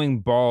going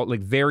bald,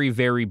 like very,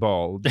 very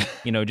bald.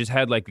 Just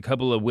had like a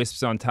couple of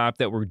wisps on top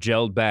that were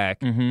gelled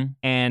back.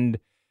 And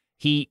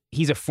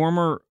he's a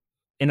former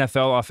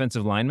NFL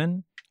offensive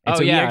lineman. And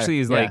so he actually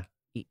is like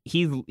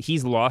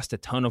he's lost a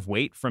ton of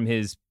weight from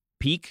his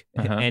peak,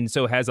 and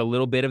so has a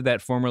little bit of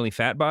that formerly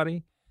fat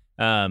body.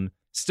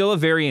 Still a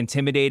very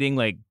intimidating,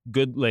 like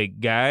good like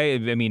guy.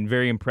 I mean,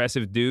 very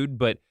impressive dude,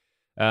 but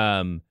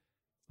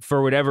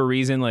for whatever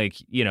reason, like,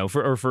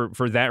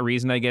 for that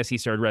reason, I guess he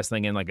started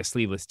wrestling in like a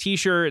sleeveless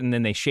t-shirt, and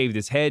then they shaved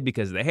his head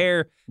because of the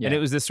hair. Yeah. And it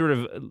was this sort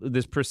of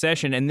this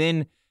procession. And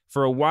then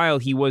for a while,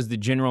 he was the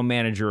general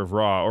manager of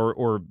Raw,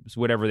 or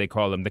whatever they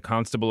call him, the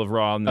constable of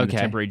Raw, and then the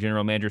temporary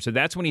general manager. So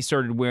that's when he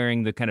started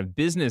wearing the kind of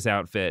business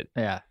outfit.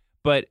 Yeah.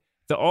 But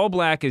the all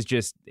black is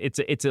just,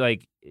 it's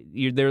like,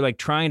 they're like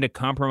trying to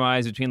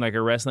compromise between like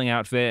a wrestling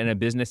outfit and a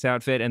business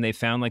outfit. And they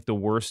found like the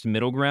worst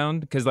middle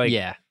ground. Cause like,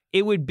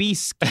 it would be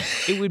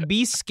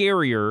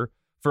scarier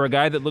for a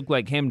guy that looked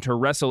like him to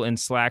wrestle in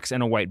slacks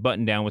and a white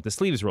button down with the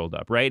sleeves rolled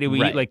up, right? It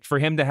would be like for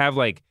him to have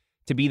like,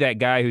 to be that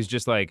guy who's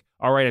just like,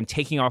 all right, I'm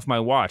taking off my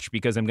watch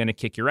because I'm going to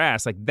kick your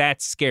ass. Like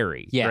that's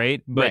scary,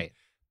 right? But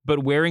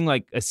wearing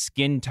like a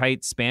skin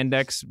tight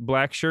spandex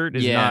black shirt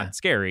is not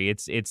scary.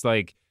 It's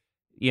like,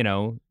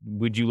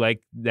 would you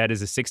like that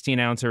as a 16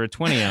 ounce or a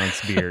 20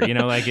 ounce beer?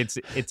 Like it's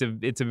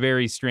a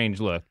very strange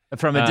look.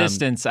 From a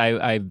distance,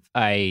 I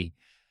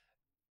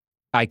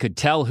could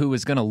tell who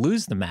was going to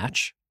lose the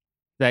match.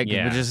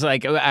 Just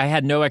like I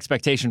had no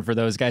expectation for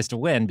those guys to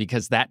win,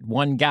 because that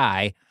one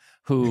guy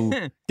who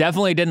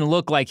definitely didn't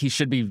look like he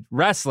should be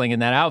wrestling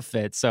in that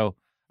outfit. So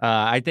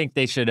I think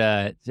they should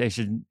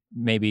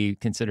maybe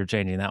consider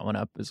changing that one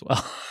up as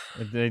well.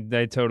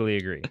 I totally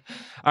agree.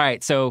 All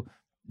right, so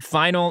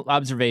final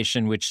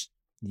observation, which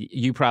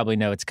you probably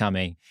know it's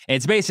coming.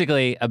 It's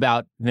basically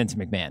about Vince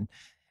McMahon.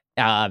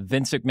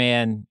 Vince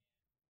McMahon,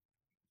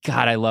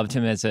 God, I loved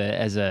him as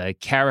a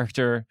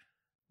character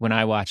when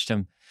I watched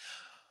him.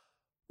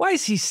 Why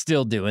is he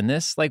still doing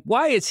this? Like,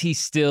 why is he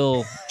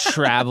still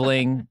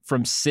traveling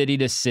from city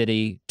to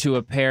city to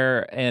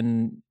appear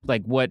in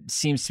like what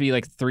seems to be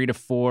like 3 to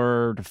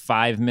 4 to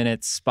 5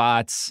 minute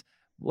spots?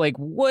 Like,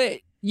 what?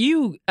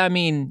 You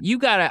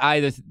gotta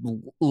either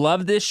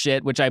love this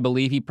shit, which I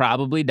believe he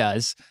probably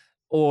does,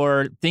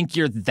 or think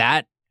you're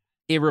that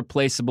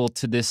irreplaceable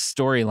to this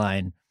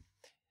storyline.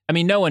 I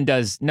mean, no one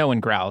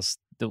growls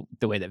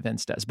the way that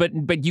Vince does,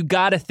 but you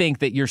gotta think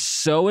that you're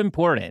so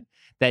important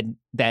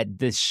that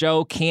this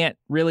show can't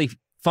really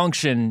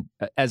function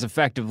as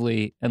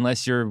effectively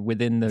unless you're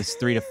within those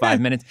 3 to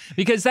 5 minutes,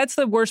 because that's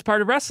the worst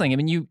part of wrestling. I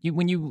mean,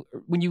 when you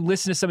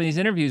listen to some of these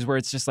interviews where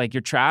it's just like you're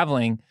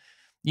traveling,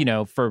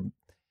 for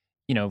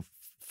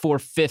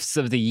 4/5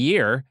 of the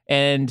year,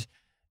 and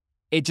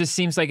it just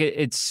seems like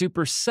it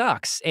super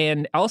sucks.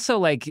 And also,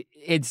 like,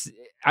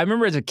 I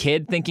remember as a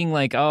kid thinking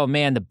like, oh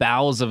man, the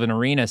bowels of an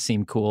arena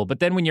seem cool.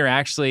 But then when you're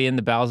actually in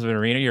the bowels of an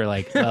arena, you're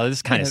like, oh,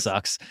 this kind of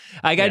sucks.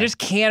 Like, I just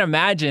can't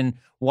imagine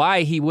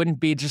why he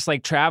wouldn't be just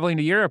like traveling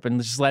to Europe and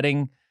just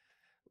letting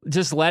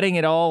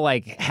it all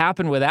like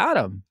happen without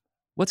him.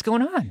 What's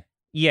going on?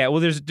 Yeah, well,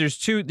 there's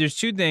two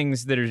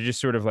things that are just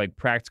sort of like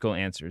practical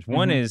answers.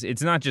 One is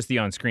it's not just the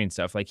on-screen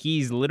stuff. Like,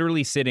 he's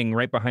literally sitting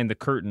right behind the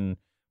curtain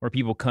where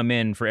people come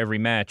in for every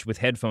match with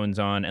headphones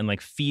on and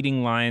like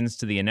feeding lines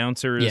to the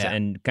announcers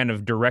and kind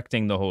of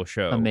directing the whole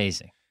show.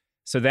 Amazing.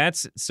 So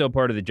that's still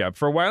part of the job.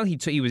 For a while,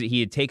 he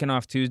had taken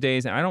off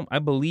Tuesdays. I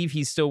believe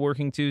he's still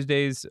working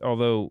Tuesdays.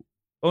 Although,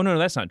 oh no,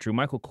 that's not true.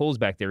 Michael Cole's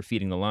back there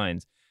feeding the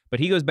lines,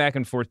 but he goes back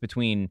and forth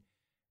between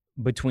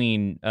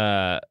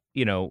how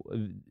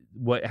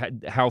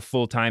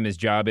full time his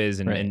job is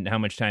and how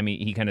much time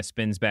he kind of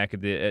spends back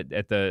at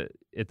the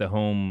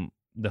home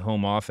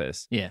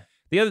office. Yeah.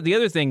 The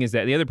other thing is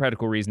that the other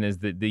practical reason is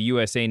that the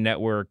USA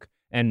Network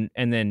and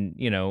then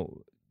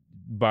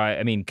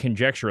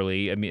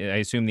conjecturally, I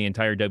assume the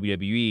entire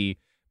WWE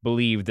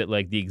believed that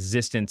like the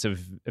existence of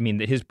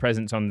that his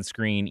presence on the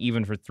screen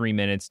even for 3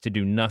 minutes to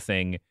do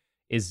nothing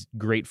is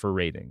great for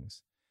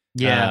ratings.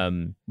 Yeah.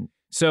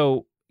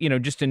 So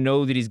just to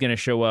know that he's going to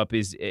show up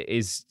is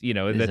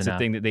that's a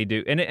thing that they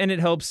do, and it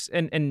helps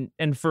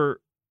and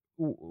for.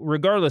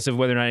 Regardless of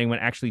whether or not anyone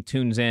actually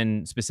tunes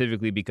in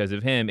specifically because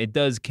of him, it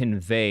does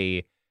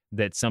convey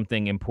that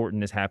something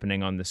important is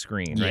happening on the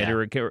screen, right?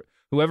 Or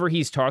whoever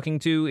he's talking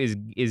to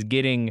is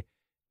getting,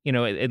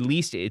 at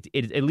least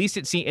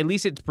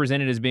it's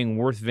presented as being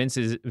worth Vince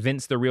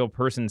the real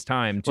person's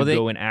time to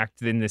go and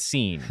act in the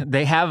scene.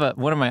 They have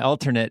one of my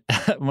alternate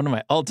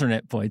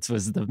points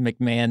was the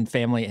McMahon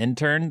family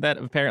intern that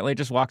apparently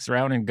just walks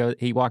around and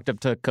he walked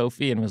up to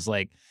Kofi and was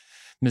like,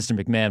 Mr.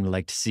 McMahon would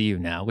like to see you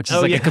now, which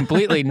is a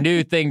completely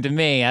new thing to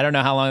me. I don't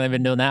know how long they've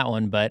been doing that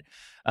one, but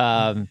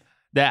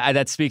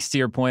That speaks to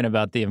your point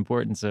about the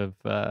importance of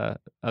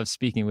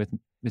speaking with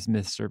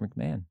Mr.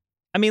 McMahon.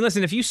 I mean,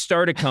 listen, if you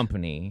start a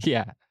company,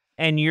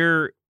 and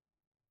you're,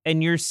 I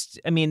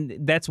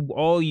mean, that's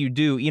all you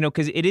do,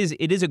 because it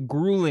is a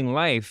grueling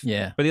life.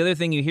 Yeah. But the other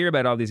thing you hear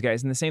about all these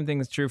guys, and the same thing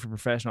is true for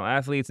professional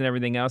athletes and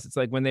everything else, it's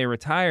like when they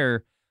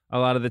retire, a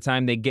lot of the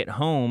time they get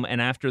home,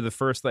 and after the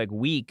first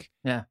week,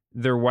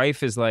 their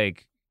wife is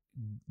like,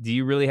 "Do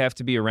you really have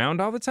to be around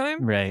all the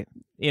time?" Right.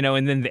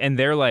 And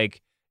they're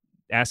like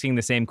asking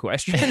the same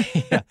question.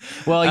 Yeah.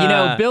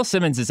 Well, Bill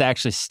Simmons is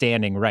actually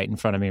standing right in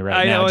front of me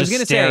right now, just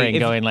staring,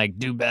 going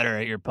do better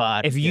at your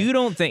pod. If you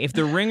don't think, if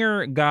the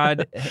Ringer,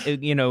 God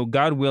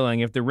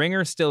willing, if the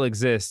Ringer still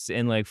exists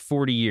in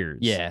 40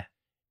 years,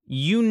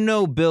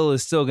 Bill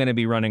is still going to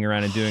be running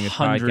around and doing his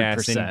 100%.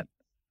 podcast. And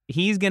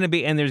he's going to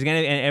be, and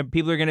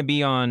people are going to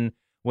be on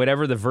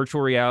whatever the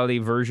virtual reality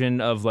version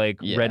of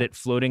Reddit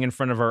floating in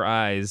front of our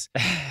eyes,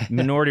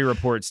 Minority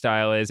Report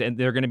style is, and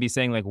they're going to be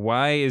saying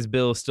why is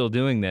Bill still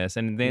doing this?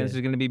 And the answer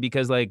is going to be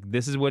because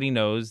this is what he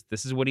knows,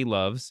 this is what he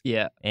loves.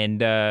 Yeah.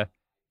 And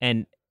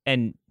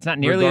it's not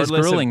nearly as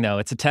grueling though.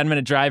 It's a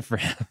 10-minute drive for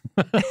him.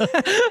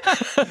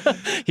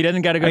 He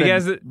doesn't got to go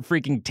to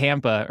freaking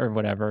Tampa or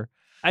whatever.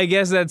 I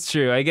guess that's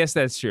true.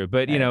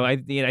 But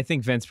I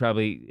think Vince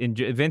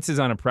Vince is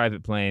on a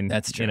private plane.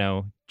 That's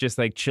true. Just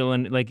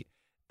chilling.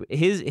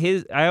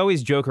 His I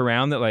always joke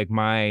around that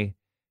my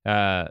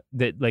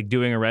that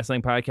doing a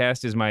wrestling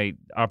podcast is my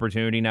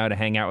opportunity now to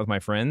hang out with my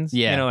friends.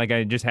 Yeah.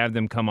 I just have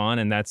them come on,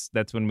 and that's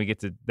when we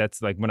get to,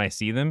 that's when I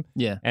see them.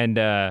 Yeah. And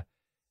I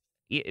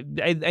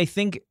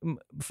think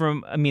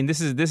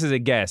this is a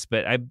guess,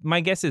 but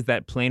my guess is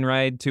that plane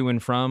ride to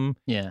and from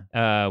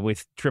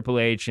with Triple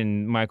H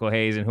and Michael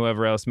Hayes and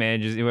whoever else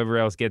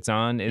gets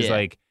on is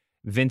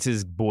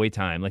Vince's boy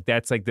time.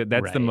 That's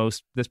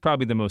that's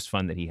probably the most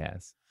fun that he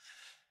has.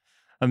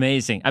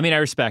 Amazing. I mean, I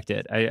respect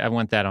it. I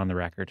want that on the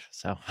record.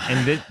 So,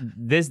 and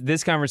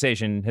this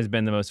conversation has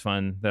been the most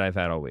fun that I've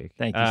had all week.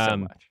 Thank you so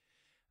much.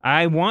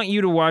 I want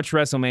you to watch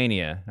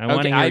WrestleMania. I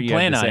want to hear what you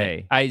have to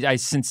say. I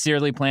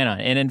sincerely plan on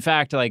it. And in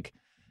fact, that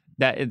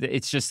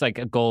it's just a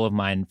goal of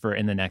mine for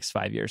in the next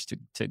 5 years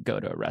to go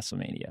to a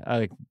WrestleMania.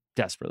 I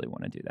desperately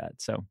want to do that.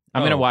 So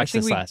I'm going to watch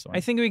this last one. I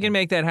think we can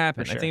make that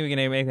happen. Sure. I think we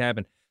can make that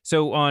happen.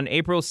 So on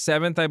April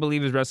 7th, I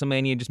believe, is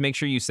WrestleMania. Just make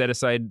sure you set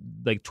aside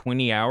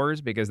 20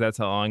 hours because that's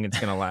how long it's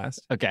going to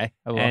last. Okay.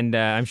 And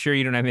I'm sure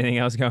you don't have anything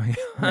else going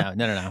on.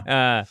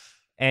 No.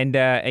 And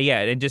or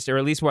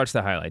at least watch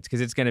the highlights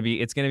because it's gonna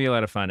be a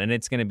lot of fun, and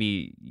it's gonna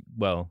be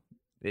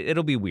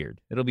it'll be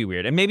weird.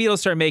 And maybe it'll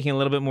start making a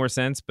little bit more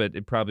sense, but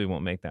it probably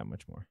won't make that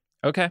much more.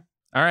 Okay,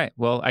 all right.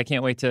 Well, I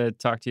can't wait to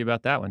talk to you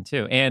about that one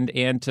too, and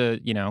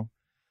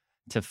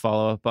to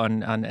follow up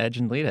on Edge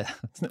and Lita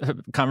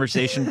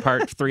conversation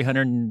part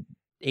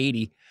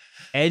 380.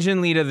 Edge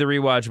and Lita, the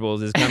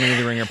Rewatchables, is coming to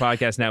the Ringer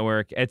Podcast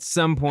Network at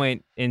some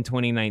point in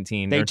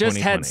 2019. They or just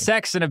 2020. had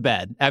sex in a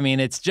bed. I mean,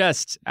 it's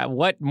just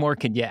what more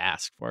could you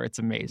ask for? It's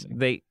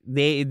amazing. It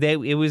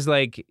was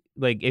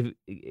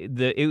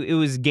it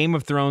was Game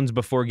of Thrones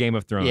before Game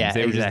of Thrones. Yeah,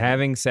 they were just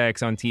having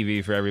sex on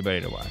TV for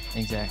everybody to watch.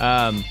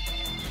 Exactly.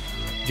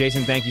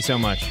 Jason, thank you so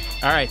much.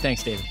 All right,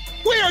 thanks, David.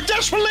 We are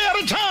desperately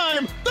out of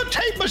time. The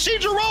tape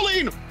machines are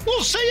rolling.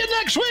 We'll see you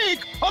next week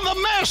on The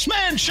Masked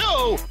Man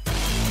Show.